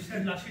 this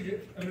and last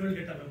year annual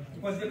data,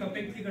 because we are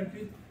comparing 3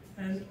 countries,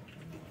 and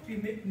we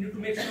need to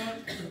make sure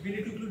we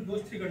need to include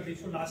those 3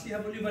 countries. So last year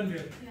have only 1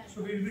 year,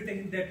 so we will be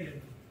taking that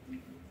year.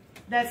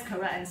 That's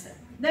correct answer.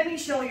 Let me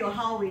show you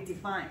how we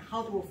define,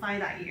 how to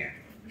find that year.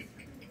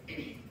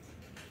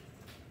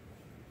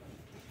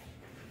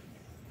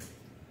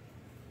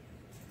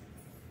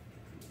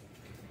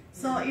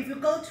 So if you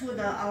go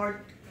to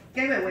our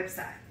Gateway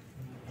website,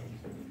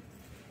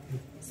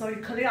 so you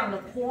click on the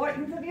core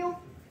interview,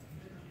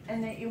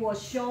 and then it will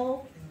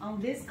show on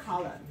this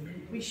column,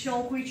 we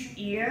show which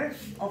year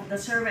of the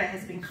survey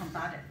has been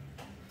conducted.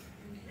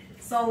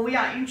 So we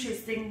are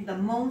interested in the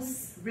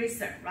most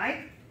recent,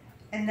 right?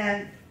 And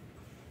then,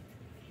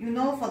 you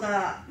know, for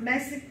the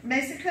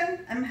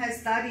Mexican MHES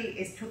study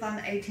is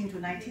 2018 to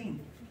 19.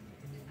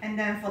 And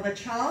then for the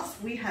Charles,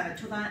 we have a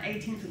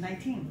 2018 to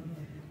 19.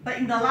 But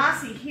in the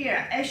last year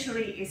here,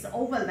 actually it's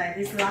overlay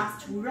this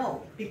last 2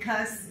 rows,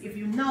 because if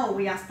you know,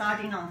 we are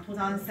starting on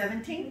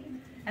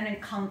 2017 and then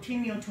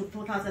continue to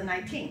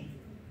 2019,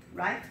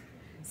 right?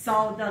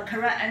 So the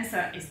correct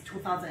answer is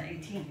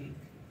 2018.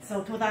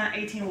 So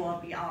 2018 will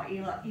be our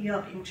year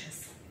of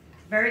interest.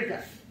 Very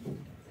good.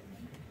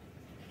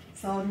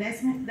 So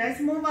let's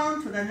move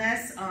on to the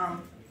next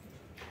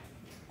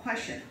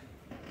question.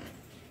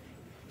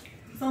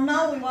 So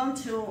now we want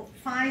to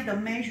find the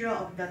measure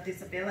of the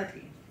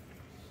disability.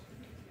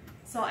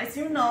 So as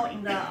you know,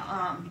 in the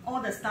all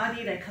the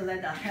study they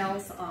collect the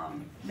health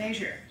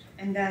measure,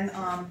 and then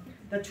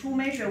the two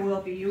measure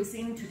we'll be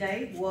using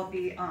today will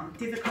be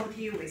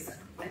difficulty with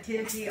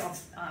activity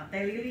of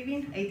daily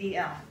living,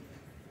 ADL,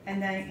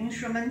 and then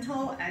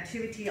instrumental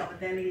activity of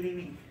daily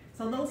living.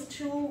 So those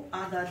two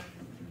are the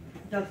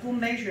good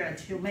measure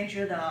to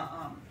measure the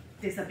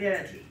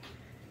disability.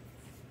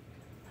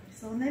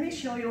 So let me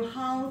show you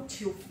how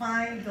to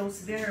find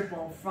those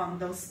variables from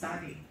those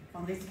study,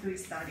 from these three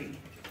studies.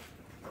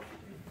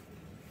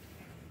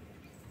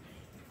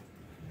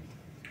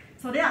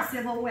 So there are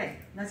several ways,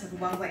 not just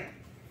one way.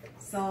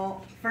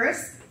 So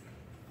first,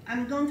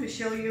 I'm going to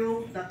show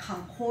you the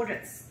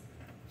concordance.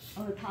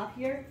 On the top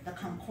here, the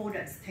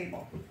concordance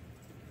table.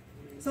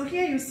 So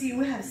here you see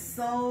we have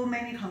so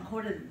many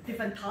concordant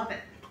different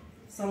topics.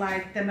 So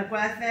like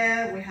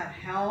demographic, we have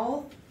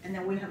health, and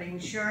then we have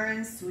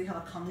insurance, we have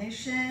a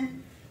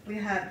cognition, we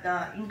have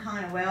the income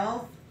and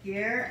wealth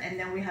here, and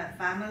then we have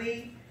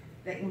family,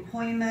 the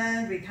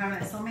employment,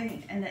 retirement, so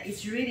many. And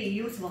it's really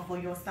useful for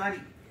your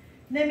study.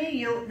 Let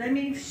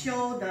me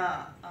show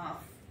the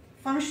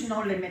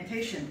functional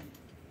limitation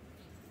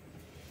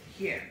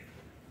here,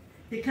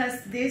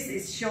 because this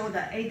is show the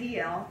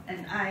ADL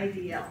and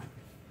IADL.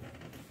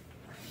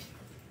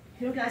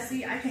 You guys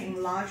see, I can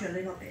enlarge a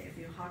little bit if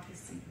you're hard to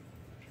see.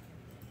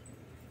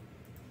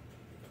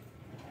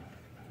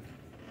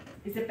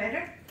 Is it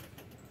better?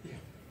 Yeah.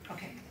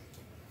 Okay.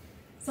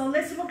 So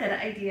let's look at the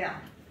ADL.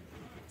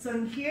 So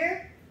in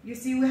here, you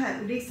see we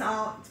have this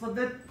out for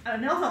the.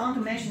 And also I want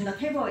to mention the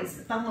table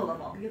is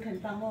downloadable. You can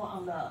download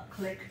on the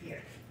click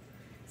here.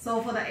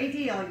 So for the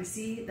ADL, you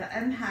see the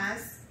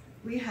MHAS,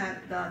 we have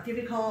the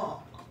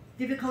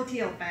difficulty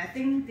of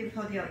bathing,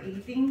 difficulty of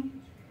eating,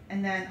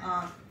 and then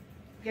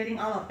getting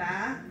out of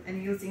bed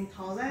and using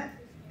toilet,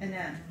 and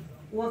then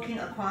walking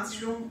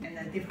across room, and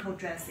then difficult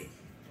dressing.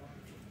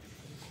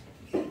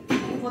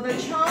 For the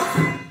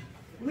child,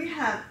 we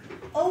have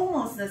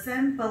almost the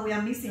same, but we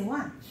are missing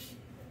one.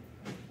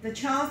 The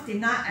child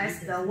did not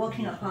ask the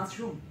walking across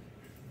room.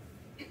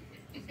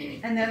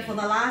 And then for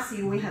the last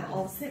year, we have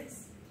all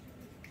 6.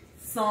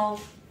 So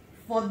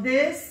for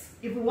this,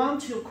 if we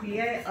want to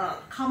create a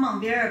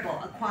common variable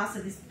across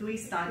these 3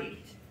 studies,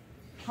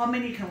 how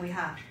many can we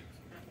have?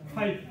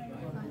 5.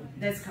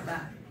 That's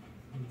correct.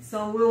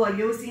 So we were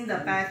using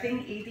the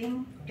bathing,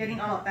 eating,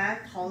 getting out of bed,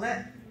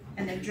 toilet,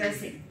 and then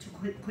dressing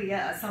to create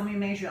a summary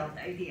measure of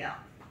the ADL.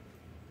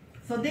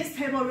 So this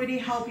table really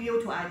helps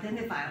you to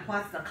identify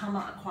what's the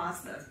common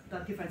across the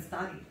different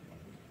studies.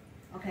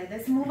 Okay,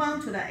 let's move on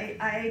to the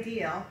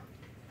IADL.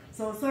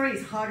 So sorry,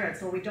 it's harder,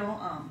 so we don't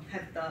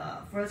have the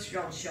first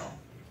row show.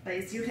 But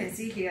as you can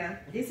see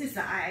here, this is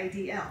the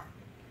IADL.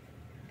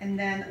 And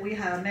then we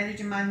have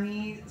managing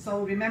money.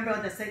 So remember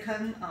the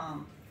second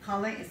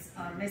column is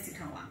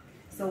Mexican one.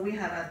 So we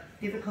have a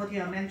difficulty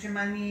of managing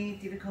money,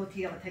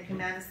 difficulty of taking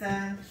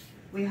medicine.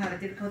 We have a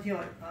difficulty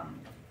of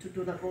to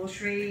do the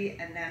grocery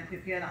and then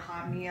prepare the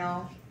hot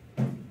meal,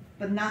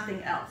 but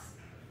nothing else.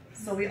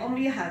 So we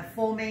only have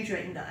 4 major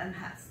in the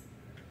MHAS.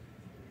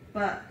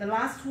 But the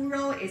last 2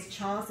 rows is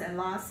Charles and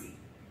Lassie.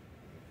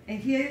 And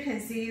here you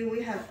can see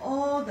we have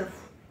all the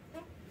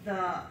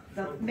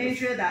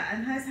major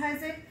that MHAS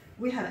has it,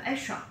 we have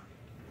extra.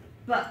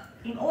 But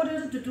in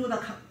order to do the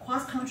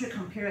cross-country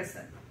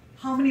comparison,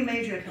 how many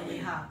majors can we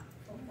have?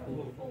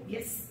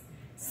 Yes.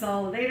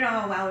 So later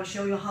on, I will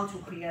show you how to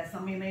create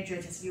summary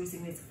major just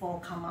using this 4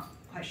 common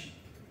question.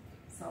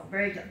 So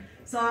very good.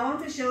 So I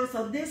want to show,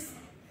 so this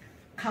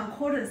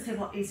concordance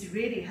table is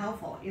really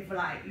helpful if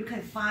like you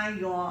can find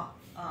your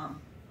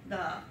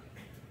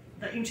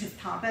the interest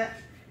topic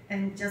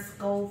and just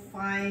go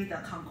find the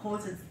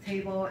concordance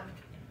table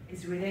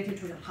is related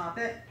to the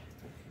topic.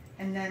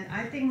 And then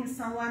I think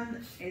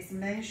someone is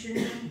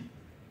mentioning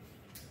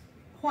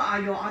what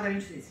are your other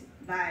interests,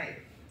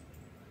 like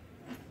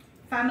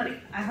family.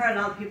 I heard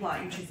a lot of people are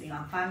interested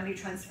in family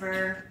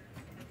transfer,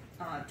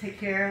 take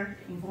care,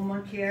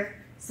 informal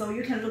care. So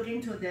you can look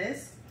into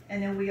this,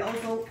 and then we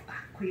also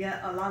create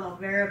a lot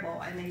of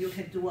variables, and then you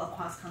can do a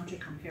cross-country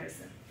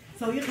comparison.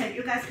 So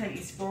you guys can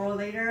explore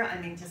later. I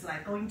mean, just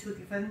like go into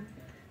different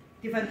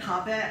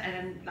topic and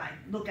then like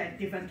look at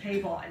different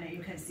table, and then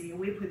you can see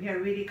we prepare a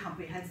really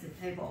comprehensive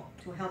table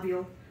to help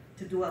you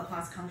to do a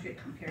cross-country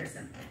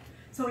comparison.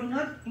 So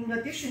in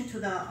addition to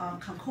the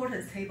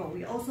concordance table,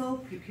 we also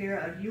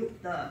prepare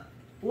the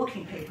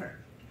working paper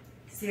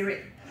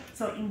series.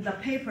 So in the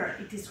paper,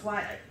 it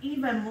describes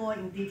even more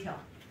in detail.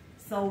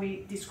 So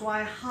we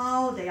describe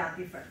how they are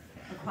different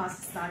across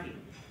the study,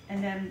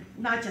 and then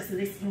not just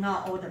listing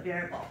out all the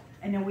variables.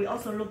 And then we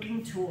also look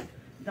into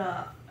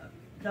the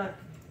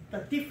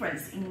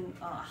difference in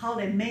how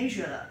they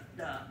measure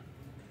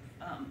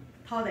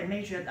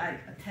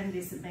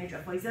attendance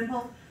measure. For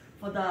example,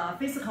 for the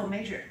physical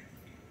measure,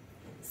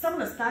 some of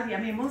the study,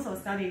 I mean most of the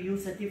study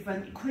use a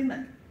different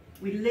equipment.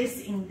 We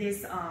list in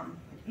this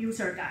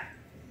user guide.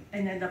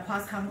 and then the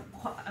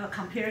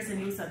comparison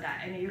user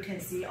guide, and you can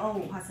see,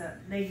 oh,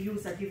 they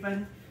use a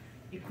different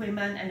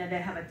equipment, and then they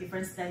have a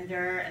different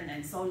standard, and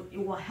then so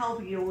it will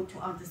help you to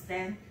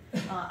understand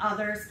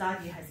other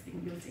study has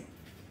been using.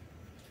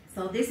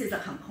 So this is a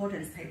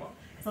concordance table.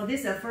 So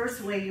this is the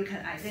first way you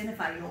can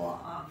identify your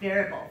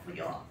variable for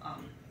your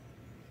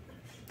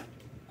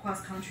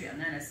cross-country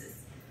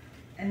analysis.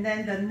 And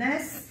then the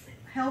next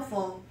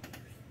helpful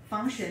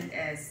function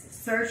is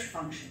search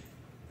function.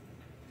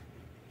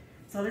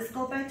 So let's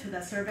go back to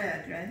the survey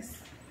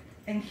address.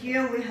 And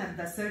here we have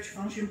the search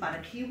function by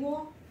the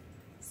keyword,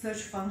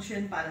 search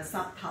function by the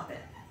subtopic.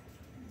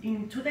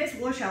 In today's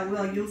workshop,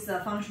 we'll use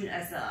the function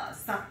as a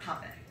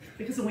subtopic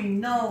because we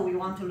know we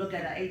want to look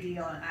at the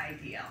ADL and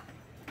IDL.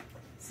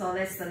 So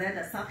let's select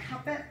the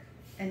subtopic,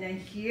 and then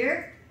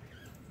here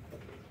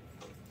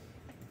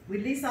we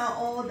list out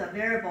all the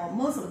variable,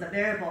 most of the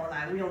variable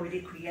like we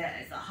already create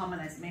as a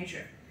harmonized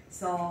measure.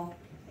 So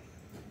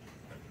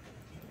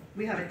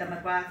we have a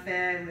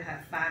demographic, we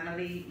have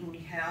family, in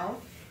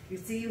health. You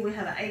see we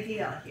have an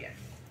ADL here.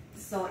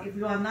 So if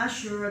you are not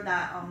sure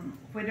that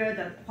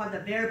what the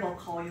variable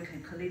called, you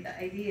can click the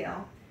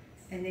ADL,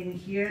 and then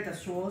here the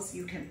source,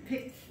 you can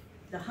pick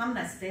the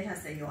harmonized data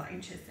set you are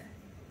interested in.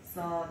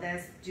 So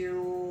let's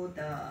do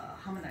the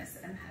harmonized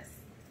MHAS,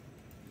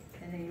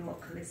 and then you will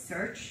click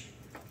search.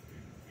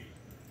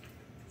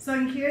 So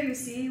in here you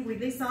see we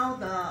list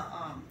out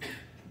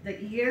the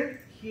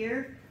year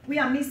here. We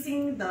are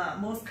missing the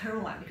most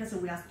current one because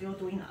we are still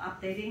doing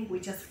updating. We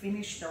just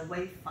finished the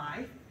wave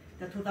 5.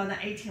 The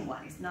 2018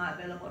 one is not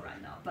available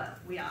right now, but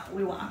we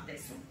will update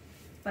soon.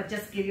 But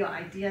just give you an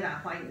idea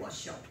that what it will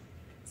show.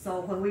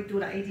 So when we do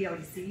the ADL,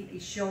 you see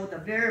it shows the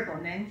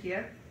variable name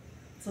here.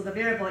 So the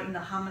variable in the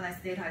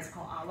harmonized data is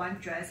called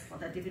R1 dress for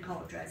the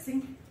difficult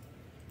dressing.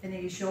 And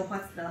then you show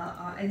what's the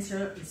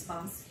answer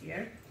response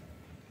here.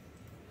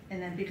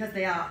 And then because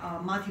they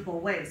are multiple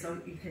ways, so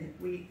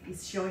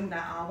it's showing the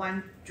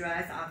R1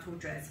 dress, R2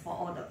 dress for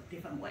all the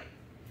different ways.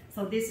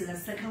 So this is the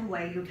second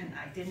way you can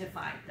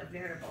identify the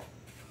variable.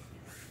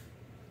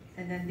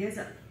 And then there's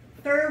a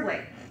third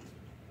way.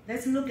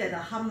 Let's look at the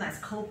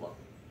harmonized codebook.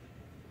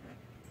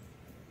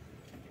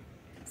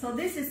 So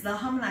this is the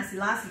harmonized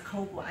LASI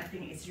codebook. I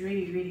think it's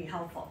really, really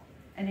helpful.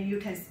 And then you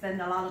can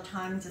spend a lot of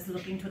time just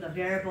looking to the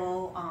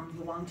variable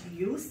you want to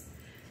use.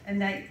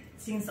 And then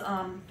since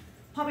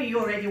probably you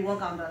already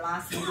work on the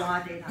LASI raw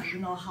data, you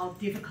know how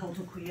difficult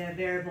to create a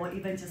variable,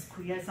 even just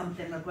create some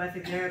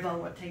demographic variable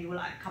will take you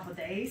like a couple of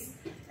days.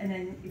 And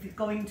then if you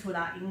go into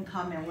the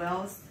income and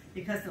wealth,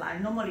 because like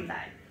normally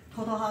like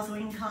total household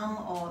income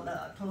or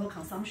the total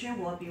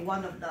consumption will be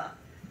one of the,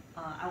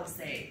 I would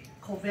say,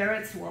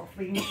 covariates will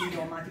bring to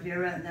your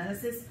multivariate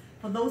analysis.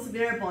 For those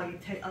variables,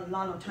 it takes a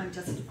lot of time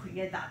just to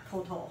create that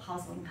total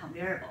household income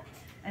variable.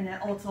 And then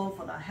also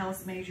for the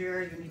health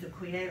measure, you need to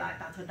create like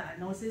doctor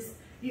diagnosis.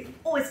 It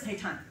always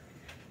takes time.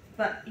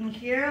 But in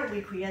here,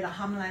 we create a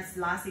harmonized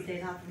LASI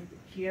data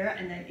here,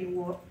 and then it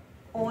will,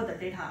 all the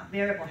data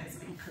variable has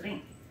been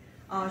cleaned.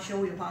 I'll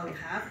show you what we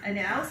have. And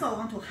then I also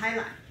want to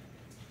highlight,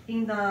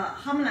 in the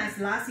harmonized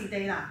LASI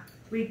data,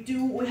 we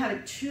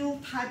have 2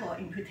 types of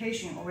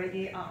imputation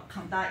already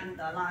conducted in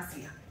the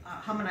LASI,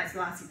 harmonized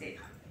LASI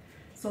data.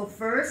 So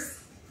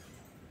first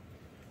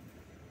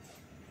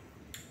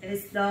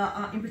is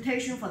the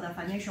imputation for the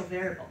financial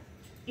variable.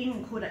 It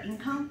includes the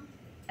income,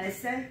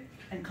 asset,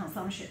 and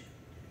consumption.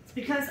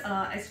 Because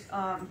as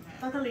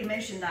Dr. Lee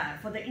mentioned that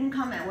for the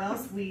income and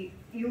wealth, we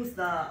use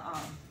the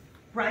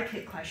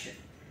bracket question,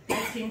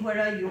 asking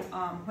whether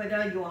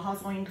your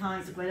household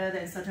income is greater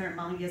than a certain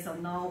amount, yes or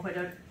no,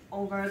 whether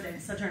over than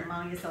a certain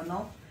amount, yes or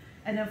no.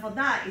 And then for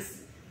that,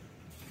 it's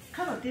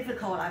kind of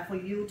difficult like, for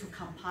you to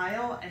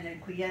compile and then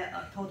create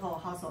a total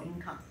household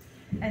income.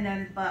 And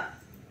then, but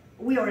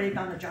we already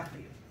done the job for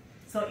you.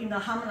 So in the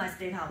harmonized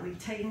data, we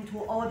take into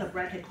all the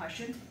bracket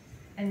questions,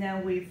 and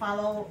then we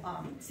follow,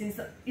 since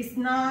it's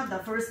not the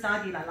first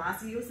study that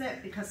last used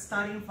it, because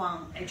starting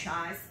from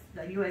HIS,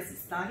 the US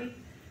study,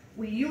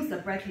 we use the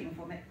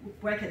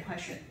bracket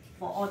question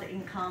for all the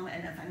income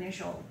and the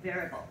financial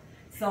variable.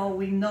 So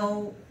we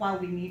know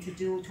what we need to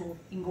do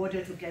in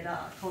order to get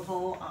a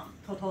total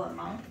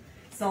amount.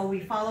 So we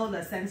follow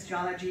the same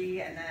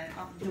strategy and then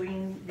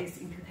doing this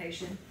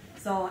imputation.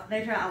 So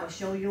later I will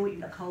show you in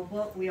the code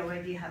book, we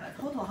already have a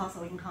total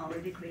household income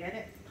already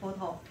created,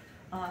 total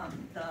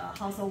the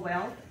household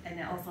wealth, and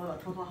then also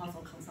the total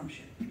household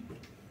consumption.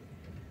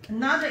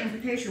 Another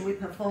imputation we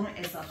perform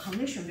is a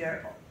condition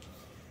variable.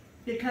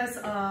 Because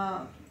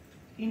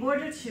in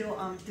order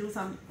to do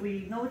some,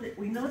 we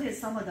noticed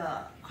some of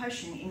the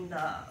question in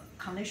the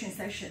condition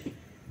section.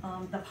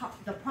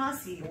 The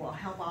proxy will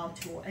help out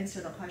to answer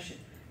the question.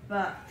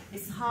 But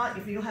it's hard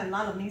if you have a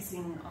lot of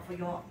missing for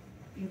your,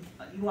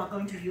 you are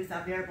going to use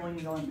that variable in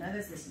your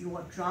analysis, you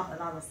will drop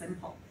a lot of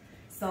sample.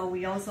 So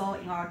we also,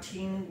 in our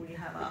team, we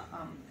have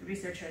a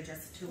researcher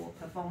just to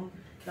perform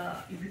the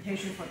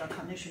imputation for the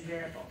condition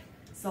variable.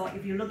 So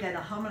if you look at the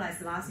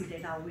harmonized LASI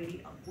data,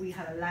 we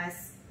have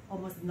less,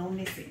 almost no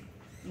missing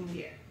in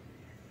here.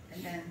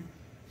 And then,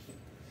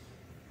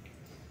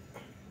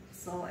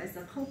 So as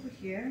a code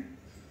here,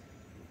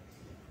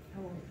 I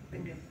will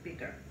bring it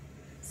bigger.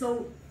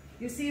 So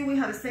you see we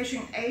have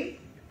session A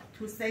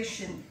to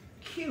session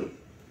Q.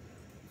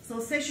 So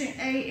session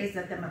A is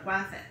the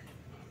demographic.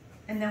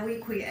 And then we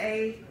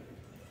create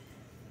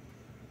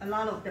a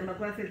lot of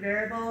demographic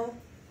variable.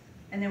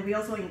 And then we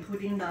also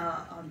including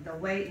the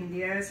weight in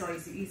there, so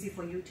it's easy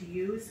for you to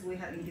use. We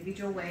have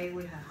individual weight,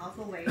 we have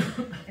household weight,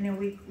 and then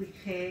we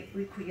create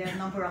a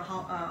number of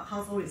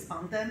household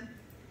respondent.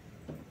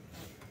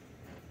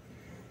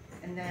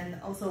 And then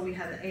also we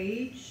have the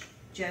age,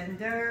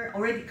 gender,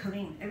 already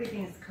clean.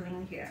 Everything is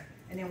clean here.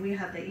 And then we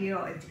have the year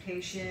of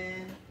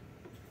education,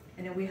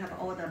 and then we have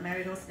all the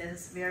marital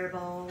status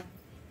variable.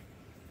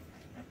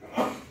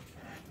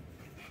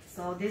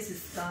 So this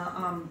is the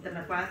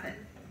demographic.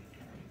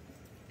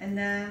 And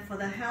then for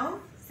the health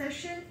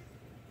session,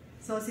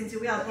 so since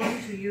we are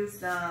going to use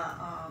the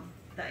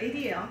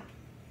ADL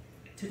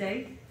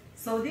today,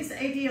 so this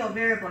ADL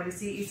variable, you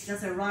see, it's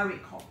just a raw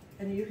recall.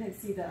 And you can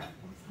see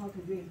how to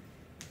read.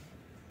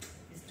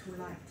 It's too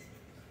light.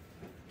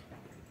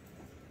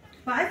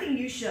 But I think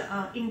you should,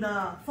 in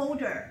the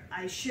folder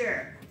I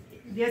share,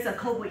 there's a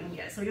code in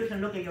here, so you can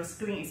look at your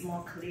screen, it's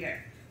more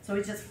clear. So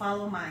you just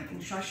follow my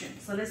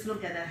instructions. So let's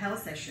look at the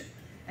health session.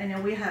 And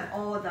then we have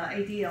all the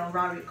ADL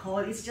raw recall.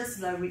 It's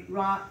just the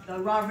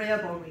raw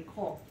variable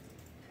recall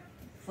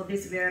for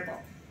this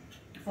variable,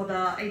 for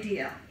the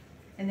ADL.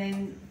 And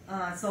then,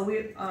 so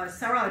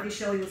Sarah already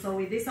showed you, so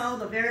we list out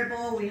the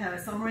variable, we have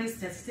a summary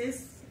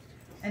statistics.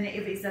 And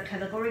if it's a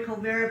categorical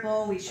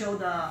variable, we show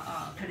the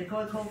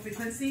categorical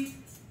frequency.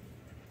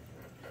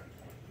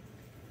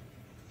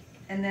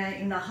 And then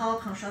in the how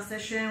construct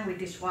session, we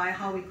describe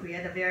how we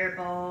create a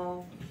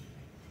variable.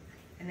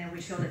 And then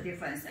we show the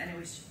difference, and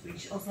we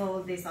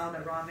also list out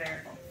the raw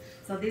variable.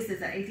 So this is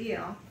the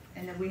ADL,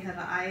 and then we have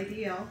an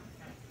IADL.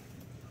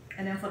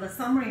 And then for the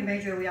summary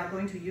measure we are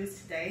going to use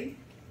today,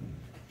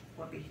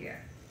 will be here.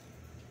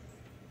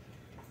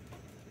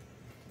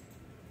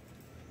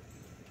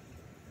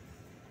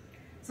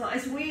 So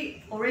as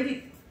we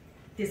already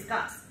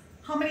discussed,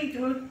 how many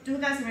do you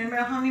guys remember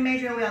how many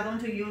measure we are going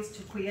to use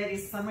to create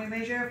this summary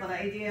measure for the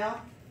ADL?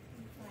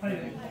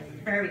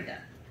 Very good.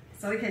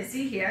 So you can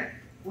see here,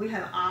 we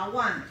have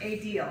R1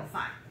 ADL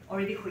 5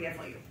 already created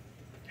for you.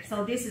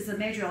 So this is a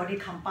measure already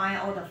combine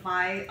all the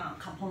 5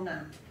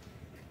 components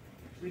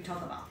we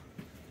talked about.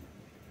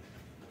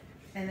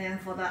 And then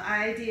for the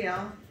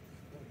IADL,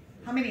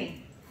 how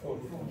many? 4.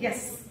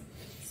 Yes.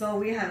 So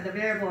we have the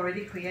variable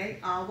already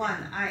created,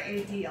 R1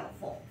 IADL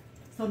 4.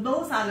 So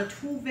those are the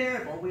 2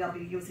 variables we will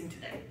be using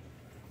today.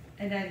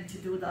 And then to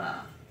do the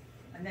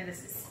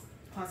analysis,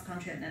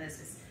 cross-country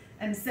analysis.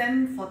 And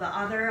same for the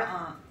other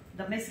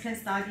the Mexican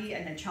study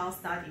and the child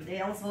study, they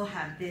also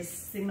have this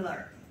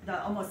similar,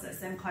 almost the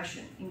same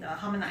question in the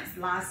harmonized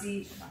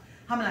LASI,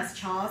 harmonized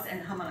CHARLS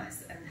and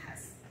harmonized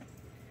MHES.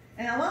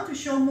 And I want to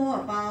show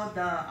more about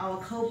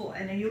our COBOL,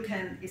 and then you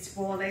can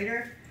explore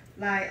later.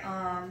 Like,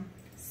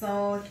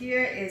 so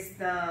here is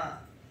the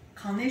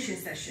cognition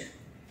session.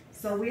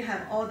 So we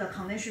have all the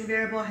cognition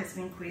variable has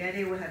been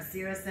created. We have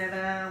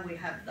 07, we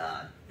have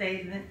the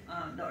date,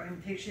 the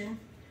orientation,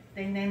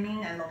 date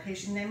naming and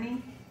location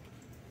naming.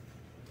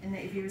 And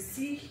if you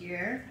see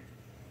here,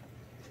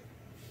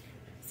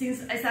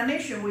 since as I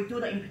mentioned, we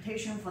do the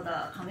imputation for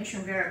the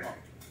cognition variable,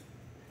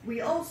 we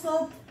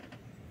also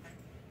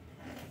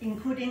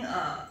including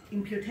a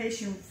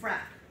imputation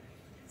flag.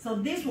 So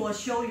this will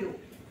show you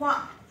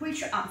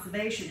which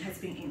observation has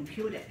been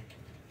imputed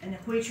and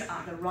which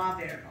are the raw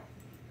variable.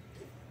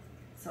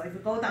 So if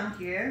you go down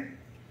here,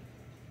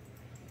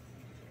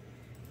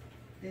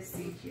 let's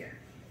see here.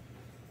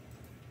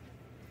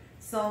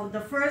 So the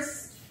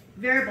first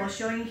variable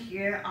showing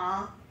here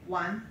are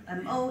 1,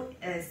 MO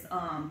is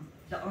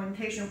the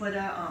orientation for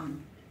the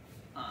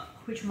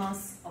which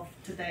month of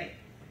today.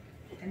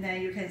 And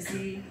then you can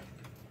see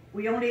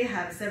we only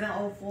have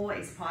 704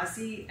 is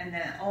policy, and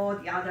then all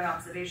the other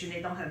observation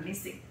they don't have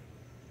missing.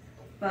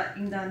 But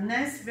in the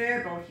next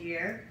variable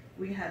here,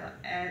 we have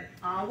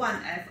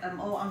R1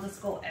 FMO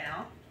underscore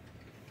L.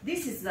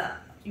 This is the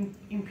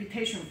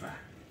imputation flag.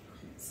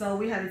 So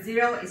we have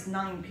 0 is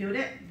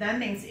non-imputed. That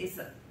means it's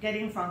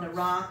getting from the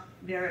raw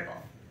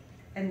variable.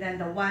 And then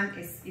the 1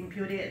 is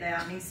imputed, they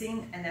are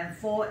missing. And then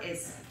 4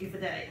 is if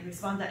the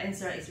responder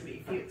answer is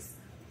refused.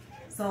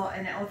 So,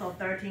 and then also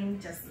 13,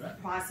 just the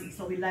proxy.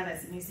 So 11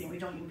 is missing. We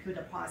don't impute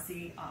the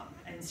proxy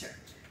answer.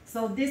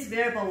 So this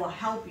variable will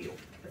help you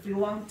if you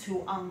want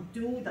to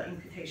undo the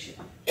imputation.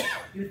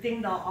 You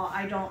think that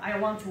I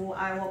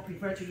will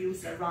prefer to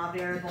use the raw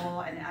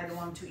variable and I don't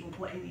want to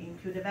input any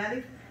imputed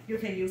value. You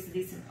can use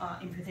this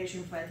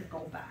imputation flag to go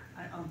back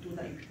and undo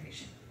the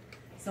imputation.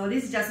 So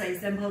this is just an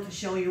example to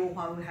show you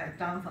what we have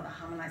done for the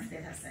harmonized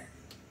data set.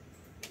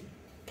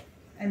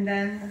 And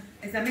then,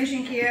 as I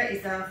mentioned here,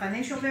 is the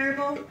financial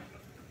variable.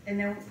 And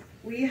then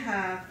we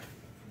have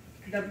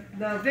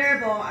the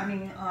variable, I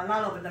mean, a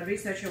lot of the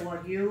researcher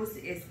will use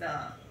is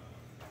the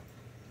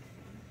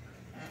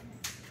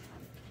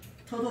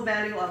total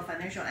value of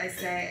financial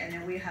asset, and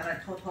then we have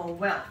a total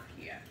wealth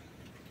here.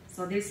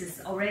 So this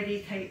is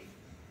already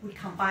we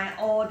combine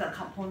all the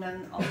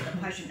components of the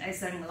question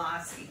answering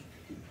lastly.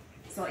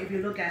 So if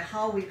you look at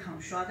how we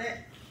construct it,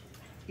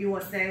 it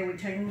will say we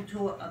take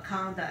into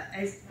account the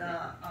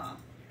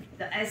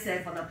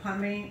asset for the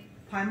primary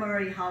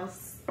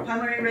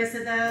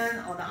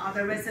resident or the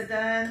other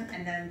resident,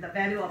 and then the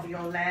value of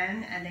your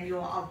land, and then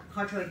your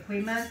agricultural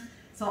equipment.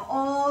 So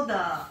all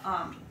the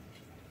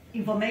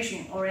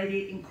information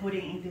already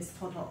included in this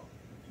total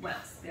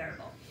wealth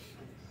variable.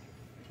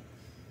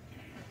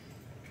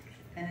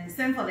 And then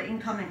same for the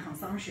income and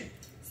consumption.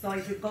 So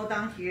if you go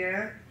down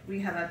here, we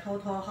have a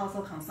total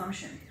household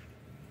consumption.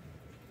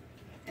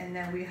 And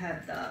then we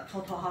have the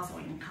total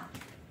household income.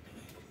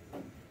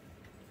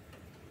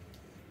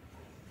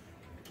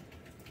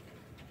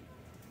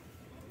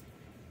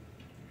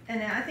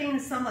 And then I think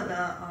some of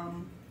the,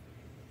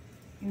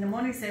 in the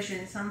morning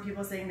session, some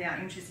people saying they are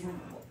interested in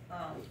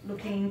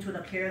looking into the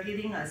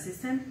caregiving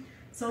assistant.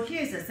 So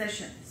here is the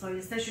session. So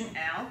it's session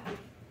L.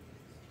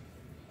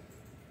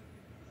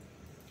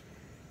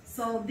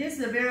 So this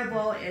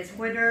variable is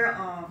whether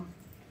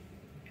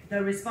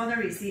the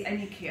respondent receive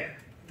any care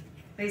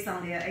based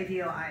on their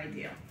ADL or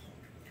IADL.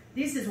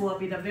 This will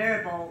be the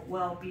variable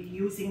we'll be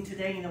using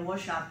today in the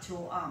workshop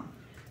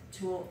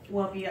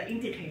will be an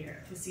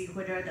indicator to see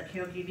whether the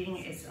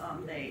caregiving is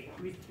the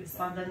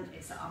respondent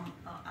is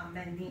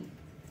unmet need.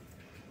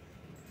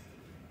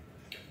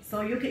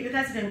 So you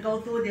guys can go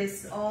through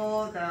this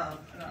all the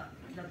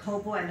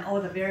COBOL and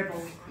all the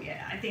variables we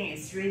create. I think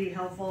it's really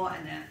helpful,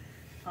 and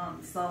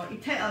so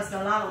it takes us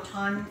a lot of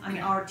time. I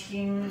mean, our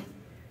team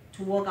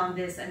to work on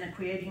this and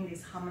creating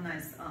this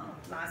harmonized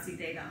LASI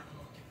data.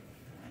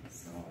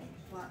 So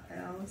what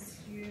else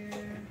here?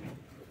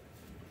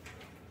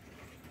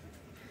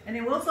 And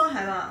then we also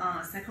have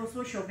a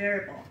psychosocial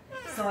variable.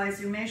 So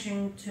as you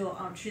mentioned, to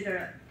treat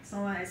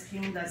someone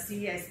asking the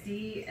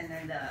CSD and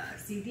then the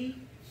CD.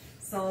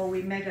 So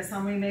we make a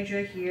summary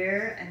measure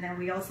here, and then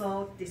we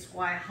also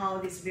describe how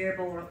this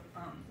variable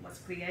was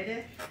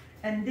created.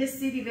 And this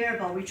CD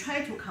variable, we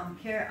try to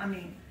compare, I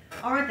mean,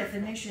 our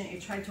definition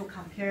is try to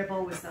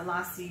comparable with the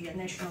LASI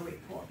national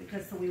report,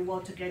 because we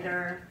work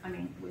together, I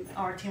mean, with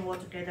our team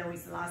work together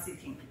with the LASI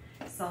team.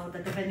 So the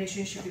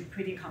definition should be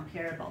pretty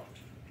comparable.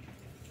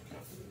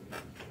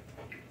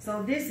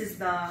 So this is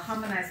the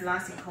harmonized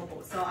LASI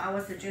COBOL. So I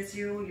would suggest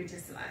you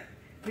just like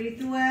read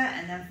through it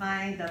and then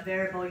find the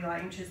variable you are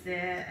interested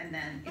in, and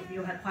then if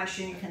you have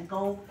question, you can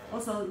go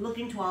also look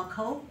into our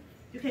code.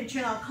 You can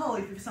check our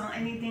code. If you saw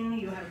anything,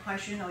 you have a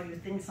question or you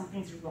think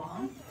something's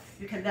wrong,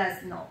 you can let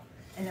us know.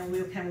 And then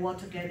we can work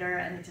together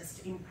and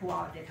just improve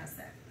our data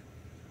set.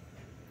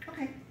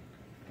 Okay.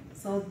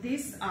 So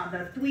these are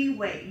the 3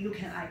 ways you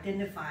can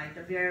identify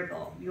the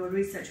variable, your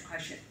research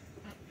question.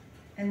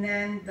 And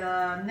then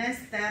the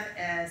next step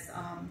is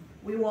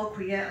we will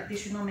create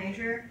additional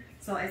measure.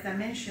 So as I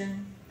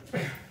mentioned,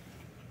 I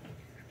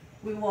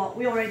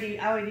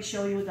already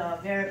show you the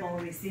variable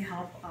receive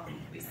help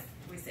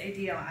with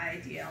ADL,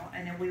 IADL,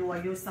 and then we will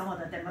use some of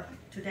the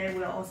today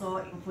we are also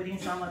including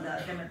some of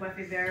the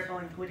demographic variable,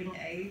 including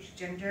age,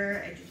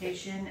 gender,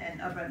 education,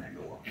 and urban and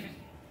rural.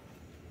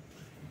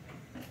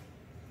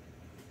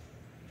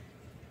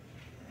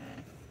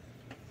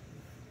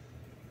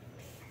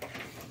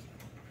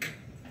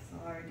 So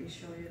I already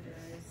showed you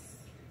this.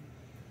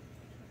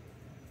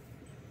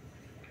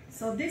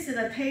 So this is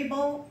a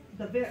table,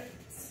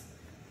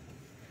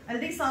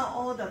 and these are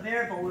all the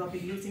variables we'll be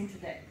using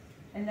today.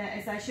 And then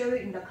as I show you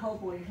in the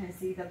COBOL, you can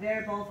see the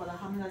variable for the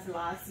harmonized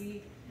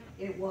LASI,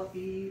 it will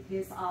be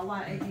this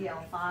R1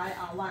 ADL5,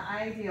 R1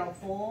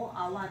 IADL4,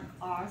 R1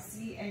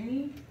 RC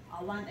any,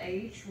 R1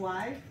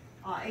 HY,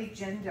 R8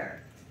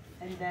 gender.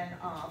 And then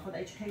for the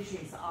education,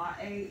 it's RA,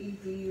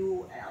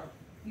 EDU,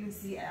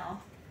 UCL.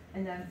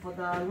 And then for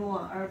the rural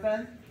and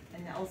urban,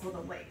 and then also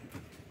the weight.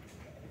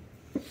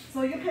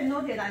 So you can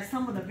notice that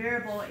some of the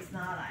variable is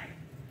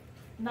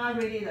not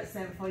really the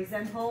same. For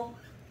example,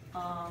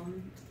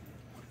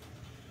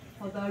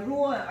 for the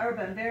rural and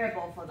urban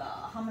variable for the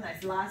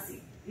harmonized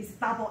LASI, it's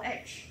double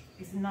H.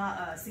 It's not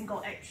a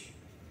single H.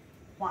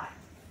 Why?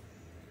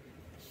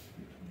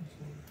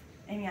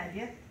 Any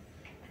idea?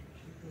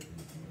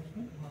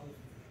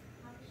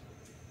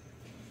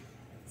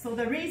 So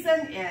the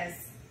reason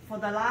is for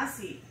the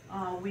LASI,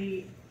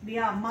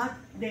 there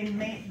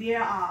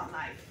are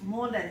like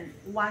more than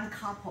one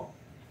couple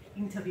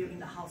interviewed in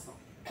the household.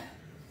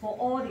 For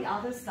all the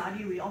other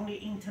study, we only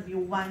interview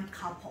one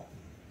couple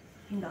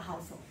in the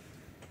household.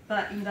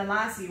 But in the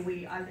LASI,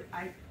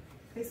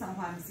 based on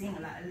what I'm seeing,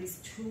 like at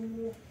least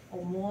 2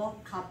 or more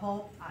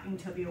couple are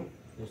interviewed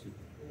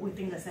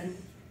within the same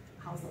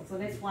household. So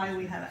that's why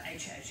we have an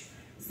HH.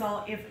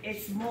 So if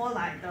it's more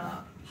like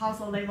the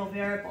household level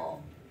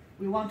variable,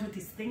 we want to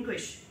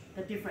distinguish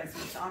the difference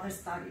with other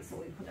studies, so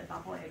we put a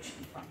double H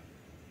in front.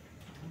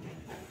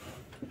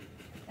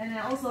 And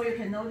then also you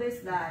can notice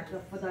that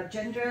for the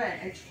gender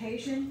and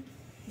education,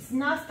 it's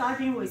not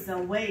starting with a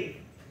wave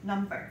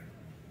number.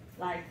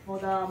 Like for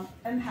the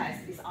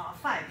MHAS, it's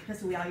R5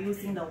 because we are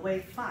using the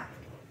wave 5.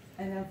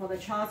 And then for the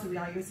CHARTS, we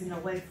are using the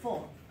wave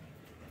 4.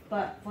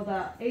 But for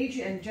the age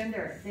and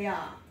gender, they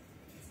are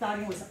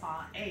starting with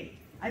RA.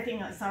 I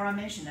think Sarah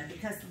mentioned that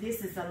because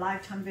this is a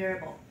lifetime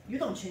variable. You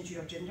don't change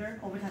your gender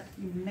over time.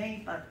 You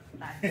may, but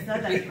like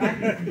suddenly,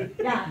 right?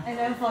 Yeah, and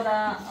then for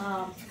the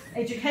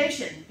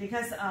education,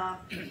 because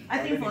I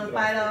think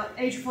by the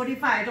age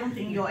 45, I don't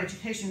think your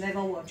education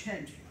level will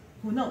change.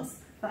 Who knows?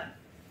 But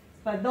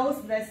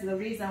that's the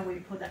reason we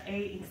put the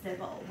A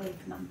instead of a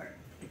weight number,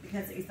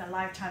 because it's a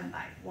lifetime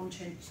life, won't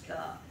change the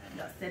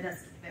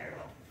status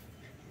variable.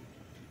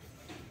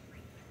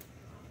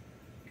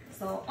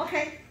 So,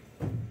 okay.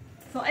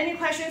 So any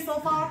questions so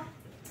far?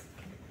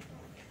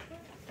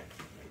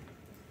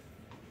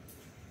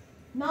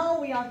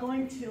 Now we are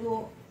going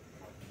to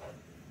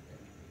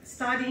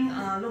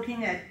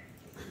looking at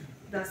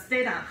the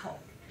data code.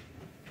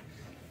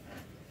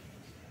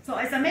 So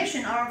as I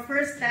mentioned, our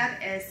first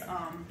step is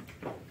I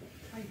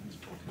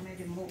made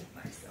it move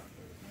myself.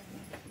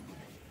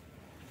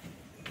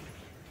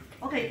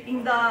 Okay,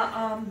 in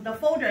the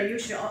folder you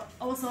should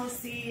also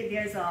see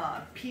there's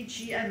a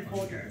PGM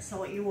folder,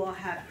 so you will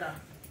have the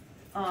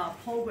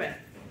program,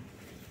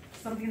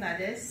 something like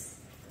this.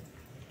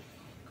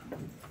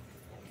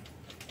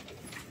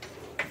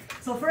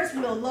 So first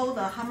we'll load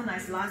the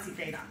harmonized LASI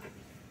data.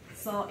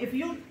 So if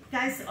you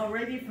guys are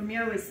already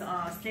familiar with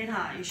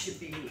data, it should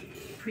be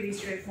pretty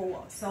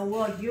straightforward. So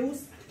we'll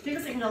use,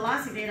 because in the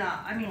LASI data,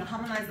 I mean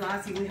harmonized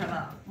LASI, we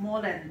have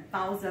more than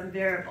 1,000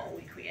 variables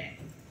we create.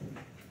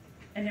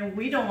 And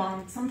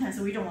then sometimes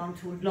we don't want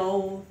to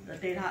load the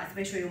data,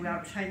 especially we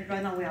are trying,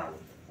 right now we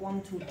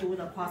want to do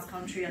the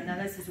cross-country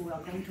analysis, we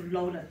are going to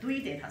load the 3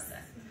 data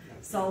sets.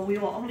 So we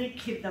will only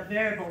keep the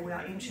variable we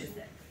are interested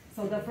in.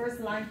 So the first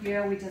line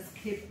here, we just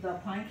keep the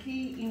prime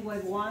key in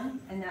wave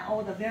 1, and then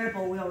all the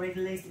variable we already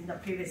listed in the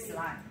previous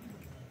slide.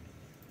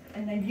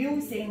 And then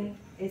using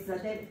is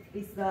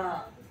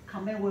the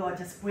command we will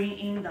just bring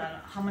in the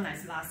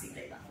harmonized LASI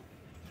data.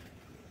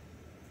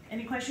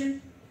 Any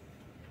question?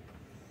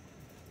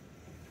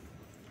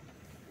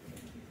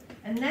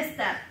 And next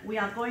step, we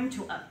are going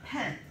to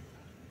append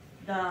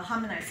the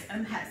harmonized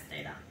MHAS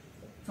data.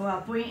 So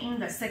we'll bring in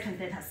the second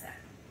data set.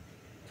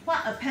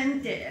 What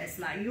append is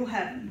like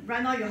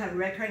right now you have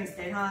record in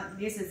data.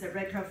 This is a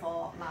record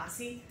for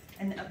LASI,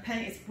 and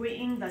append is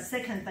bringing the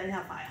second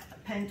data file,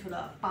 append to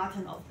the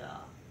bottom of the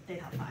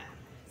data file.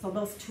 So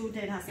those 2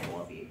 data sets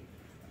will be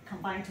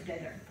combined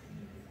together.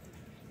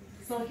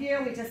 So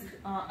here we just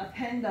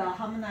append the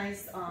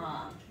harmonized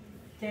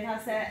data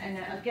set, and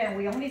then again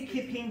we only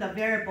keeping the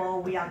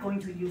variable we are going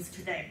to use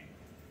today.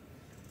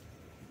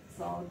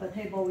 So the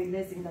table we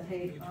list in the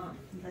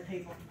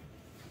table.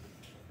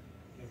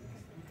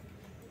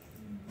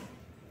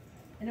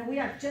 And then we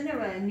are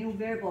generate a new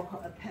variable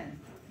called append.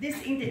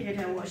 This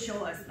indicator will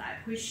show us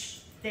like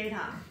which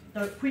data,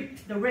 the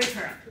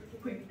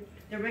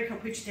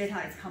record which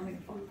data is coming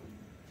from.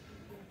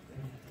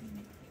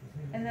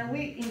 And then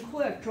we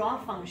include a draw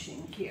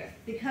function here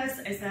because,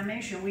 as I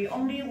mentioned, we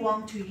only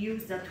want to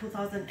use the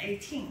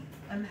 2018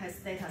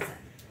 MHAS data set.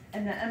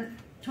 And then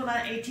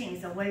 2018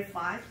 is a wave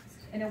 5.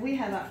 And then we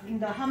have in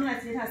the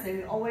harmonized data set,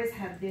 we always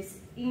have this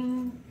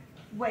in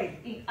wave,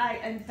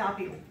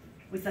 INW,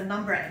 with a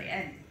number at the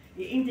end.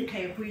 It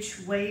indicates which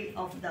wave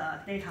of the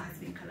data has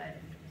been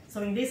collected.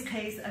 So in this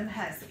case,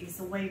 MHAS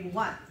is wave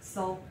 1.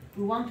 So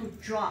we want to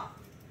draw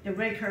the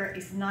record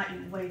is not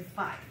in wave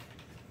 5.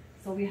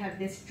 So we have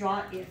this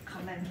draw if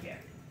command here.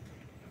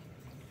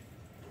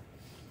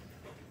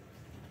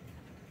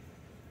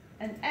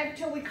 And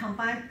after we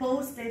combine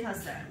both data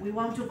sets, we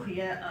want to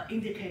create an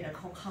indicator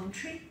called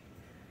country.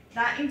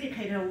 That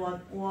indicator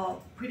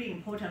will pretty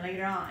important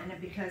later on,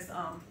 and because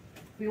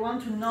we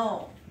want to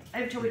know,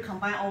 after we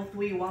combine all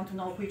 3, we want to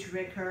know which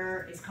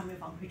record is coming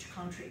from which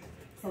country.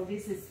 So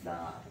this is the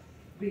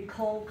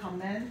recall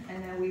command,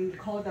 and then we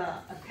recall the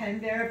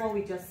append variable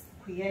we just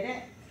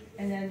created,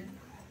 and then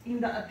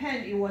in the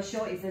append it will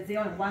show is a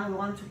 0 and 1.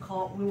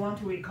 We want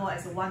to recall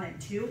as a 1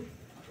 and 2.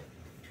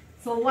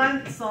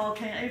 So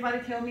can anybody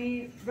tell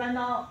me right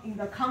now in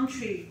the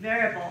country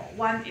variable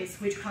 1 is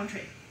which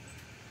country?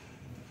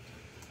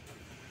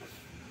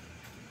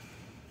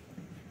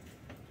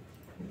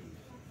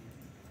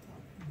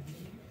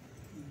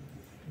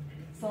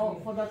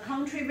 So for the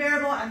country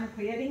variable I'm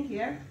creating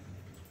here,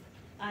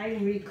 I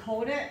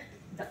recoded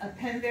the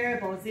append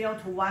variable 0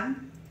 to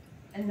 1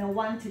 and the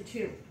 1 to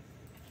 2.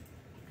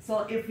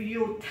 So if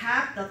you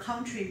tap the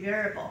country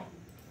variable,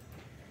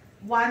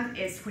 1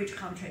 is which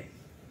country?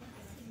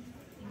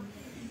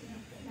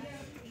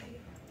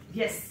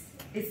 Yes,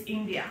 it's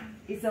India.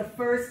 It's the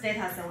first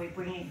data set we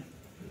bring in.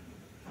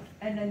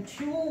 And then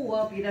 2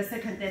 will be the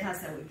second data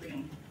set we bring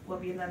in, will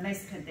be the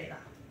Mexican data.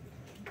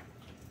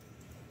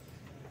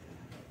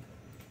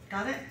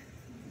 Got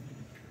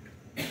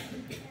it?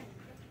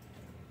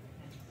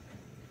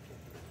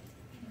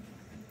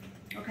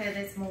 Okay,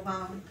 let's move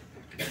on.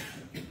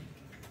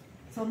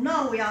 So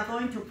now we are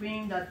going to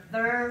bring the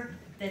third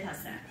data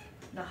set,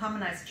 the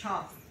harmonized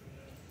chart.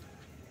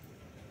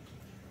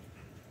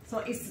 So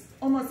it's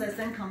almost the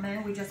same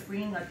command, we just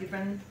bring a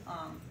different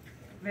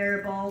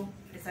variable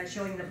as I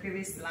showed in the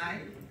previous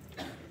slide.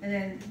 And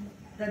then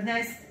the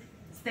next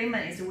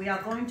statement is we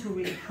are going to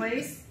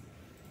replace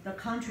the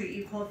country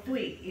equal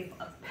 3 if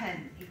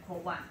append equal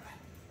 1.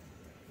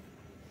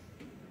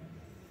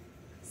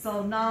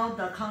 So now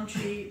the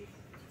country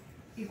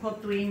equal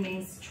 3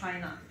 means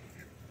China.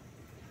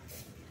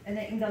 And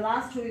then in the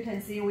last two, you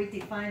can see we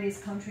define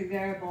this country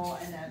variable,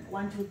 and then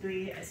 1, 2,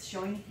 3 is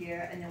showing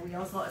here, and then we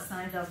also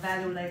assign the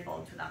value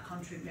label to that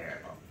country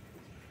variable.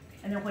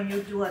 And then when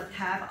you do a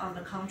tab on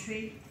the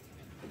country,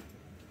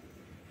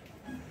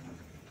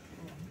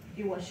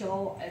 it will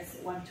show as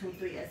 1, 2,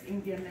 3 as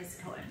India,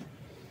 Mexico,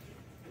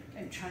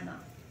 and China.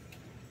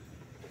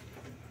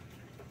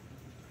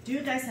 Do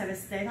you guys have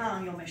this data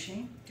on your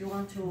machine? Do you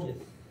want to?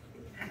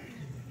 Yes.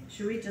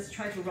 Should we just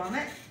try to run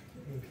it?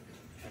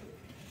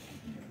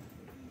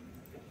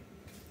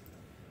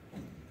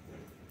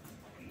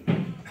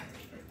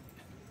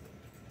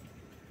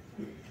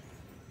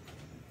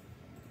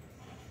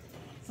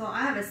 So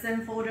I have the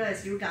same folder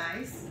as you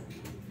guys,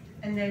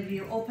 and then if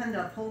you open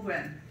the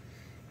program,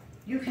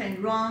 you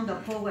can run the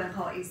program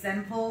called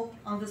example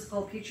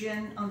underscore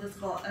pigeon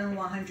underscore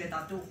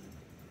n100.do.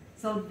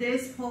 So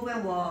this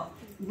program will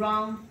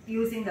run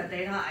using the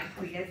data I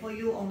create for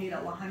you, only the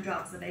 100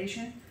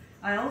 observation.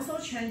 I also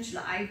changed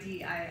the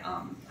ID. I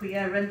create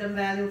a random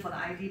value for the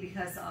ID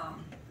because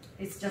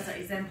it's just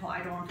an example. I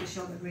don't want to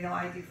show the real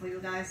ID for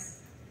you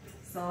guys.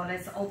 So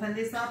let's open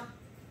this up.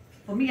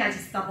 For me, I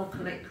just double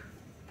click.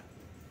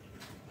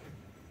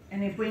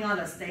 And it brings out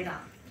this data.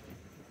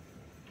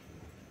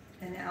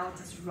 And I'll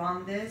just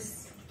run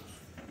this.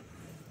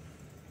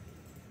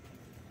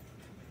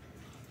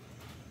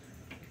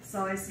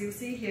 So as you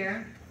see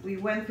here, we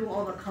went through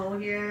all the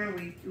code here.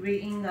 We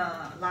read in the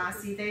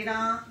LASI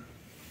data.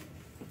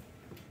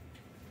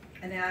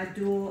 And then I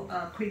do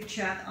a quick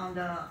check on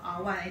the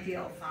R1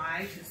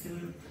 ADL5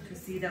 to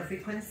see the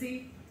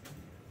frequency.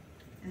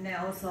 And then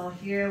also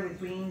here we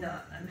bring the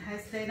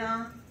MHS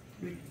data.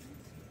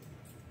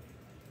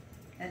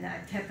 And I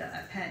tap the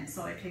append,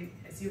 so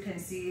as you can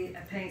see,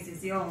 append is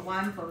 0 and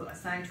 1 for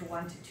assigned to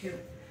 1 to 2.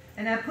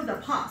 And I put the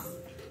pause.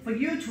 For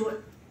you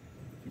to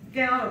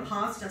get out of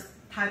pause, just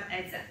type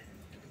exit.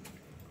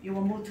 You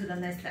will move to the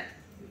next step,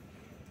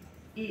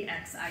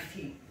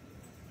 EXIT.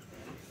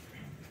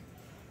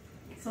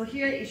 So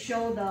here it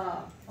shows the,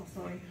 oh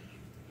sorry.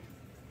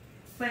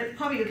 But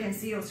probably you can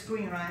see your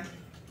screen, right?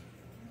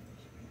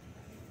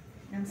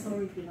 I'm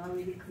sorry if it's not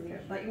really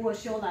clear, but it will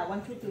show like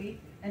 1, 2, 3,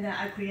 and then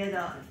I create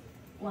a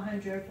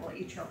 100 for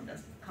each of the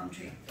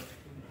country.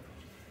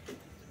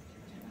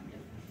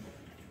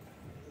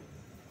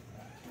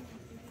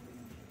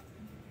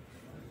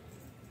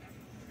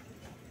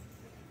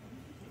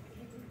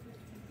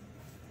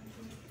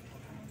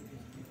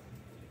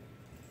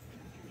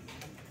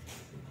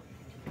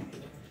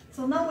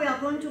 So now we are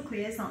going to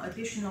create some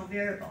additional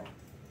variable.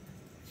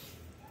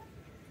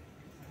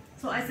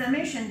 So as I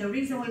mentioned, the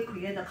reason we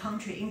create the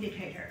country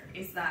indicator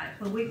is that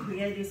when we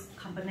create this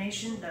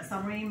combination, the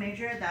summary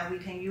measure, that we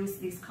can use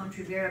this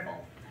country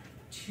variable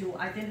to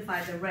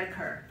identify the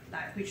record,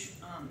 like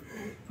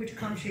which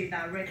country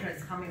that record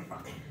is coming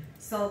from.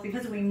 So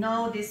because we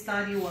know this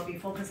study will be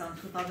focused on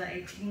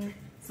 2018,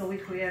 so we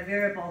create a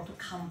variable to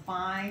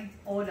combine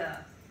all the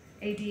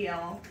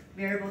ADL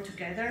variable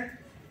together.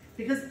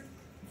 Because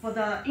for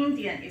the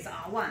Indian is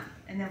R1,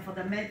 and then for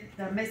the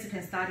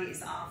Mexican study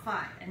is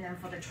R5, and then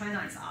for the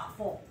China is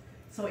R4.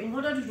 So in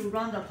order to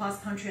run the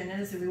cross-country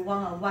analysis, we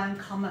want a one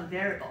common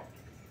variable.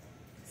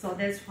 So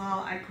that's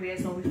how I create.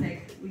 So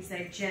we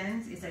say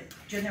gen is a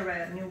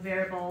generate a new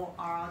variable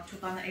R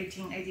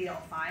 2018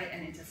 ADL5,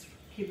 and it just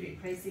keep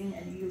replacing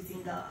and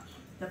using the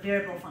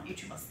variable from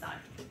each of the study.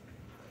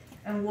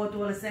 And we'll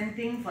do the same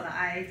thing for the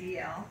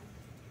IADL.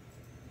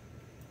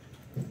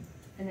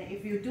 And then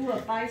if you do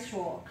a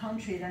bilateral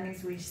country, that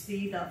means we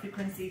see the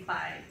frequency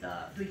by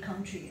the 3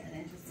 countries, and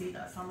then to see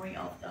the summary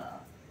of the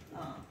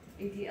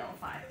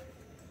ADL5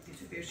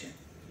 distribution.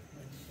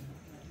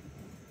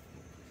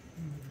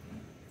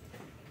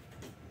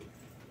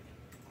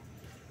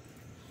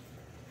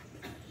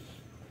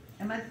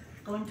 Am I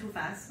going too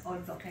fast, or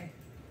it's okay?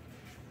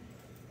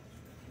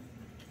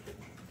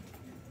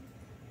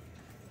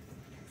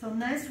 So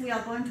next we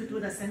are going to do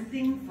the same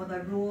thing for the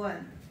rule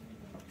and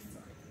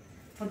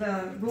for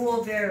the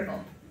rule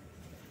variable.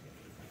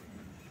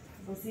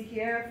 So see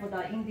here, for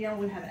the Indian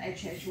we have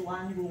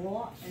HH1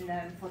 rule, and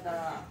then for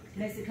the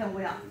Mexican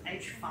we have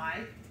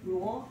H5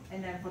 rule,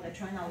 and then for the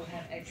China we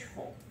have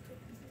H4.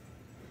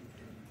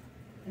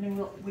 And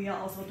then we are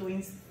also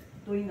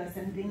doing the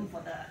same thing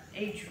for the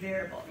age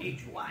variable,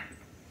 H1.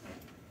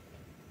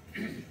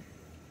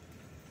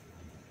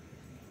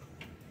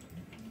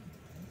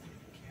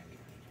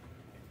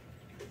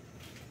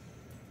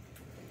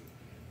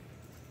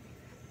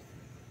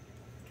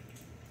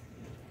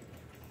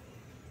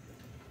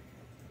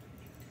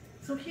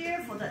 So here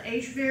for the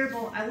age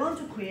variable, I want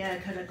to create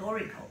a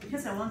categorical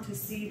because I want to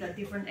see the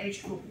different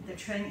age group, the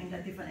trend in the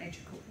different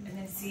age group, and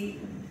then see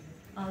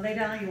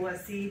later on you will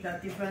see the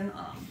different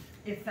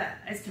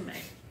effect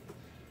estimate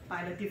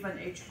by the different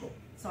age group.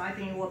 So I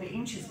think it will be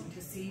interesting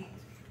to see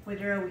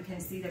whether we can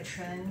see the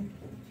trend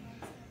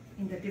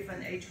in the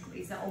different age group.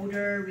 Is the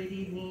older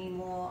really need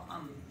more,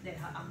 they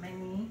have unmet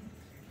need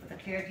for the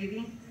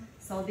caregiving.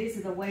 So this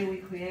is the way we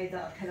create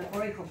the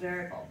categorical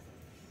variable.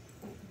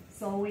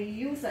 So we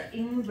use the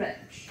in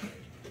range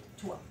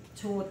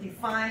to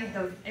define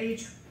the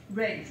age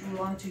range we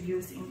want to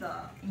use in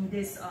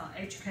this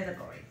age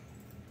category.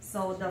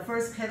 So the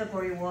first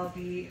category will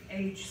be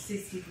age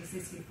 60 to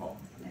 64,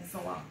 and so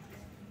on.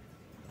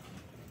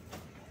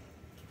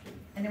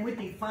 And then we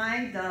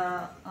define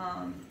the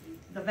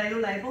value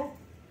label,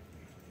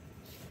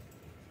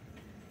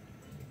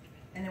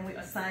 and then we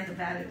assign the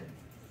value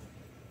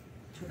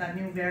to the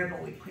new variable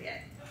we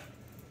create.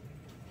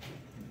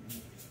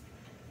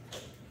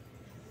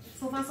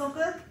 So far, so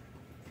good?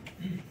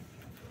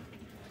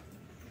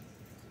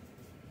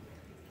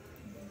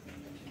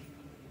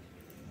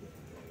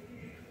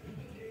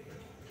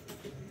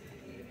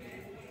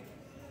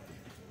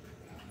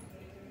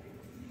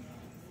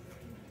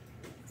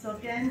 So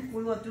again,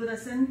 we will do the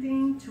same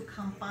thing to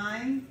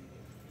combine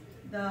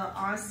the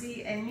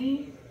RC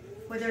any,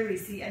 whether we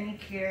see any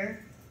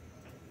care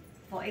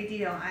for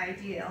ADL,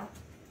 IADL,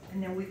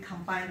 and then we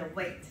combine the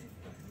weight.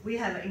 We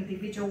have an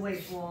individual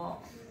weight for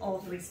all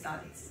three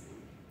studies.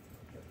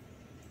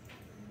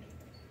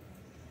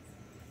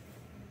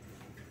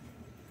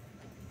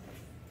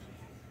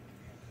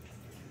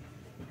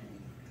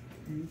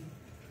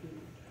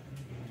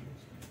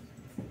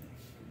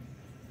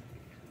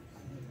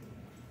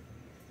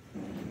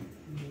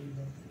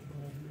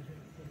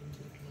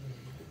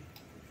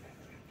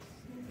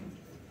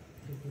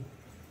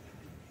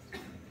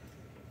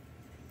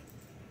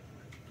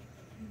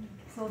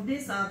 So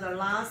these are the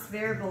last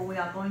variable we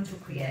are going to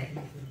create.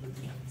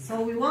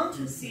 So we want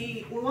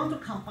to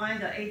combine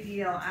the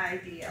ADL,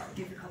 IADL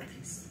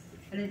difficulties,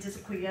 and then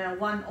just create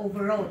one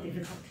overall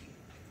difficulty.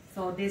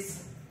 So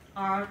this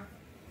R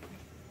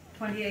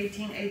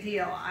 2018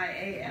 ADL,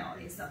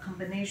 IAL is a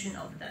combination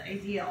of the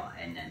ADL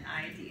and then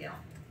IADL.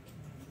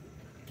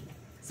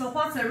 So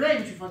what's the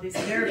range for this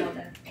variable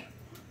then?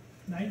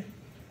 9.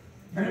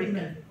 Very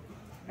good.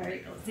 Very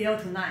good. 0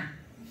 to 9,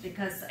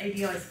 because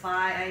ADL is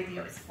 5,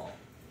 IADL is 4.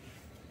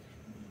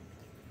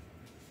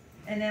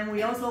 And then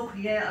we also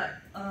create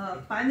a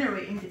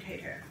binary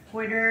indicator,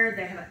 whether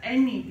they have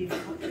any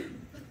difficulty.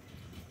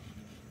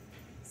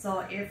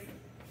 So if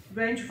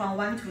range from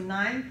 1 to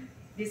 9,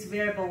 this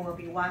variable will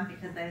be 1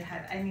 because they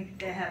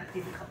have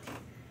difficulty.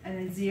 And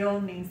then 0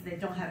 means they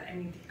don't have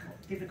any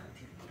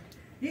difficulty.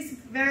 This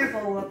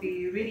variable will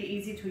be really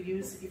easy to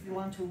use if you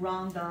want to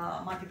run the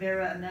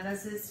multivariate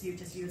analysis. You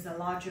just use a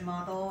larger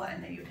model,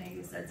 and then you can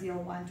use a 0,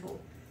 1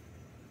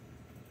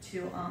 to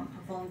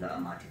perform the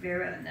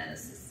multivariate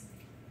analysis.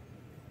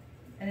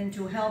 And then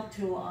to help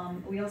to,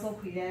 we also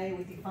we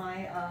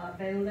define a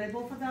value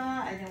label for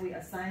that, and then we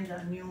assign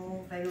the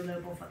new value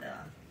label for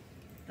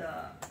the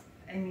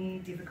any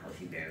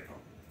difficulty variable.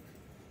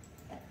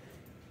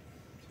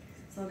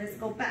 So let's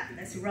go back.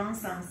 Let's run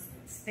some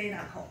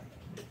data code.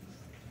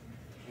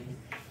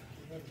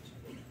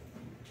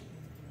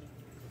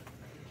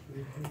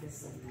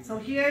 So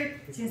here,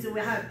 since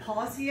we have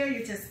pause here,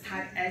 you just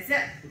type as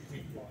it.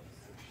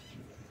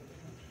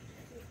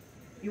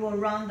 You will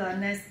run the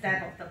next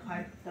step of the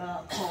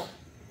code.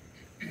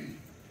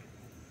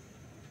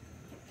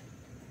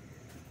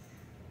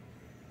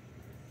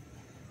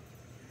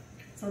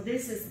 So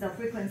this is the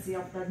frequency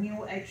of the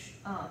new age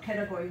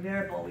category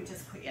variable we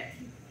just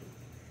created.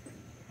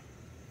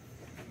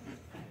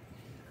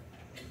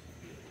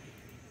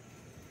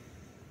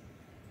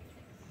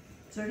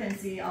 So you can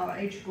see our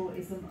age group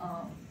is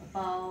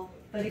about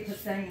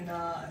 30% in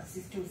the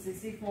 60 to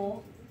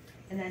 64.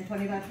 And then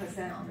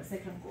 25% on the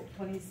second group,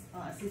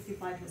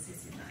 65 to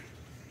 69.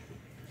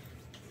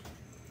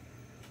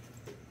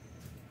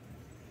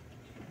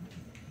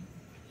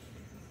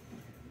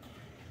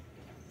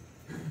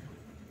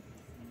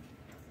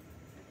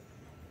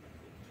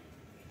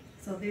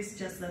 So this is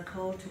just the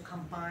code to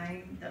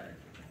combine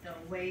the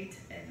weight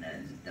and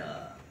then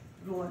the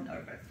rural and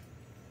urban.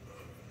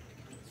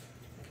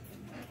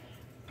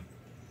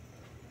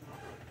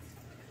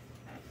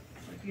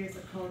 So here's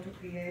the code to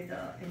create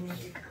the any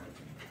difficulty.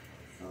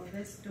 So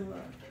let's do a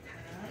tab.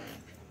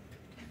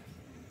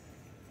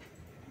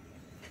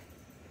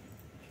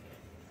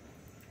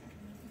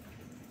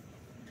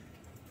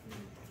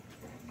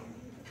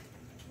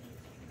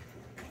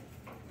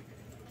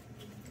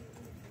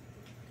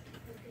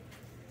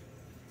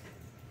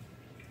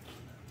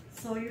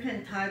 So you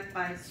can type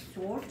by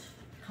sort,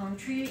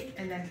 country,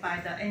 and then by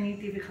the any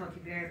difficulty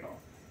variable.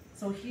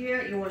 So here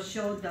it will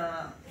show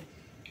the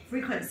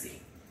frequency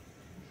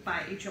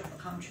by each of the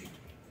country.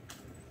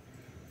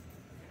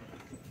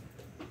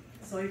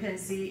 So you can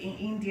see in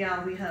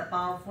India, we have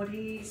about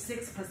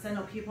 46%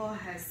 of people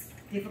has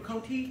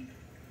difficulty.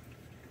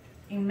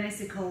 In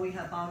Mexico, we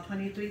have about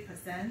 23%.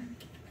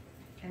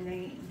 And then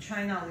in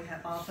China, we have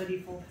about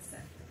 34%.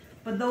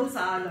 But those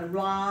are the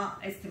raw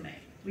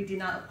estimate. We did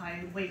not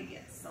apply weight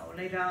yet. So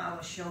later on, I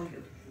will show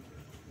you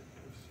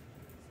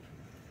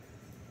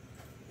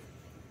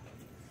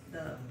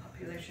the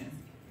population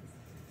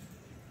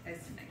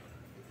estimate.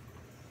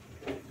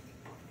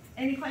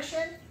 Any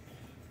question?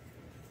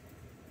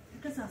 You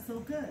guys are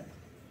so good.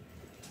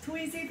 Too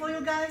easy for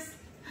you guys?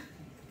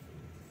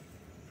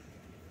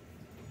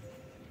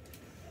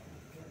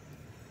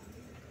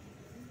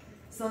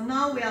 So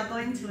now we are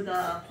going to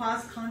the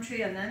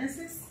cross-country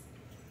analysis.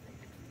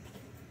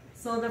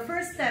 So the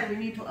first step, we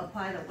need to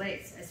apply the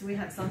weights, as we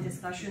have some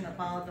discussion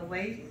about the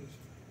weight.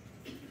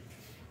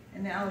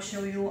 And then I'll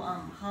show you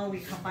how we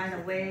combine the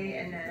weight,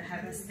 and then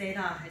have this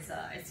data has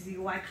a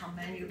SVY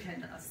command. You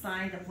can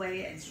assign the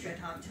weight and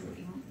straight out to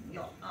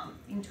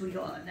into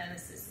your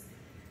analysis.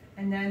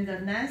 And then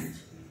the next,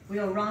 we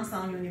will run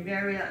some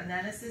univariate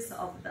analysis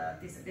of the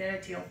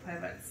disability of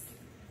prevalence.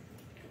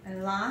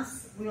 And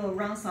last, we will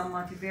run some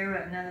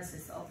multivariate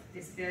analysis of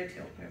disability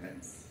of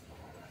prevalence.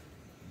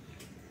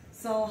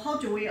 So how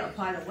do we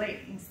apply the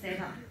weight in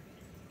data?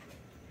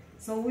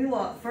 So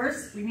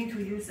first, we need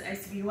to use the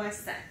SVY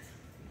set.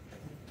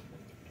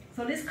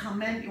 So this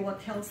command, it will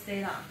tell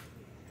data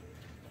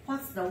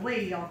what's the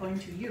weight you're going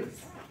to use,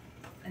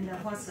 and then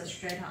what's the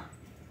straight up.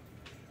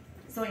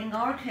 So in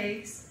our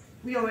case,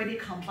 we already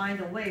combined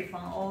the weight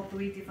from all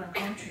 3 different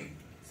countries.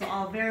 So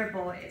our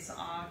variable is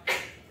our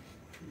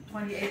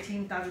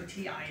 2018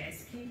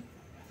 WTISP,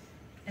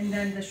 and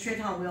then the straight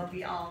up will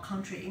be our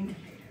country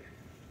indicator.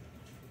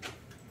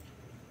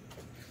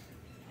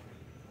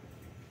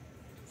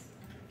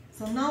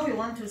 So now we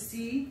want to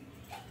see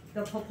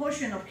the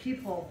proportion of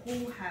people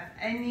who have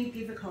any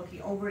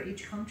difficulty over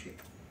each country.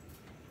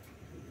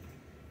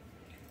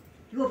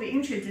 You will be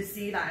interested to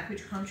see that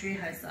which country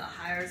has the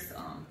highest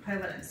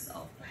prevalence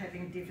of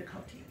having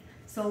difficulty.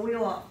 So we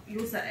will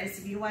use the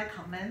SVY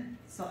command,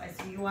 so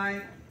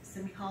SVY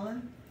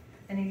semicolon,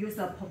 and then use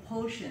the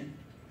proportion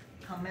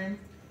command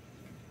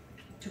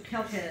to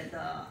calculate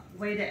the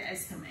weighted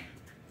estimate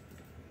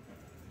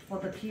for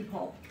the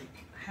people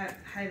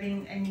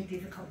having any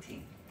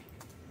difficulty.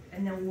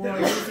 And then we're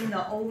using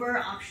the over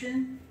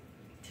option,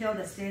 tell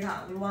the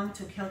data we want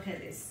to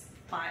calculate this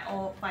by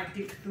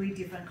 3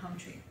 different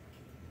countries.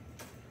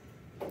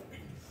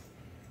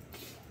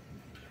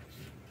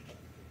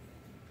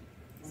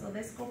 So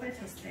let's go back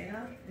to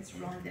data. Let's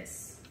run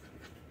this.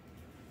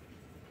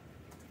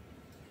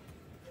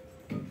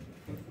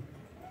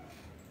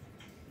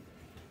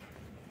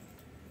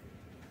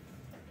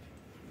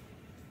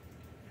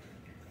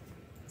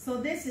 So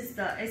this is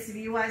the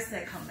SVY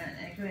set command,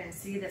 and you can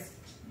see this,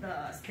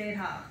 the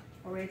data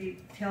already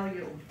tell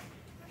you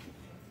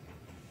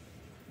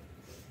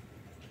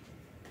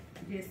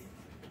this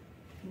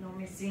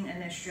missing,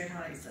 and then straight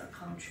out is a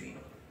country.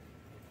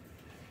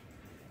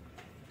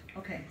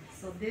 Okay,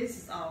 so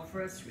this is our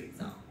first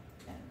result.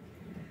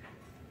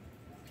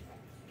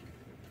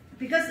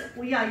 Because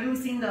we are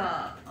using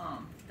the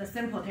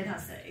sample data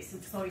set,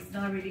 so it's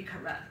not really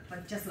correct,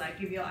 but just like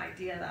give you an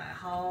idea that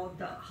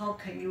how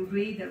can you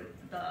read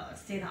the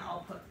data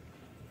output.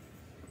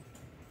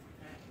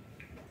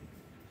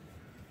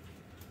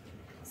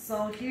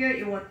 So here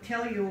it will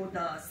tell you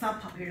the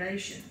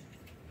subpopulation.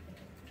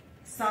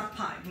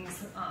 Subpop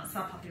means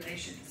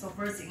subpopulation. So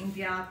first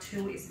India,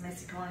 2 is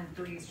Mexico, and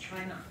 3 is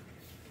China.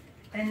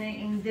 And then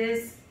in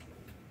this,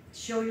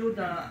 show you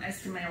the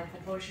estimate of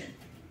proportion.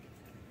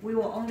 We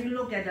will only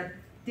look at the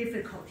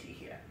difficulty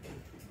here,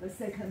 the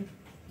second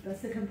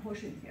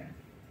portion here.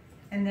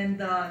 And then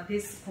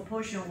this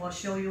proportion will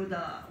show you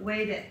the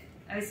weighted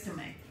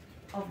estimate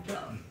of the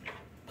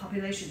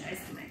population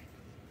estimate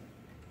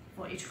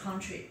for each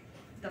country.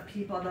 The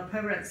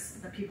prevalence,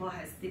 the people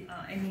has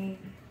any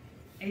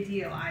AD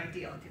or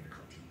ID or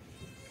difficulty.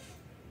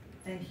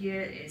 And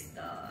here is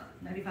the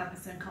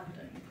 95%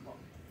 confident interval.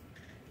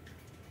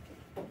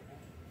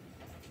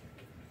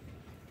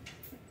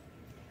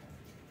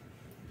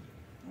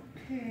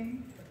 Okay.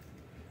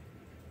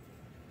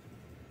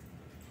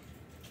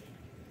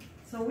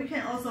 So we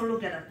can also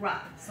look at a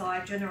graph. So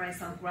I generate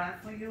some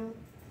graph for you.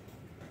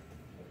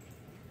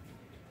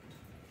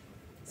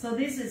 So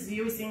this is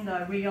using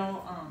the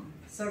real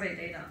survey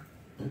data.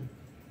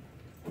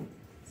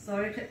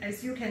 So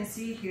as you can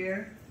see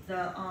here,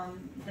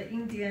 the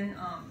Indian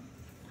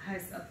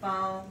has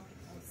about,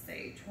 let's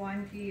say,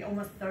 20,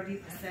 almost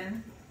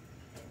 30%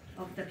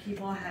 of the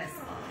people has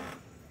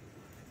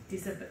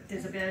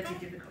disability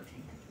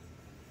difficulty.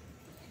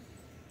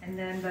 And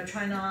then the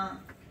China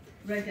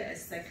ranked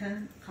as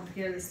second,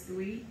 compared with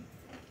 3,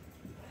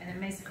 and then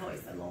Mexico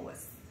is the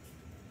lowest.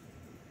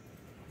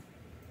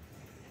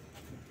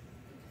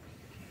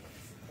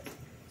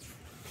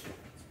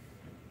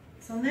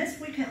 So next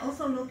we can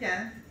also look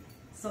at,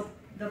 so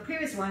the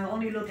previous one we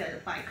only look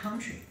at by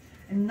country,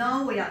 and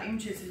now we are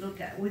interested to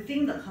look at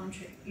within the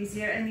country, is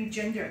there any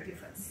gender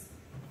difference?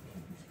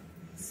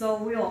 So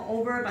we will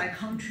over by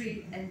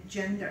country and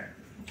gender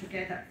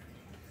together,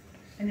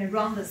 and then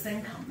run the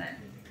same command.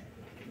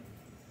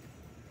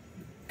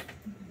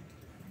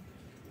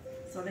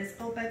 So let's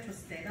go back to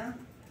data.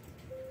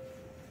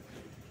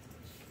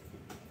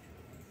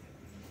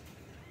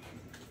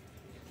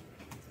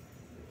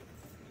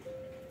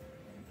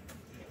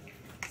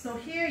 So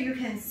here you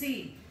can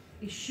see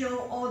it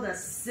shows all the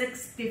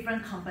 6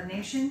 different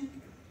combinations.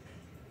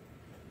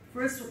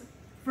 First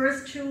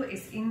first two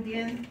is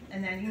Indian,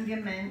 and then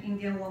Indian man,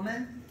 Indian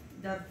woman.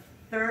 The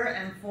third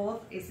and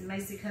fourth is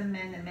Mexican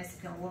man and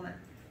Mexican woman.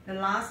 The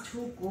last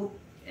two group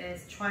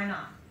is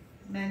China,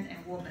 man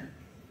and woman.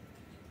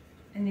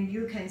 And then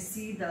you can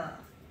see the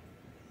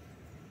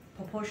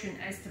proportion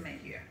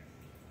estimate here.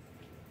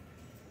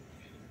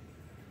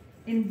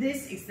 In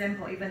this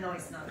example, even though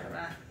it's not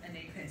correct, and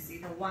you can see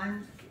the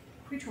one,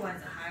 which one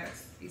is the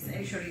highest? It's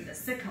actually the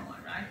second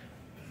one, right?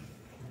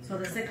 So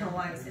the second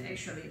one is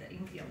actually the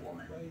Indian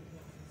woman.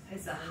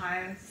 It's the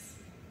highest.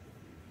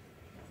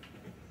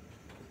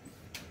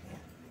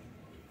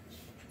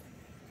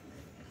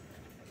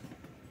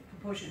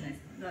 Proportion is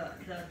the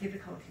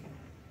difficulty,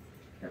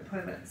 the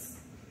prevalence.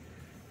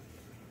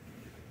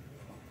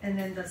 And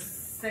then the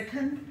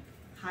second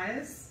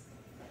highest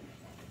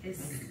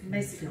is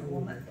Mexican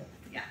woman.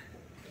 Yeah.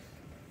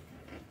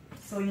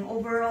 So in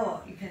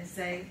overall, you can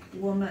say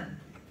woman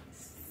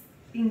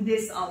in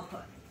this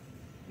output.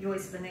 Your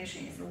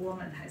explanation is a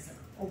woman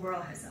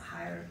overall has a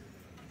higher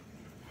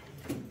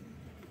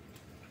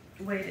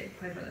weighted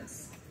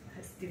prevalence.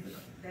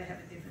 They have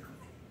a difficulty.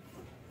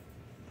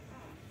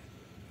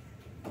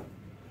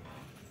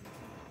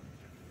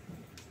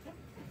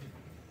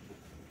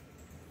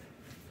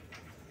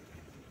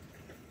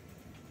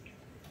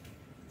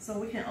 So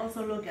we can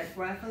also look at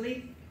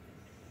graphically.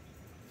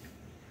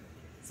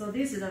 So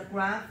this is a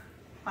graph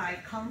by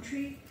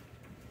country,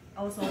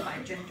 also by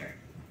gender.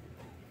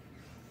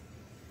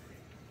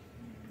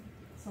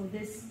 So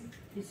this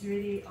is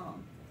really,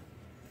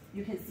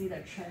 you can see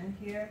the trend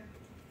here.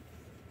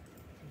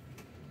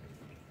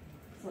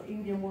 So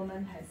Indian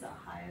woman has the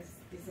highest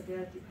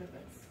disability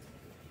prevalence.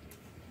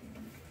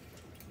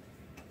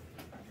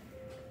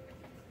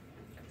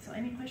 So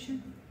any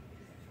question?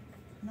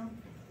 No?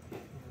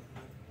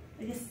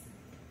 Yes.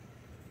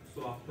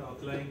 So after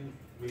applying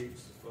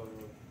weights,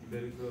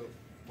 there is a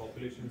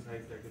population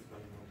size that is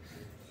coming out.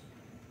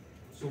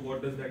 So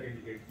what does that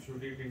indicate?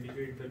 Should it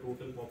indicate the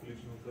total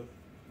population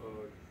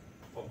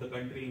of the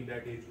country in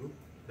that age group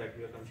that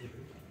we are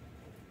considering?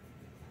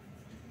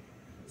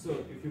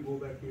 So if you go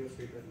back to your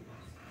statement.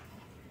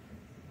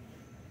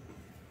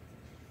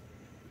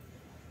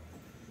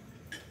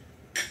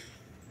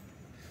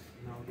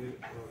 Now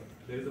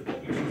there is a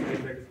population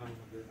size that is coming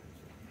up there.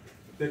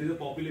 There is a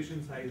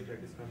population size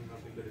that is coming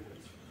up in the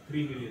results.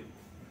 3 million.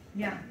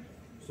 Yeah.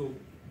 So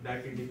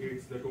that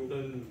indicates the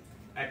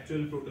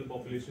actual total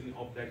population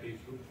of that age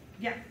group.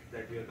 Yeah.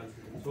 That we are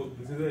considering. So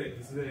this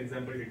is an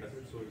example data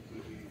set. So it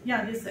will be.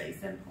 Yeah, this is an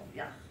example.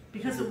 Yeah,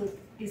 because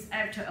it's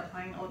after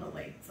applying all the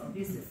weight. So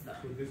this is the.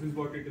 So this is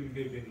what it will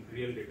give in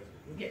real data.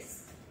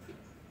 Yes.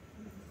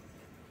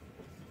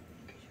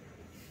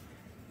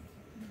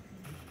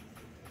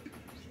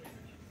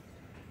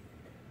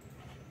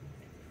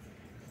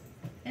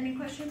 Any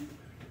question?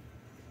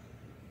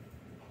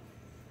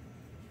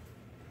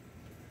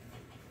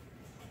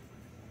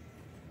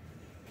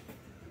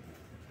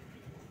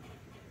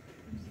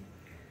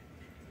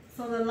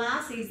 So the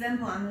last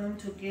example I'm going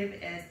to give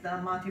is the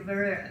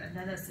multivariate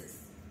analysis.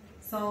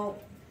 So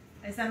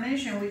as I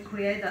mentioned, we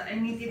create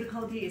any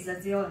difficulty is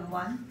a 0 and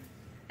 1,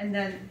 and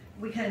then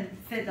we can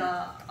fit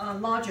a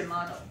larger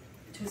model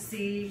to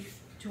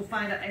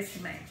find an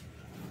estimate.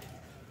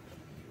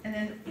 And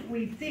then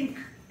we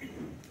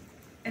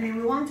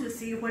want to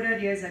see whether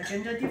there is a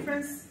gender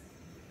difference.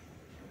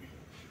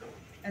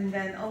 And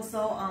then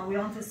also we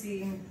want to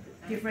see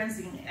difference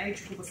in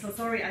age group. So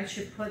sorry, I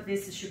should put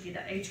this should be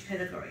the age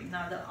category,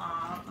 not the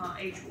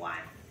age Y.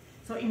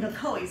 So in the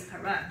code is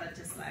correct, but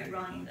just like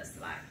run in the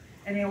slide.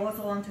 And I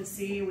also want to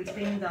see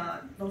within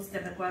those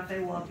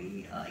demographics will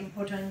be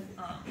important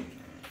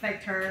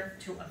factor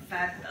to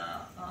affect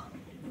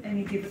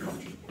any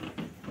difficulty.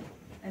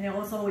 And then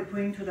also we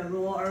put into the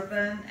rural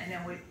urban, and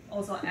then we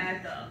also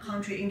add the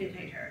country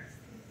indicator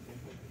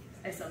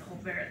as a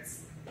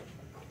covariance.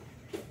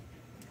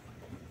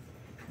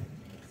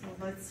 So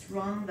let's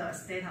run the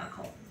data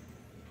code.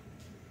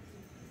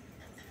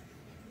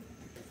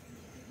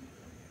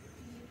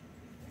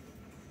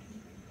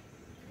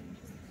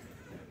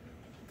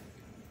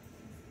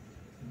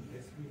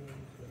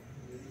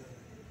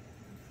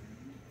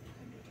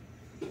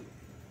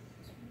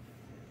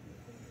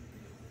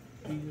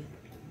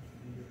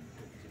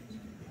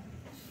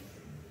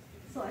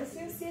 So as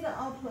you see the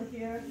output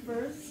here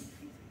first,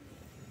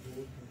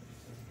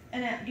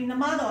 and then in the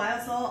model I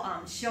also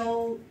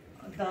show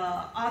the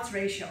odds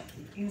ratio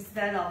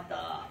instead of the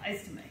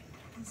estimate.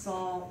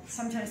 So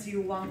sometimes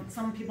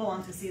some people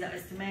want to see the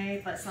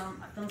estimate, but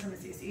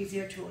sometimes it's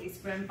easier to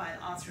explain by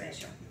the odds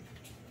ratio.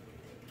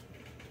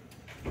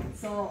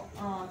 So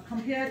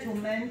compared to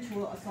men,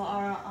 so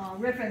our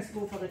reference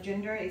group for the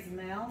gender is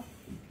male.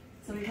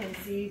 So you can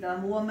see the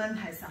woman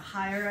has a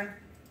higher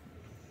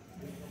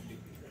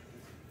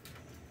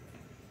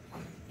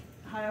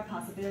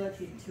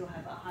possibility to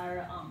have a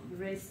higher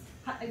risk,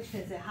 I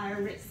should say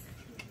higher risk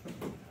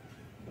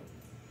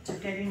to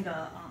getting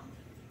the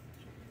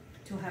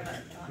to have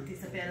a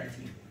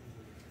disability.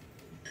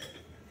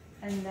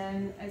 And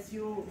then as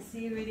you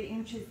see, really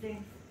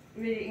interesting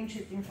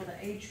for the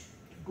age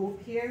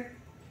group here.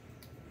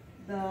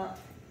 the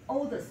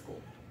older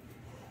school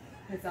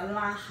has a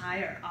lot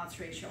higher odds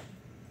ratio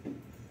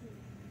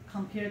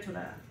compared to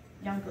the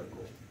younger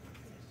school.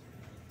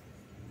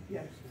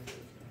 Yeah.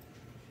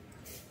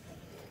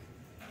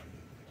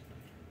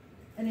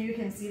 And you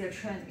can see the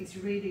trend is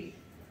really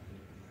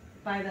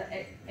by the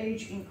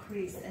age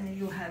increase, and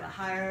you have a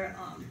higher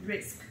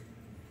risk,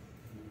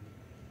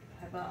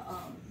 have a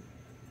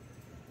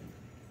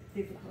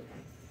difficulty.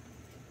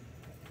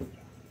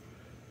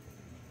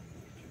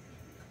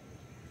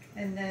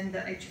 And then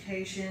the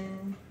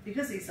education,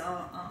 because it's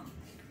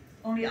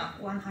only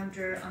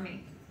 100, I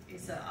mean,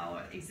 it's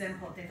our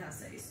example data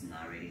set is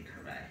not really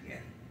correct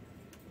here.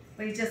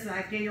 But it just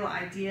like give you an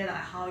idea like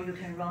how you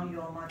can run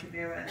your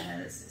multivariate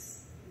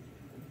analysis.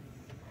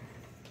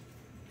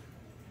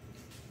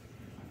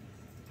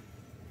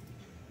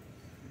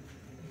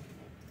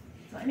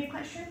 So any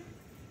question?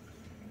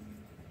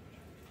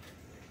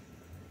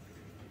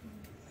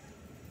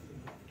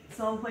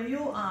 So when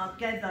you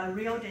get the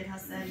real data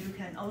set, you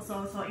can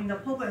also, so in the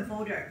program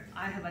folder,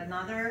 I have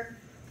another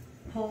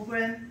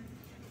program.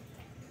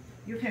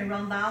 You can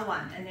run that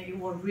one, and then you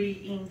will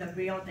read in the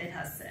real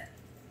data set.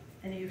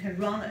 And then you can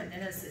run the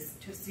analysis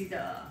to see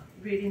the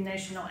really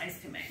national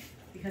estimate,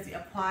 because it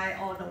apply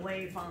all the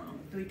way from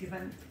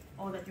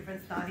all the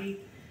different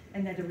study,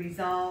 and then the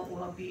result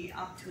will be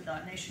up to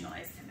the national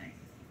estimate.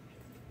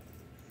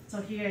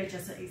 So here is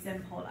just an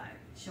example, like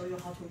show you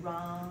how to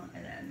run,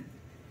 and then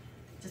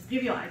just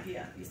give you an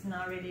idea. It's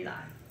not really like,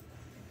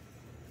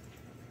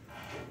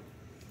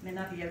 may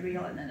not be a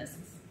real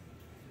analysis.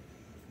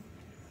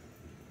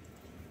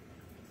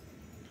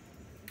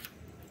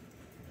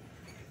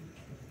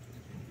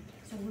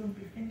 So we'll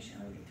be finished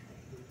early today.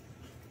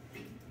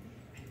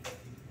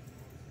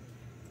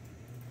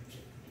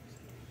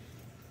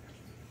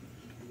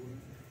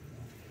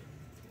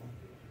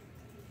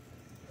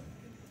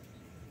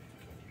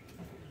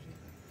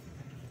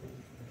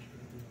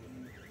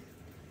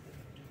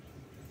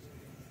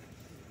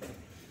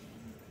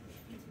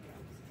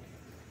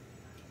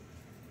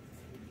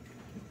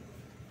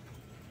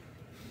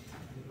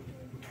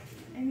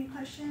 Any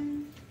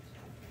question?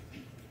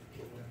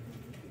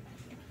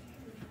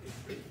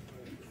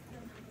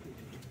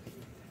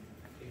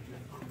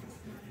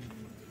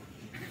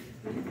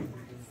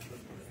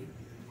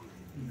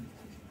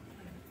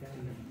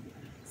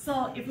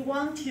 So if you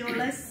want to,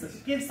 let's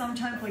give some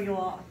time for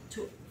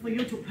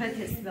you to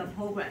practice the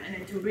program and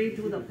then to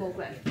redo the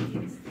program.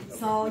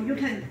 So you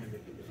can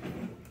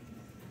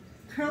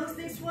close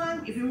this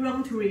one. If you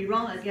want to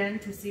rerun again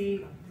to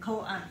see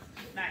code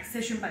like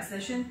session by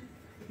session,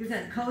 you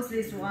can close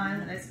this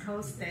one. Let's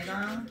close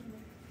data,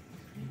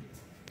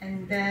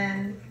 and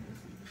then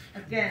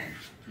again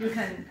you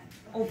can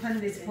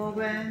open this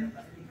program.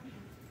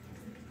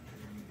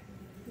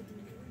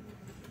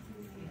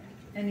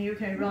 And you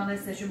can run it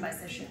session by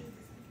session.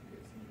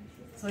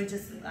 So you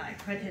just like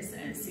practice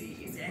and see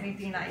is there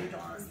anything that you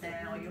don't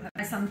understand or you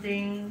have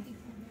something.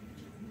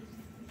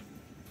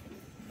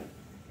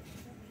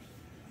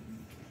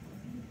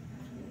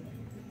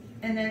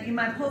 And then in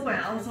my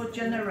program, I also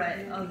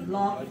generate a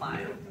log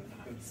file.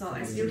 So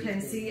as you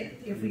can see,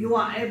 if you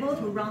are able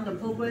to run the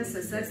program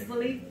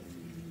successfully,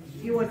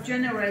 you will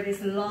generate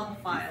this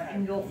log file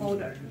in your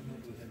folder.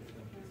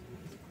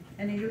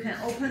 And then you can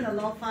open the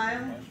log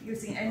file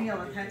using any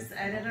of the text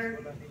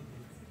editor.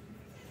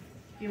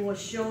 It will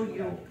show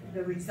you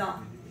the result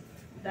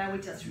that we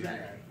just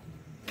read.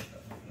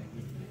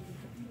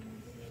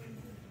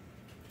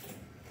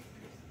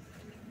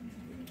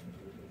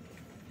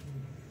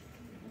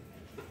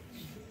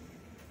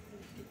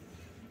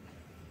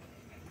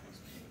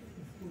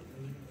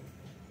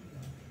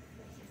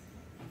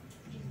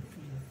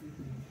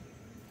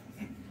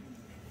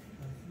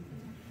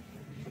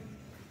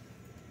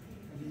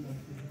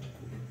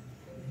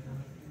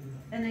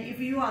 And then if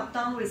you are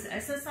done with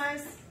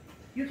exercise,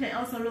 you can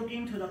also look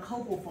into the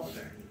codebook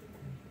folder.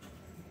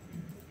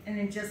 And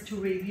then just to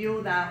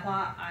review that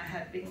what I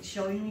have been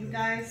showing you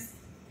guys,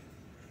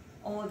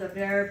 all the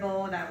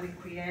variable that we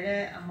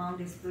created among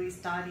these 3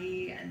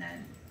 studies, and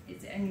then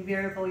is there any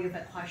variable you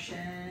have a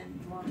question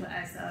you want to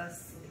ask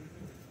us,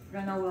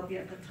 right now will be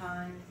a good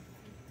time.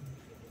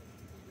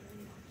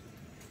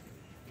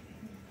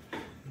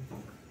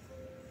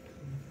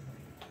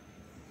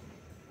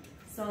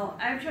 So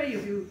after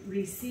you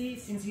receive,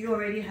 since you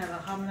already have a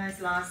harmonized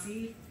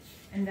LASI,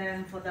 and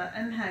then for the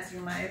MPAS,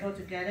 you might be able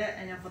to get it,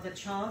 and then for the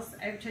CHARLS,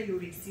 after you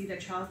receive the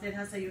CHARLS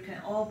data set, you can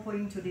all put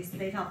into this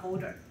data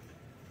folder.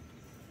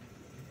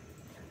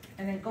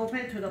 And then go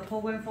back to the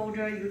program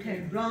folder, you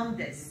can run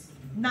this,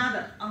 not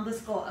the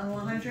underscore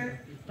N100,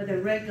 but the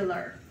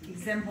regular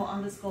example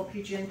underscore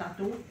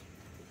pgn.do.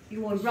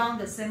 You will run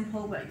the same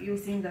program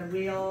using the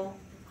real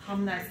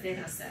harmonized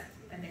data set,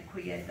 and then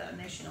create the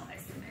national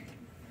estimate.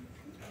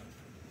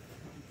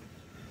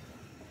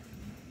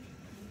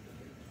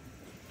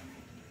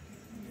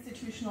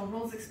 Institutional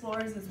Rules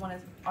Explorers is one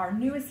of our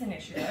newest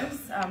initiatives,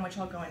 which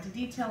I'll go into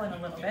detail in a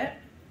little bit.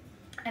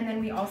 And then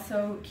we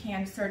also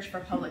can search for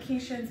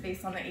publications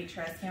based on the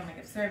HRS family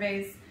of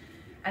surveys.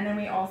 And then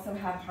we also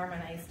have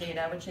harmonized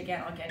data, which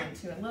again, I'll get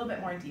into a little bit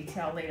more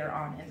detail later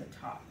on in the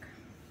talk.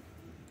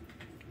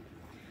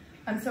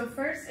 So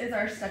first is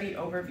our study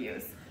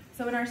overviews.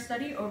 So in our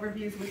study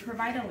overviews, we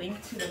provide a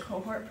link to the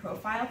cohort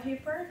profile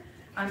paper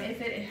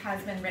if it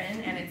has been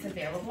written and it's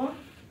available.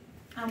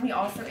 We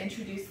also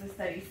introduce the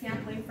study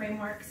sampling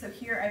framework. So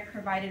here I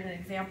provided an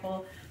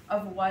example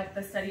of what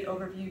the study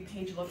overview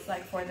page looks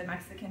like for the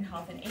Mexican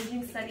Health and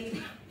Aging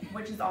Study,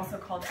 which is also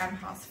called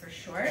MHAS for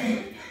short.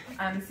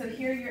 So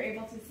here you're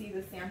able to see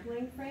the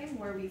sampling frame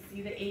where we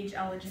see the age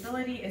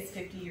eligibility is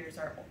 50 years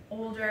or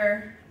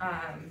older,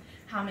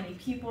 how many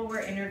people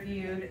were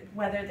interviewed,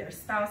 whether their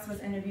spouse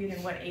was interviewed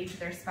and what age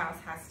their spouse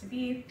has to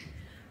be.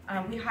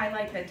 We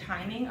highlight the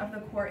timing of the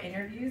core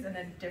interviews and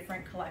the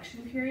different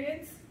collection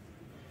periods.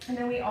 And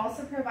then we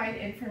also provide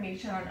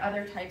information on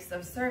other types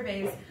of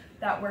surveys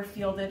that were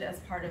fielded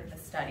as part of the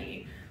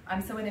study.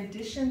 So in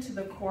addition to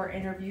the core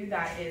interview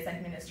that is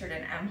administered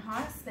in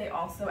MHAS, they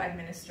also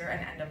administer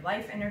an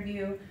end-of-life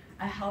interview,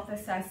 a health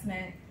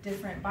assessment,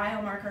 different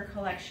biomarker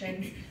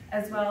collections,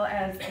 as well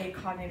as a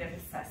cognitive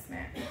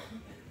assessment.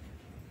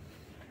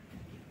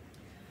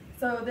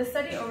 So the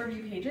study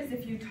overview pages,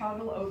 if you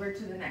toggle over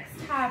to the next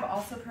tab,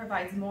 also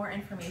provides more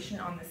information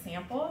on the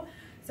sample.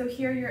 So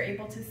here you're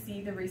able to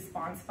see the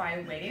response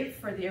by wave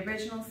for the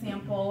original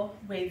sample,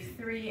 wave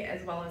 3,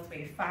 as well as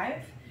wave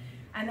 5.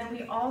 And then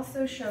we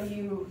also show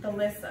you the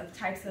list of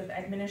types of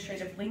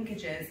administrative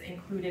linkages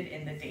included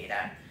in the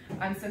data.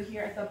 So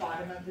here at the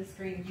bottom of the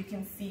screen, you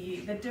can see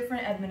the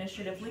different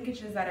administrative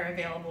linkages that are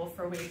available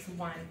for waves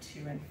 1,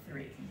 2, and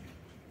 3.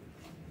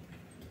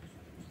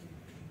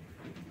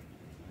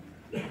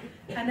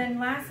 And then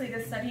lastly, the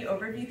study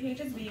overview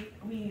pages, we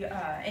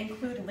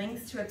include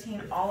links to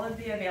obtain all of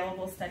the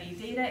available study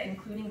data,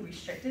 including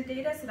restricted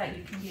data, so that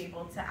you can be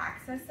able to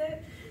access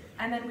it.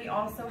 And then we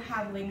also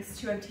have links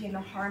to obtain the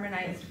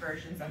harmonized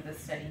versions of the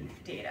study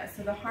data.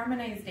 So the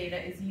harmonized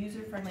data is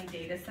user-friendly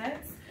data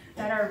sets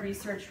that are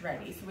research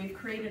ready. So we've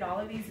created all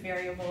of these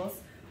variables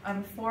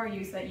for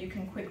you so that you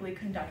can quickly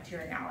conduct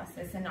your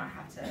analysis and not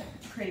have to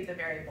create the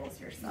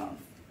variables yourself.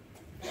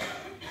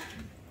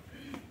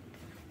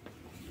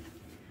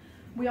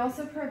 We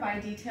also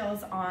provide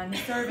details on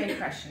survey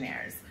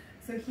questionnaires.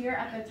 So here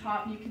at the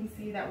top, you can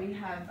see that we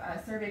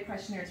have survey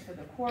questionnaires for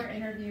the core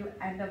interview,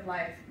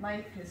 end-of-life,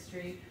 life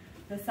history,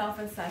 the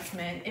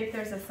self-assessment, if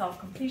there's a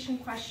self-completion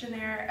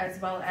questionnaire, as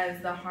well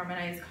as the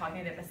harmonized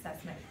cognitive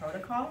assessment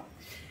protocol.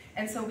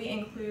 And so we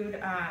include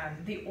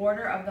the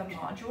order of the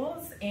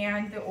modules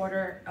and the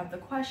order of the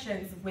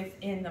questions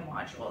within the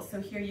modules. So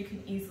here you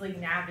can easily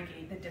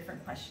navigate the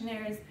different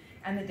questionnaires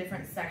and the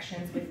different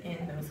sections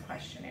within those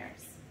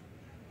questionnaires.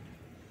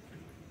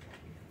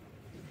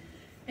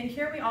 And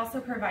here we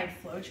also provide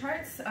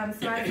flowcharts. So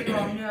as you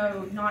all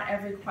know, not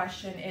every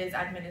question is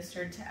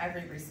administered to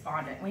every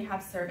respondent. We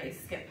have survey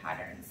skip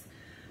patterns.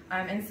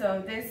 And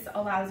so this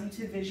allows you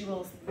to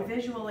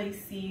visually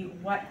see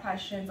what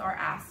questions are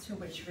asked to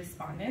which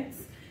respondents.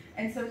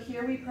 And so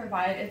here we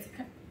provide, it's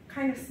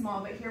kind of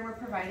small, but here we're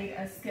providing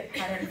a skip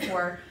pattern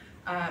for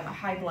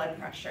high blood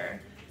pressure.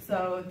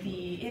 So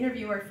the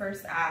interviewer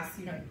first asks,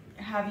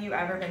 have you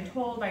ever been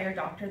told by your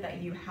doctor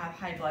that you have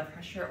high blood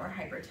pressure or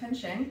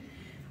hypertension?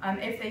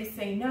 If they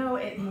say no,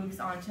 it moves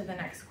on to the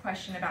next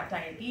question about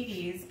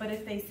diabetes, but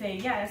if they say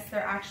yes,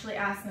 they're actually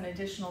asked an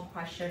additional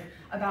question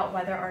about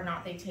whether or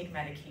not they take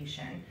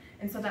medication.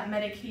 And so that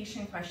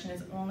medication question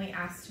is only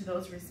asked to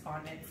those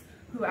respondents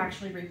who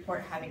actually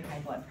report having high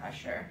blood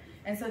pressure.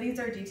 And so these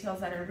are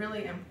details that are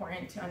really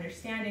important to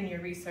understand in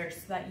your research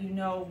so that you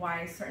know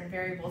why certain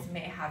variables may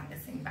have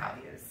missing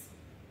values.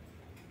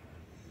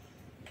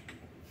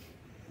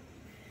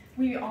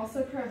 We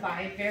also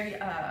provide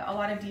a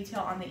lot of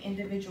detail on the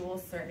individual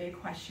survey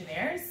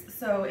questionnaires.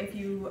 So if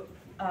you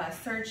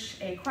search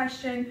a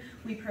question,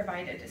 we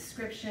provide a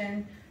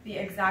description, the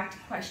exact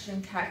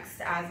question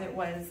text as it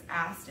was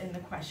asked in the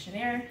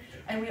questionnaire,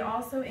 and we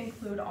also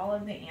include all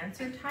of the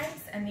answer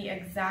types and the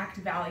exact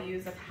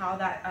values of how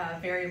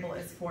that variable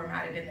is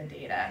formatted in the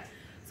data.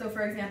 So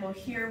for example,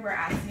 here we're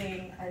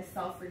asking a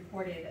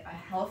self-reported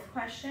health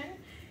question,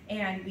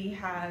 and we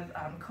have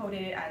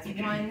coded it as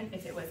 1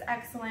 if it was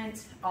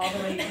excellent, all the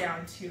way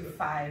down to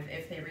 5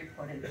 if they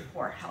reported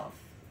poor health.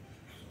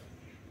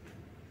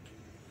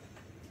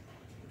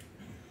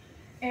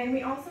 And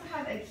we also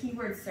have a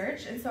keyword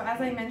search, and so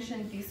as I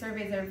mentioned, these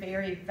surveys are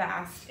very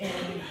vast in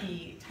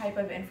the type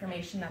of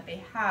information that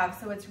they have,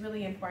 so it's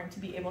really important to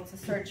be able to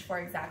search for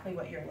exactly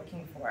what you're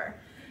looking for.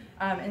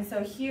 And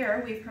so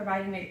here we've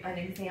provided an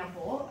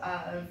example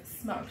of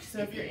smoke. So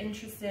if you're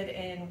interested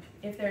in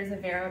if there's a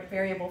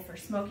variable for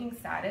smoking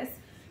status,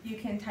 you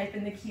can type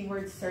in the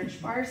keyword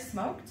search bar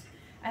smoked,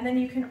 and then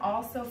you can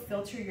also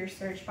filter your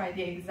search by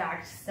the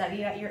exact study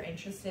that you're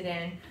interested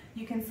in.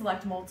 You can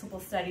select multiple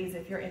studies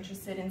if you're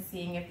interested in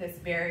seeing if this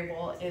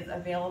variable is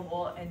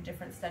available in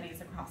different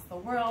studies across the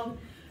world.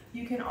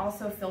 You can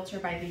also filter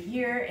by the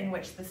year in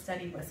which the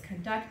study was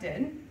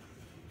conducted.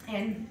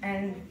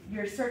 And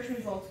your search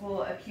results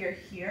will appear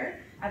here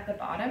at the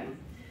bottom.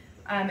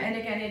 And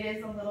again, it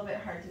is a little bit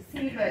hard to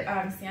see, but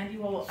Sandy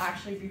will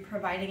actually be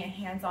providing a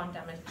hands-on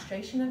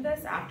demonstration of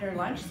this after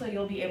lunch, so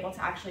you'll be able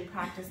to actually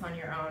practice on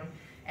your own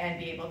and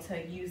be able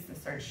to use the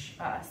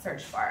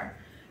search bar.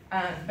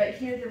 But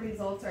here the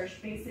results are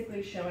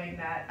basically showing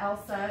that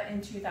Elsa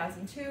in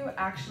 2002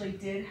 actually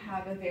did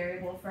have a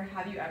variable for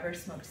have you ever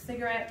smoked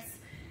cigarettes,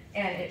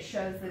 and it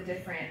shows the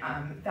different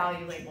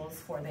value labels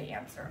for the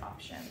answer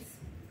options.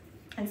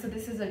 And so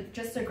this is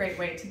just a great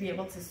way to be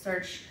able to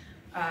search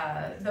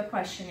the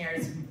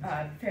questionnaires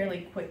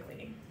fairly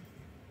quickly.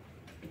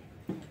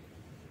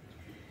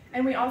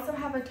 And we also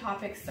have a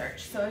topic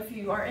search. So if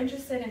you are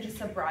interested in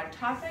just a broad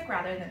topic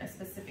rather than a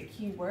specific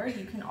keyword,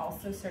 you can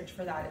also search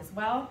for that as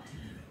well.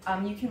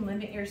 You can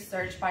limit your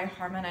search by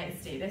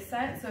harmonized data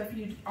set. So if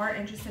you aren't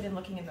interested in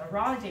looking in the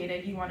raw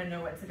data, you want to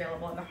know what's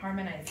available in the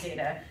harmonized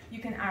data, you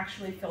can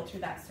actually filter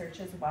that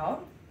search as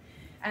well.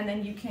 And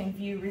then you can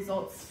view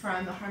results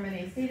from the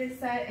harmonized data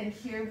set. And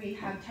here we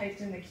have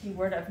typed in the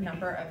keyword of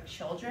number of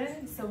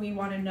children. So we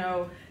want to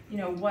know,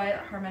 what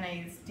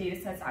harmonized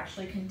data sets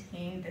actually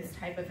contain this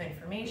type of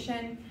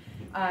information.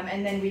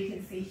 And then we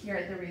can see here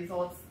at the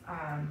results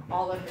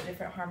all of the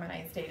different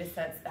harmonized data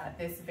sets that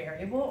this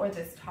variable or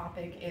this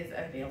topic is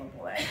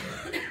available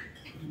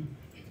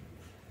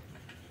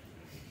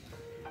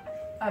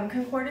in.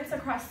 Concordance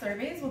across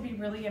surveys will be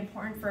really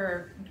important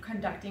for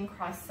conducting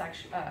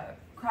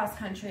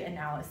cross-country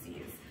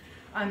analyses.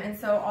 And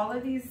so all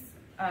of these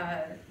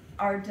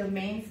are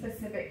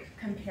domain-specific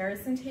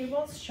comparison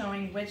tables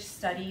showing which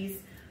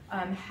studies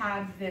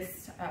have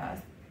this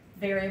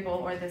variable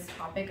or this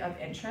topic of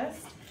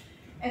interest.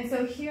 And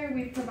so here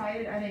we've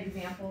provided an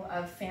example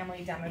of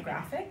family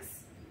demographics.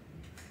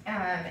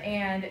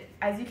 And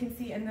as you can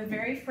see in the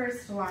very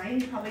first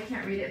line, you probably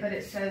can't read it, but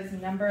it says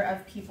number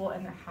of people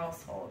in the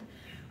household.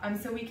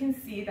 So we can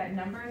see that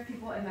number of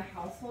people in the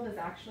household is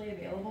actually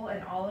available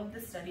in all of the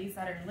studies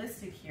that are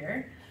listed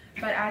here.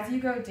 But as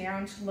you go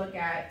down to look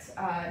at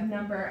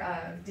number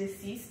of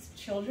deceased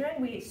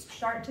children, we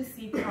start to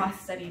see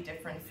cross-study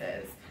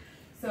differences.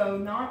 So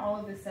not all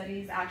of the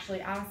studies actually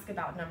ask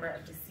about number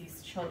of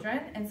deceased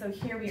children. And so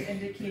here we've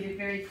indicated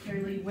very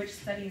clearly which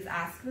studies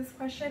ask this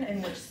question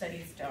and which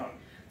studies don't.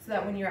 So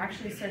that when you're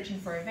actually searching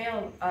for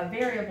a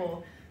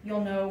variable,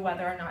 you'll know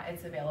whether or not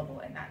it's available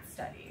in that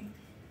study.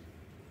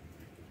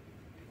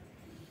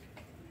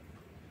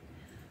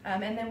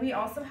 And then we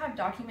also have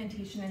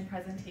documentation and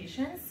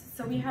presentations.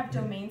 So we have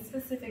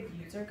domain-specific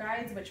user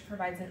guides, which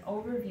provides an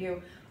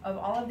overview of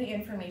all of the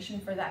information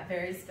for that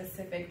very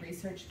specific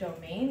research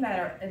domain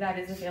that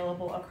is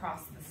available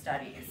across the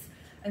studies.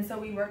 And so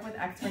we work with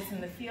experts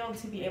in the field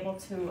to be able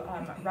to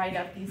write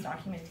up these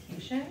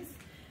documentations.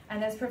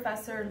 And as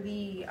Professor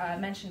Lee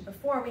mentioned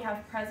before, we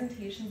have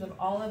presentations of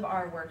all of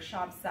our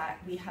workshops that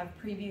we have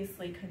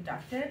previously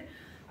conducted.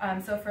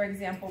 So for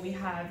example, we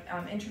have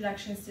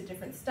introductions to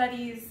different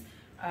studies.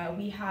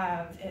 We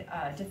have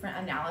different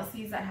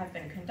analyses that have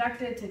been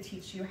conducted to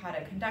teach you how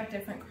to conduct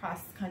different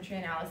cross-country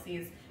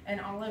analyses, and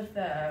all of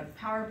the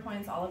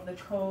PowerPoints, all of the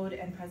code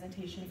and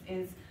presentations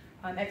is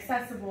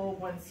accessible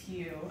once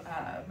you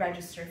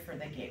register for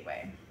the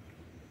gateway.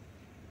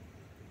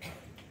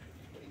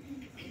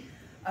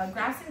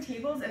 Graphs and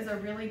tables is a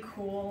really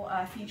cool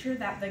feature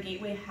that the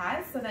gateway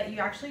has, so that you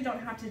actually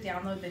don't have to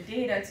download the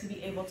data to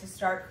be able to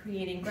start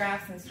creating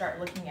graphs and start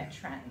looking at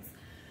trends.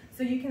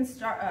 So you can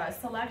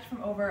select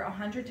from over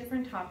 100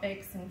 different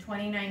topics in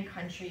 29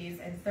 countries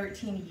in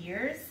 13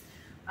 years,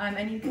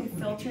 and you can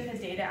filter the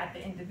data at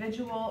the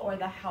individual or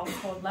the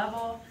household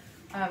level.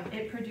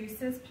 It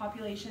produces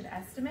population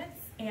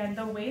estimates, and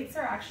the weights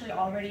are actually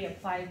already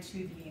applied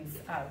to these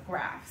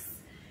graphs.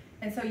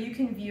 And so you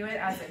can view it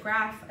as a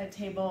graph, a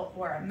table,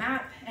 or a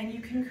map, and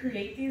you can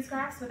create these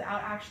graphs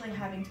without actually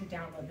having to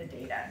download the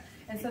data.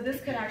 And so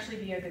this could actually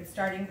be a good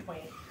starting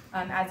point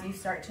as you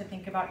start to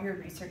think about your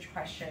research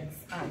questions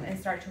and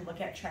start to look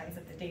at trends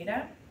of the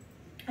data.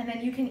 And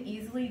then you can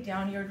easily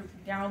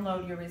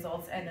download your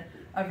results in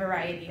a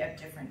variety of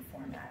different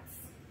formats.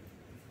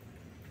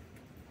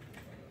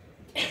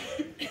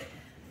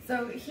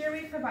 So here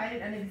we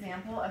provided an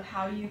example of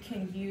how you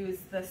can use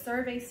the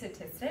survey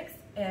statistics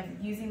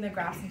using the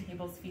graphs and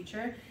tables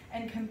feature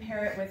and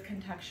compare it with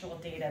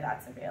contextual data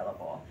that's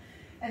available.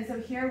 And so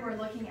here we're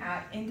looking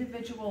at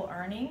individual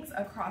earnings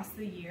across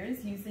the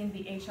years using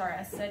the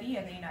HRS study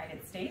in the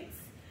United States.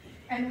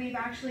 And we've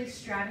actually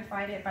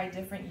stratified it by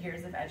different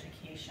years of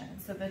education.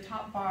 So the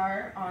top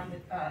bar on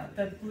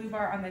the blue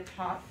bar on the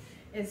top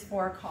is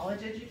for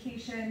college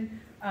education.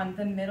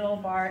 The middle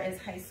bar is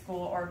high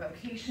school or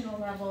vocational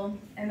level.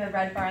 And the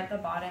red bar at the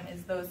bottom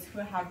is those who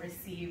have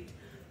received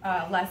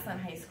less than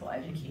high school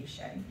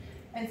education.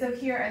 And so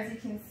here, as you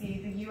can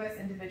see, the US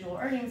individual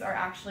earnings are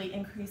actually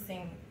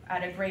increasing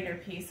at a greater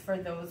pace for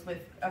those with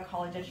a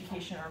college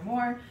education or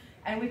more.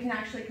 And we can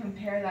actually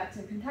compare that to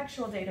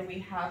contextual data we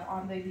have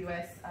on the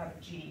US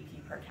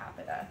GDP per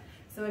capita.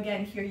 So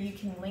again, here you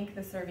can link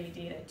the survey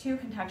data to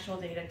contextual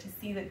data to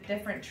see the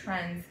different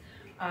trends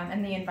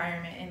and the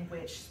environment in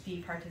which the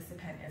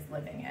participant is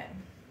living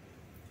in.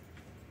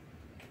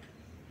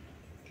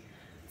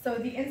 So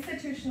the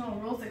Institutional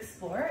Rules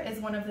Explorer is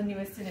one of the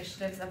newest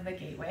initiatives of the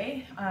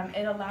Gateway.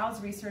 It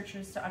allows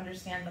researchers to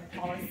understand the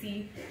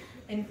policy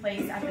in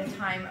place at the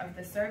time of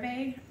the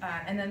survey,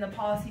 and then the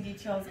policy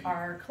details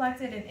are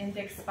collected and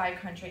indexed by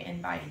country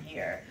and by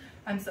year.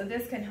 So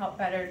this can help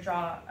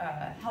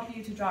help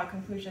you to draw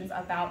conclusions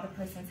about the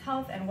person's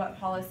health and what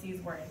policies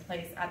were in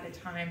place at the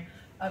time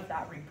of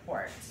that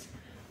report.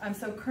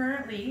 So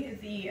currently,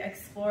 the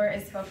Explorer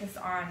is focused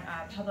on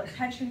public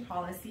pension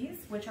policies,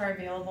 which are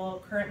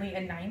available currently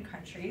in 9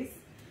 countries.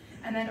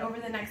 And then over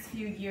the next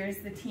few years,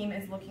 the team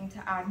is looking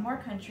to add more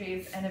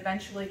countries and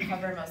eventually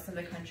cover most of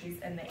the countries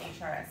in the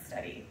HRS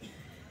study.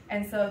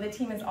 And so the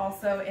team is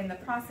also in the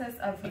process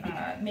of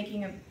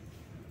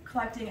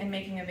collecting and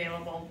making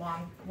available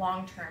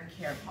long-term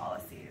care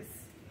policies.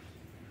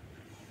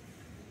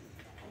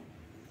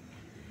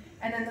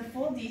 And then the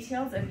full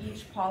details of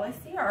each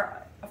policy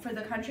for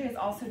the country is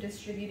also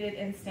distributed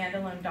in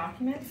standalone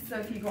documents. So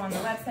if you go on the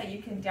website,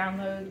 you can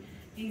download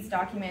these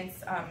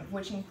documents,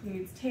 which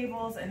includes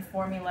tables and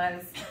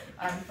formulas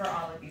for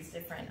all of these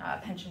different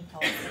pension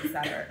policies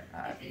that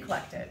are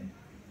collected.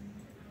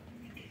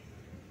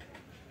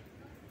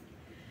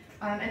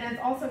 And as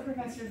also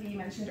Professor Lee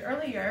mentioned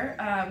earlier,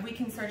 we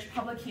can search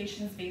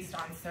publications based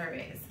on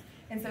surveys.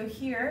 And so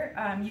here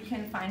you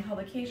can find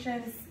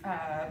publications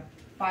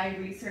by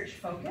research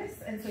focus,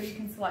 and so you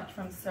can select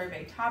from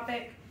survey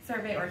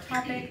or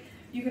topic.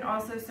 You can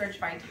also search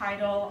by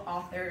title,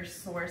 author,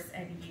 source,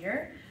 and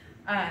year.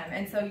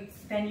 And so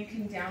then you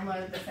can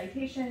download the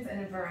citations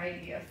in a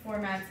variety of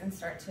formats and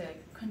start to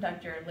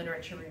conduct your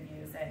literature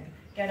reviews and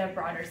get a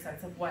broader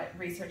sense of what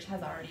research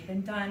has already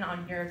been done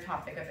on your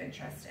topic of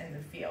interest in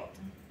the field.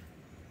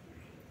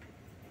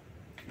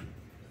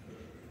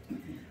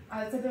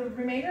 So the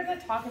remainder of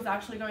the talk is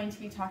actually going to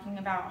be talking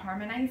about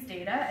harmonized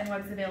data and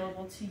what's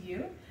available to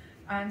you.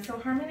 So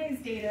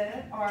harmonized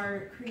data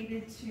are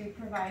created to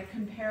provide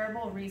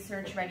comparable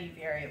research-ready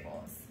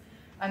variables.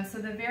 So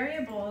the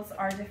variables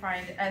are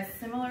defined as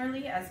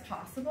similarly as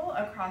possible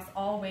across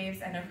all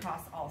waves and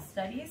across all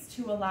studies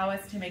to allow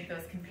us to make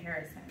those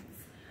comparisons.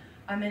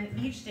 And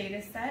each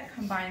data set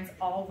combines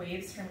all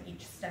waves from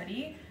each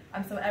study.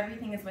 So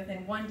everything is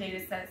within one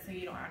data set, so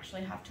you don't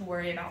actually have to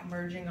worry about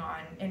merging on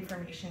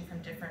information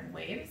from different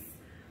waves.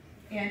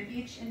 And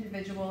each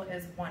individual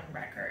is one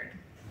record.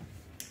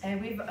 And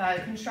we've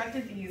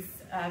constructed these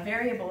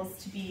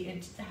variables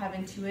to have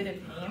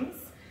intuitive names.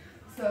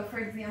 So for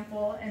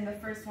example, in the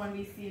first one,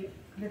 we see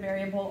the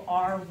variable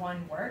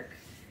R1 work,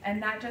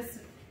 and that just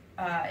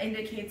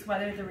indicates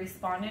whether the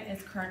respondent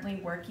is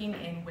currently working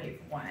in wave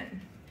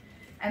 1.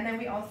 And then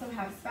we also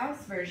have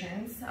spouse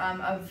versions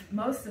of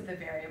most of the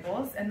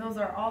variables, and those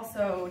are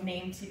also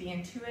named to be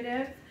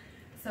intuitive.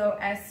 So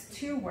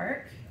S2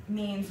 work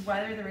means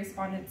whether the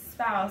respondent's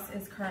spouse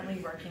is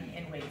currently working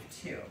in wave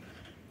 2.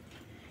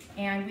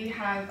 And we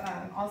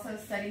have also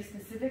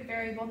study-specific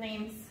variable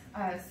names.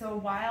 So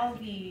while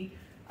the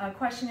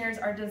questionnaires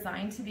are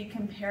designed to be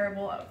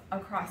comparable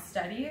across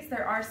studies,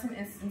 there are some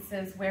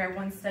instances where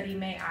one study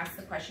may ask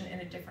the question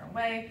in a different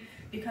way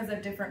because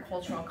of different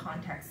cultural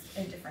contexts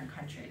in different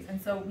countries.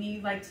 And so we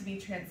like to be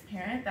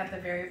transparent that the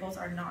variables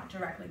are not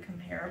directly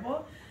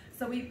comparable.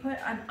 So we put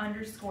an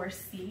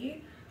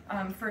 _C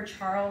for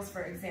Charles,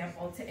 for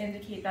example, to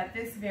indicate that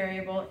this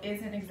variable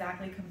isn't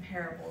exactly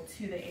comparable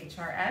to the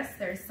HRS.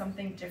 There's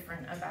something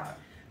different about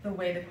the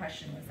way the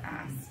question was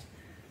asked.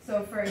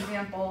 So for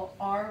example,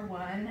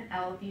 R1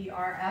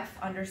 LBRF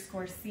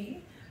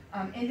 _C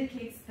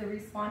indicates the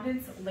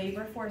respondent's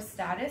labor force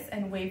status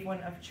in wave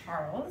 1 of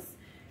Charles.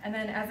 And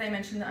then as I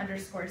mentioned, the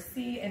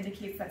 _C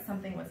indicates that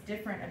something was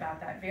different about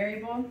that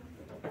variable.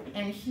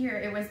 And here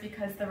it was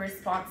because the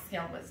response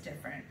scale was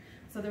different.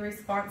 So the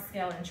response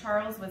scale in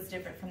Charles was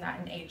different from that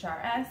in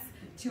HRS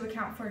to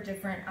account for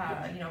different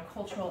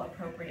cultural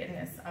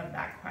appropriateness of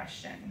that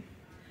question.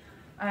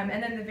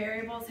 And then the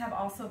variables have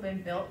also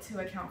been built to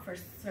account for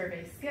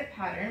survey skip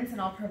patterns,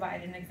 and I'll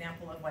provide an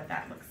example of what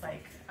that looks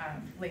like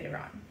later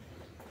on.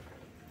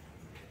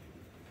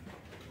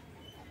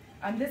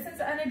 This is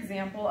an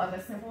example of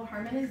a simple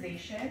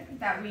harmonization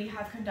that we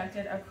have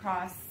conducted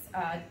across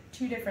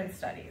 2 different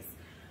studies.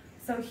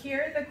 So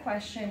here the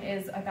question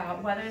is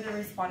about whether the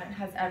respondent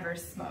has ever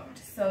smoked.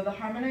 So the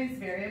harmonized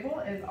variable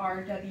is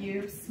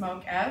RW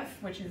SMOKE-EV,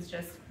 which is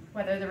just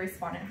whether the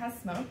respondent has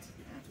smoked.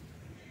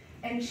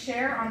 And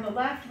share on the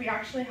left, we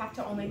actually have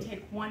to only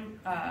take one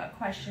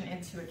question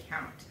into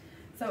account.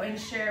 So in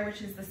share,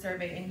 which is the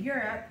survey in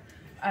Europe,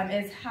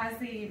 is has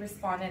the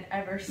respondent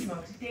ever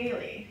smoked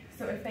daily?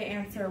 So if they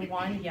answer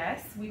 1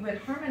 yes, we would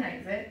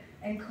harmonize it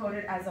and code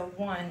it as a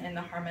 1 in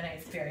the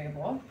harmonized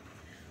variable.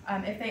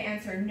 If they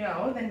answer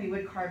no, then we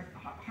would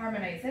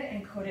harmonize it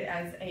and code it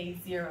as a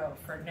 0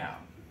 for no.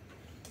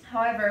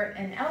 However,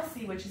 in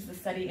ELSI, which is the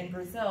study in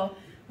Brazil,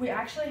 we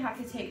actually have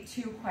to take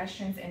 2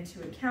 questions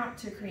into account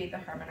to create the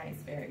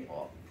harmonized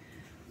variable.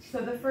 So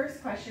the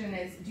first question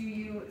is, do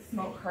you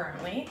smoke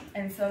currently?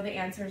 And so the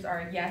answers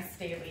are yes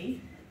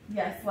daily,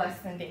 yes less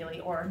than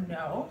daily, or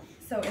no.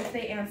 So if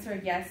they answer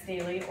yes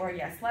daily or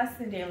yes less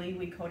than daily,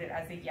 we code it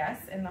as a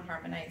yes in the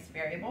harmonized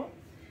variable.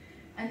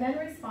 And then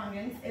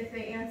respondents, if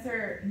they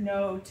answer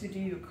no to do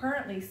you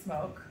currently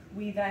smoke,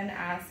 we then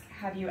ask,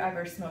 have you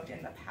ever smoked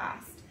in the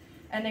past?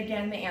 And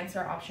again, the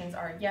answer options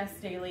are yes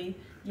daily,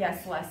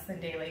 yes less than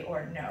daily,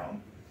 or no.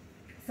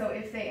 So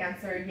if they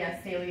answer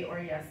yes daily or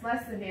yes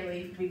less than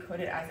daily, we code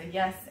it as a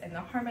yes in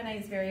the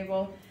harmonized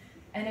variable.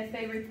 And if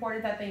they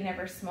reported that they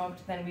never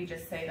smoked, then we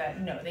just say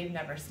that no, they've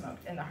never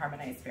smoked in the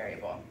harmonized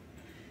variable.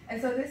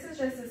 And so this is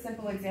just a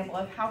simple example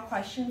of how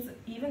questions,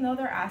 even though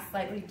they're asked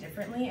slightly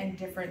differently in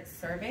different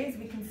surveys,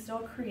 we can still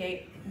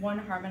create one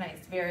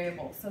harmonized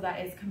variable so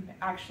that is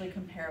actually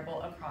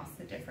comparable across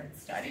the different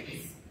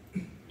studies.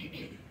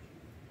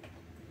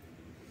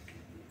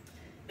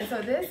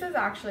 So this is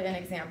actually an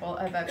example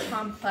of a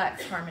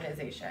complex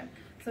harmonization.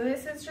 So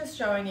this is just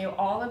showing you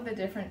all of the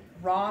different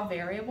raw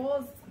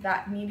variables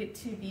that needed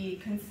to be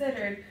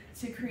considered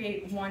to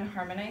create one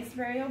harmonized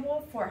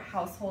variable for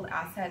household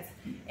assets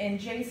in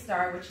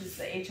JSTAR, which is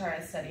the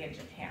HRS study in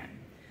Japan.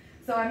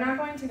 So I'm not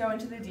going to go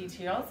into the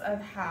details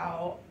of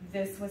how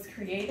this was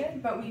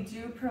created, but we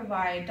do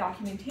provide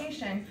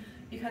documentation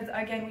because,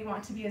 again, we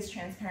want to be as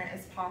transparent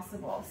as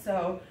possible.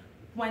 So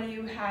when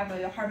you have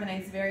a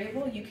harmonized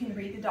variable, you can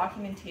read the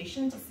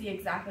documentation to see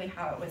exactly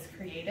how it was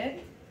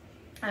created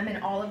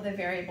and all of the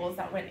variables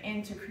that went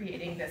into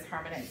creating this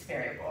harmonized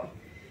variable.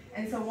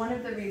 And so one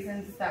of the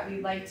reasons that we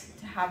liked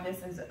to have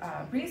this as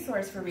a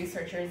resource for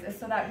researchers is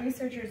so that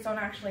researchers don't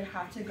actually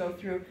have to go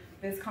through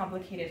this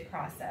complicated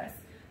process.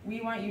 We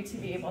want you to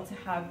be able to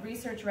have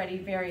research-ready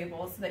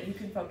variables so that you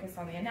can focus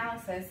on the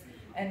analysis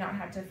and not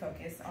have to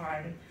focus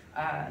on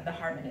the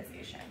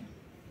harmonization.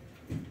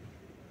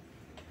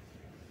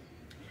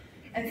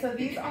 And so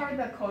these are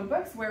the code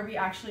books where we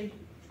actually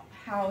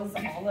house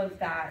all of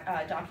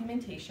that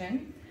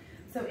documentation.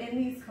 So in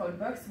these code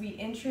books, we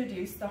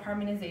introduce the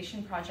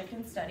harmonization project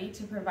and study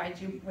to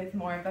provide you with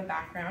more of a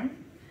background.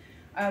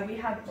 We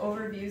have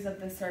overviews of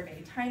the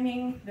survey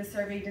timing, the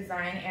survey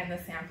design, and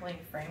the sampling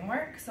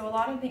framework. So a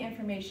lot of the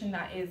information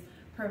that is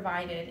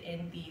provided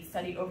in the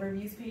study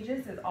overviews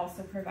pages is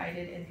also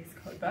provided in these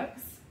code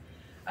books.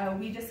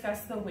 We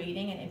discuss the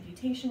weighting and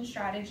imputation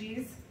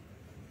strategies,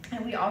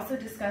 and we also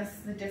discuss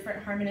the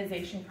different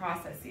harmonization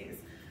processes.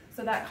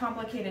 So that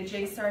complicated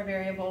JSTAR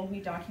variable, we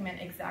document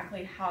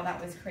exactly how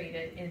that was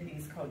created in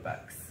these code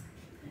books.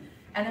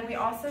 And then we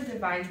also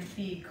divide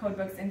the code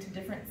books into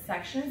different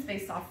sections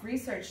based off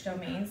research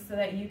domains so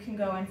that you can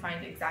go and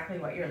find exactly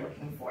what you're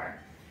looking for.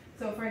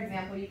 So for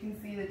example, you can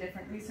see the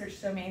different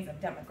research domains of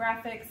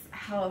demographics,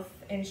 health,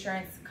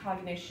 insurance,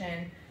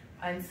 cognition,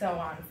 and so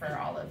on for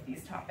all of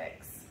these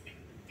topics.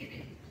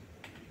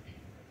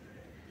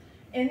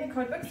 In the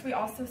codebooks, we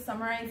also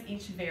summarize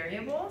each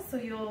variable, so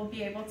you'll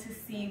be able to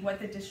see what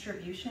the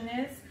distribution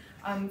is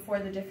for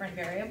the different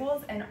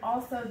variables, and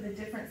also the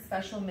different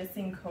special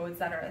missing codes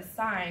that are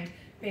assigned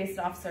based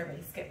off survey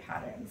skip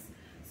patterns.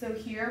 So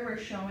here we're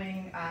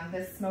showing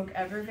the smoke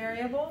ever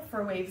variable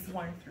for waves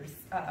 1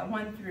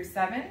 through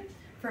 7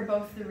 for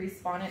both the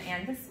respondent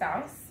and the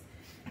spouse.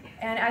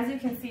 And as you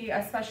can see,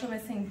 a special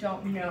missing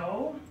don't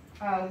know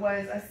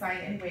was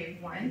assigned in wave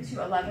 1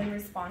 to 11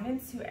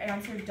 respondents who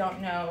answered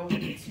don't know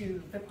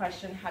to the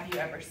question, have you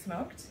ever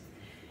smoked?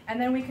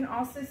 And then we can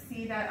also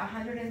see that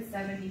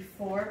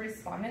 174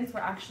 respondents were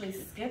actually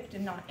skipped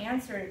and not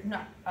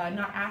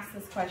asked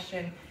this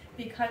question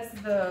because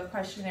the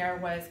questionnaire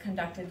was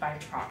conducted by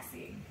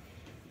proxy.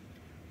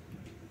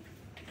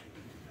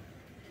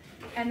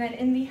 And then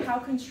in the how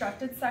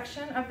constructed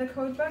section of the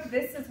codebook,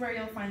 this is where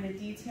you'll find the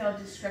detailed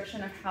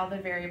description of how the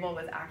variable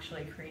was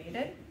actually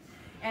created.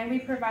 And we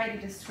provide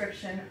a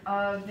description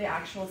of the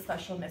actual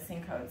special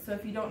missing code. So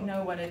if you don't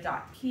know what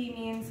a .key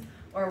means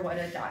or what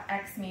a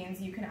 .x means,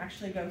 you can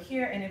actually go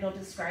here and it'll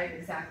describe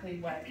exactly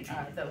what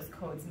those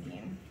codes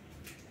mean.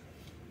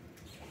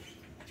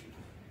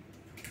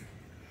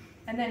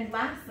 And then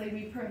lastly,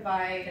 we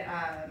provide,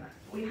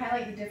 we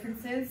highlight the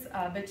differences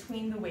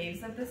between the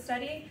waves of the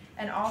study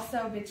and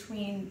also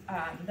between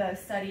the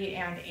study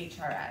and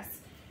HRS.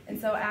 And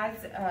so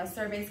as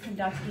surveys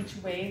conduct each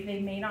wave, they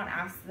may not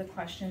ask the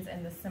questions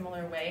in the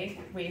similar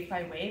way, wave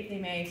by wave. They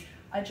may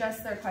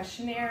adjust their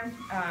questionnaire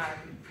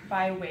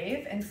by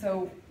wave, and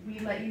so we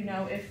let you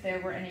know if there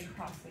were any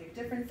cross-wave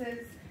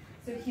differences.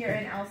 So here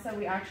in ELSA,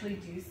 we actually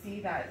do see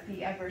that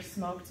the ever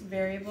smoked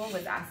variable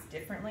was asked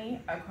differently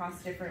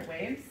across different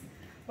waves,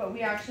 but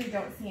we actually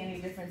don't see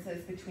any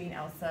differences between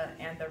ELSA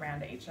and the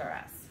RAND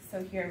HRS.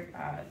 So here,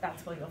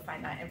 that's where you'll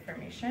find that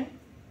information.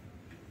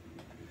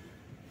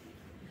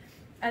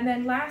 And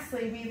then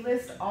lastly, we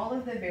list all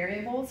of the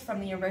variables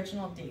from the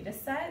original data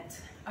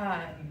set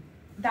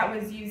that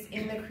was used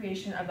in the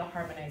creation of the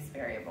harmonized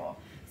variable.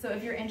 So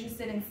if you're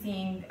interested in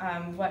seeing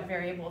what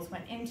variables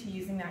went into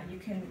using that, you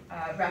can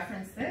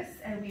reference this,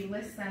 and we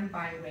list them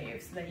by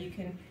wave so that you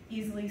can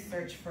easily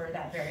search for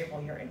that variable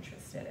you're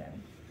interested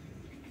in.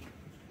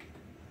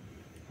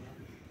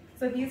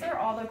 So these are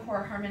all the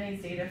core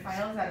harmonized data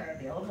files that are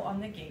available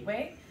on the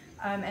gateway.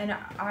 And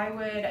I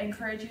would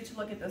encourage you to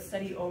look at those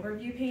study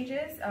overview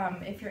pages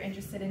if you're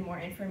interested in more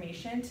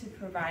information to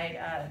provide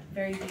a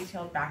very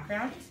detailed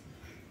background.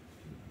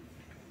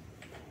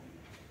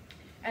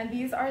 And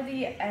these are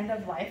the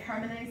end-of-life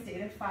harmonized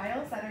data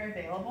files that are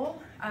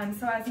available.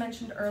 So as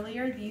mentioned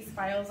earlier, these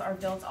files are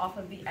built off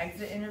of the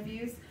exit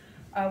interviews,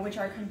 which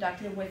are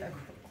conducted with a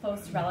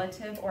close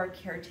relative or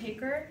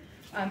caretaker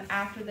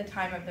after the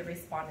time of the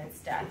respondent's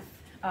death.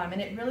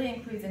 And it really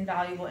includes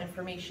invaluable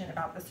information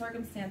about the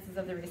circumstances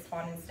of the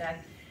respondent's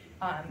death,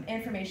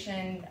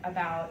 information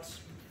about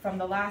from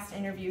the last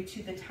interview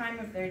to the time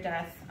of their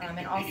death,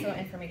 and also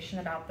information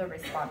about the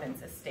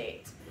respondent's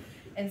estate.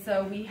 And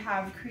so we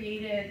have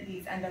created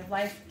these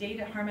end-of-life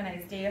data,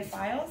 harmonized data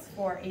files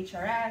for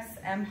HRS,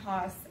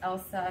 MHOS,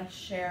 ELSA,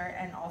 SHARE,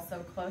 and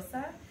also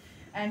CLOSA.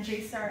 And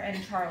JSTAR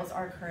and Charles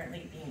are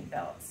currently being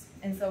built.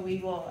 And so we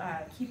will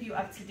keep you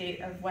up to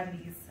date of when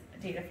these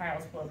data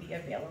files will be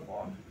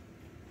available.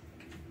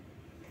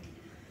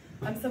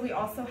 So we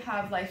also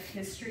have life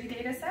history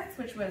data sets,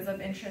 which was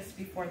of interest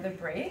before the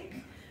break.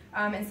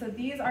 And so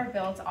these are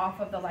built off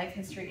of the life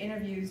history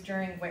interviews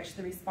during which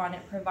the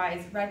respondent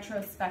provides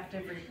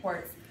retrospective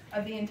reports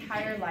of the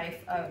entire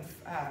life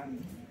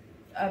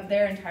of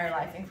their entire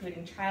life,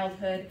 including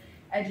childhood,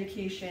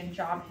 education,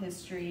 job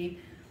history,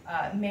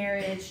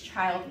 marriage,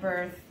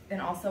 childbirth, and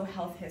also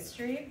health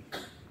history.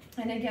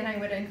 And again, I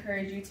would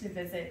encourage you to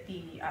visit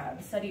the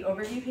study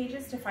overview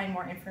pages to find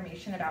more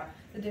information about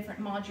the different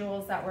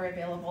modules that were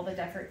available,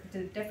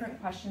 the different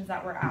questions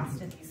that were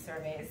asked in these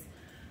surveys.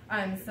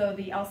 So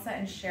the ELSA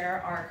and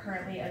SHARE are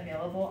currently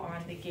available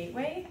on the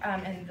Gateway,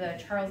 and the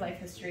Charles Life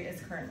History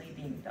is currently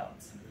being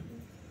built.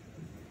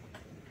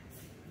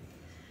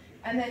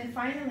 And then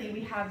finally,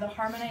 we have the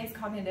Harmonized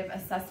Cognitive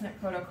Assessment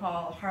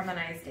Protocol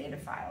Harmonized Data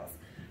Files.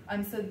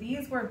 So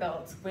these were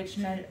built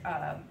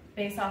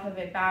based off of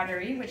a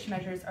battery which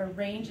measures a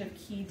range of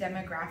key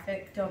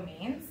demographic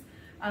domains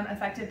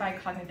affected by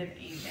cognitive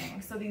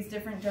aging. So these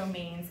different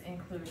domains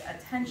include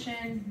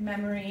attention,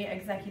 memory,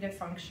 executive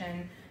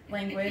function,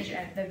 language,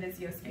 and the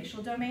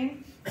visuospatial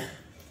domain.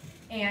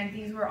 And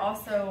these were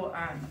also,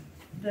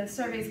 the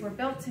surveys were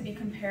built to be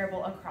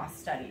comparable across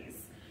studies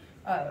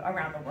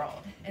around the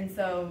world. And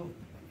so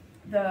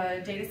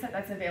the data set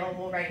that's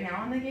available right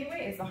now on the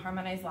Gateway is the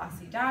Harmonized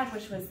Lassi-DAD,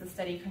 which was the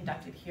study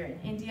conducted here in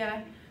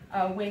India.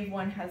 Wave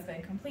 1 has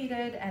been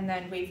completed, and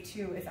then Wave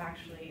 2 is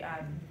actually,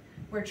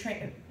 we're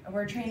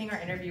training our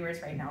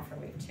interviewers right now for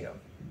Wave 2.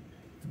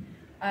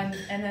 And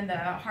then the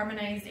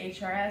Harmonized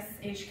HRS,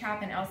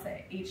 HCAP, and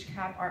ELSA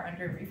HCAP are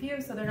under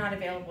review, so they're not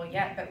available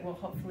yet, but will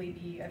hopefully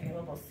be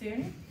available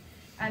soon.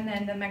 And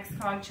then the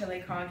MexCog,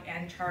 ChileCog,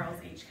 and Charles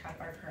HCAP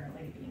are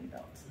currently being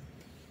built.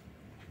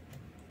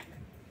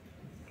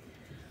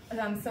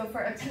 So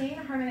for obtaining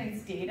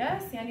harmonized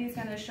data, Sandy is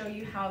going to show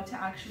you how to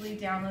actually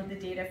download the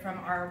data from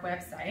our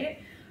website.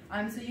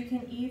 So you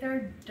can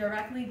either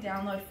directly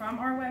download from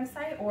our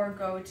website or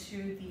go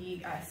to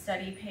the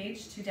study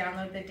page to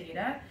download the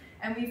data.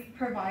 And we've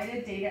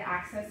provided data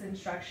access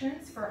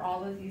instructions for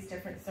all of these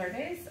different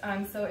surveys.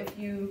 So if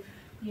you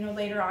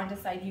later on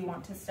decide you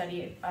want to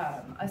study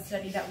a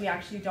study that we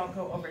actually don't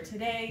go over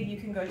today, you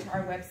can go to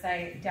our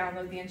website,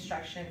 download the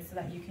instructions so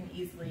that you can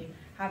easily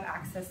have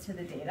access to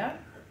the data.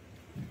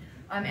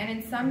 And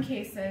in some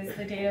cases,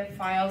 the data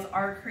files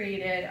are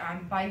created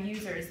by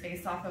users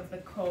based off of the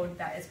code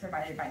that is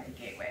provided by the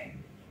Gateway.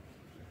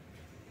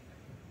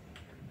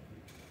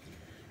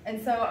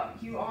 And so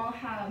you all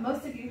have,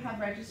 most of you have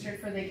registered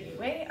for the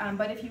Gateway,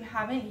 but if you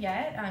haven't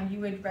yet, you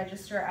would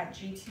register at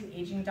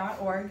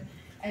G2AGING.org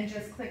and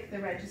just click the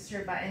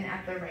register button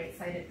at the right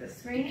side of the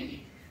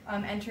screen.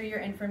 Enter your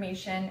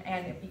information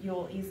and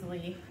you'll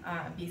easily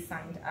be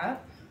signed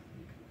up.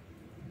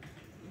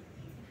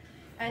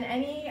 And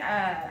any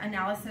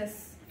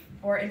analysis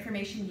or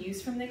information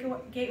used from the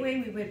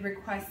Gateway, we would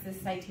request this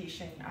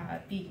citation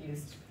be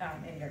used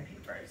in your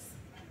papers.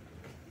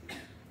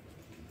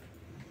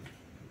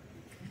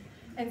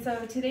 And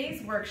so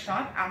today's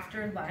workshop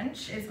after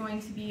lunch is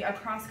going to be a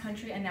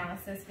cross-country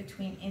analysis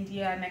between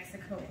India,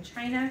 Mexico, and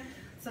China.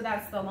 So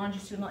that's the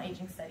longitudinal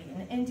aging study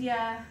in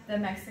India, the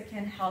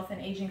Mexican health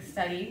and aging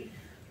study,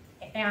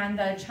 and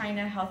the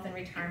China health and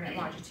retirement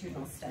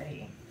longitudinal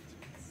study.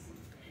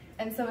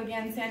 And so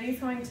again, Sandy is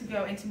going to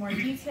go into more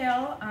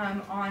detail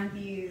on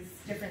these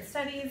different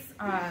studies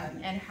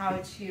and how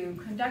to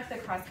conduct the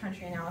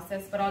cross-country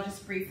analysis, but I'll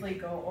just briefly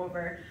go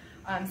over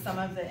some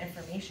of the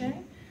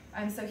information.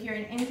 So here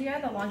in India,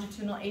 the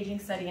longitudinal aging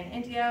study in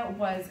India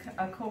was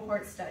a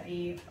cohort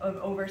study of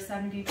over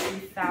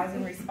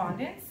 72,000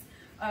 respondents.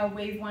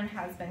 Wave 1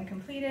 has been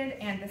completed,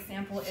 and the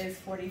sample is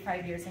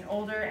 45 years and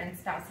older and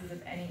spouses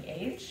of any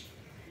age.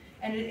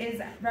 And it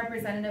is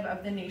representative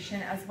of the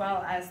nation as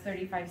well as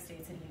 35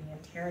 states and union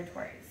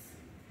territories.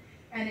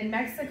 And in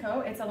Mexico,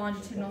 it's a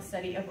longitudinal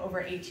study of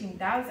over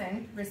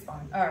 18,000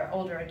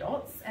 older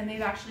adults, and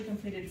they've actually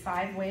completed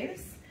 5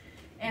 waves.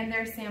 And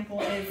their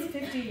sample is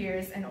 50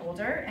 years and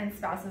older and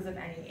spouses of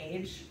any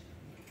age.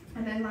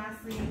 And then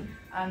lastly,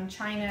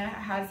 China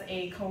has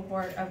a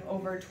cohort of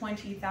over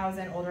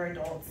 20,000 older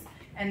adults,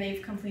 and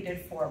they've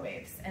completed 4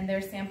 waves. And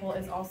their sample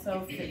is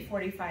also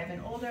 45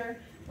 and older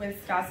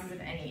with spouses of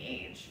any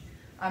age.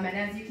 And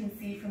as you can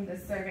see from the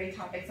survey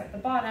topics at the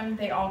bottom,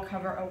 they all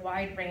cover a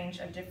wide range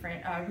of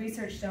different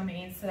research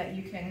domains so that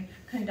you can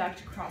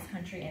conduct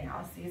cross-country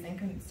analyses and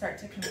can start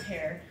to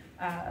compare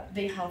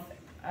the health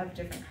of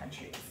different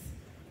countries.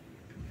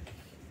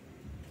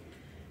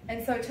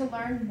 And so to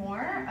learn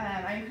more,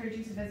 I encourage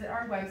you to visit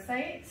our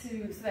website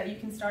so that you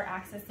can start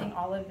accessing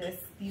all of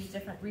these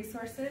different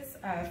resources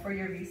for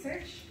your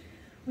research.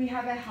 We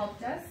have a help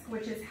desk,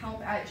 which is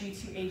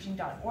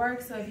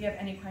help@g2aging.org. So if you have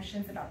any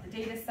questions about the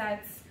data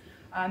sets,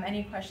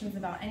 any questions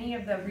about any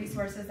of the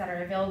resources that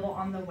are available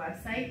on the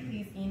website,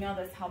 please email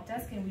this help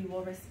desk and we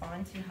will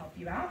respond to help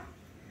you out.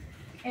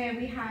 And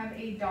we have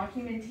a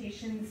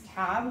documentations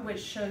tab,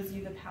 which shows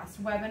you the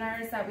past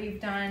webinars that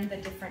we've done, the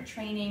different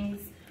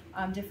trainings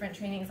on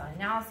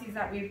analyses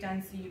that we've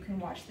done, so you can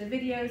watch the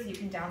videos, you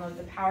can download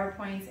the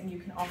PowerPoints, and you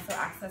can also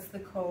access the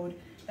code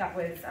that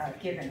was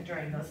given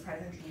during those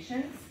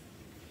presentations.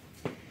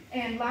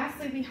 And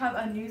lastly, we have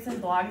a news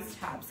and blogs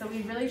tab. So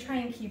we really try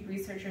and keep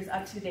researchers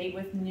up to date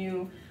with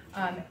new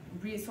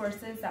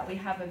resources that we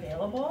have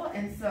available.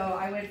 And so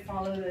I would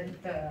follow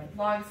the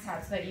blogs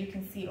tab so that you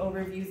can see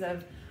overviews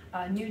of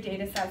new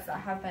data sets that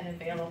have been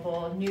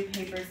available, new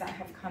papers that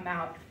have come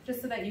out,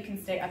 just so that you can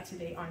stay up to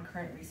date on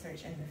current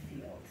research in the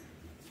field.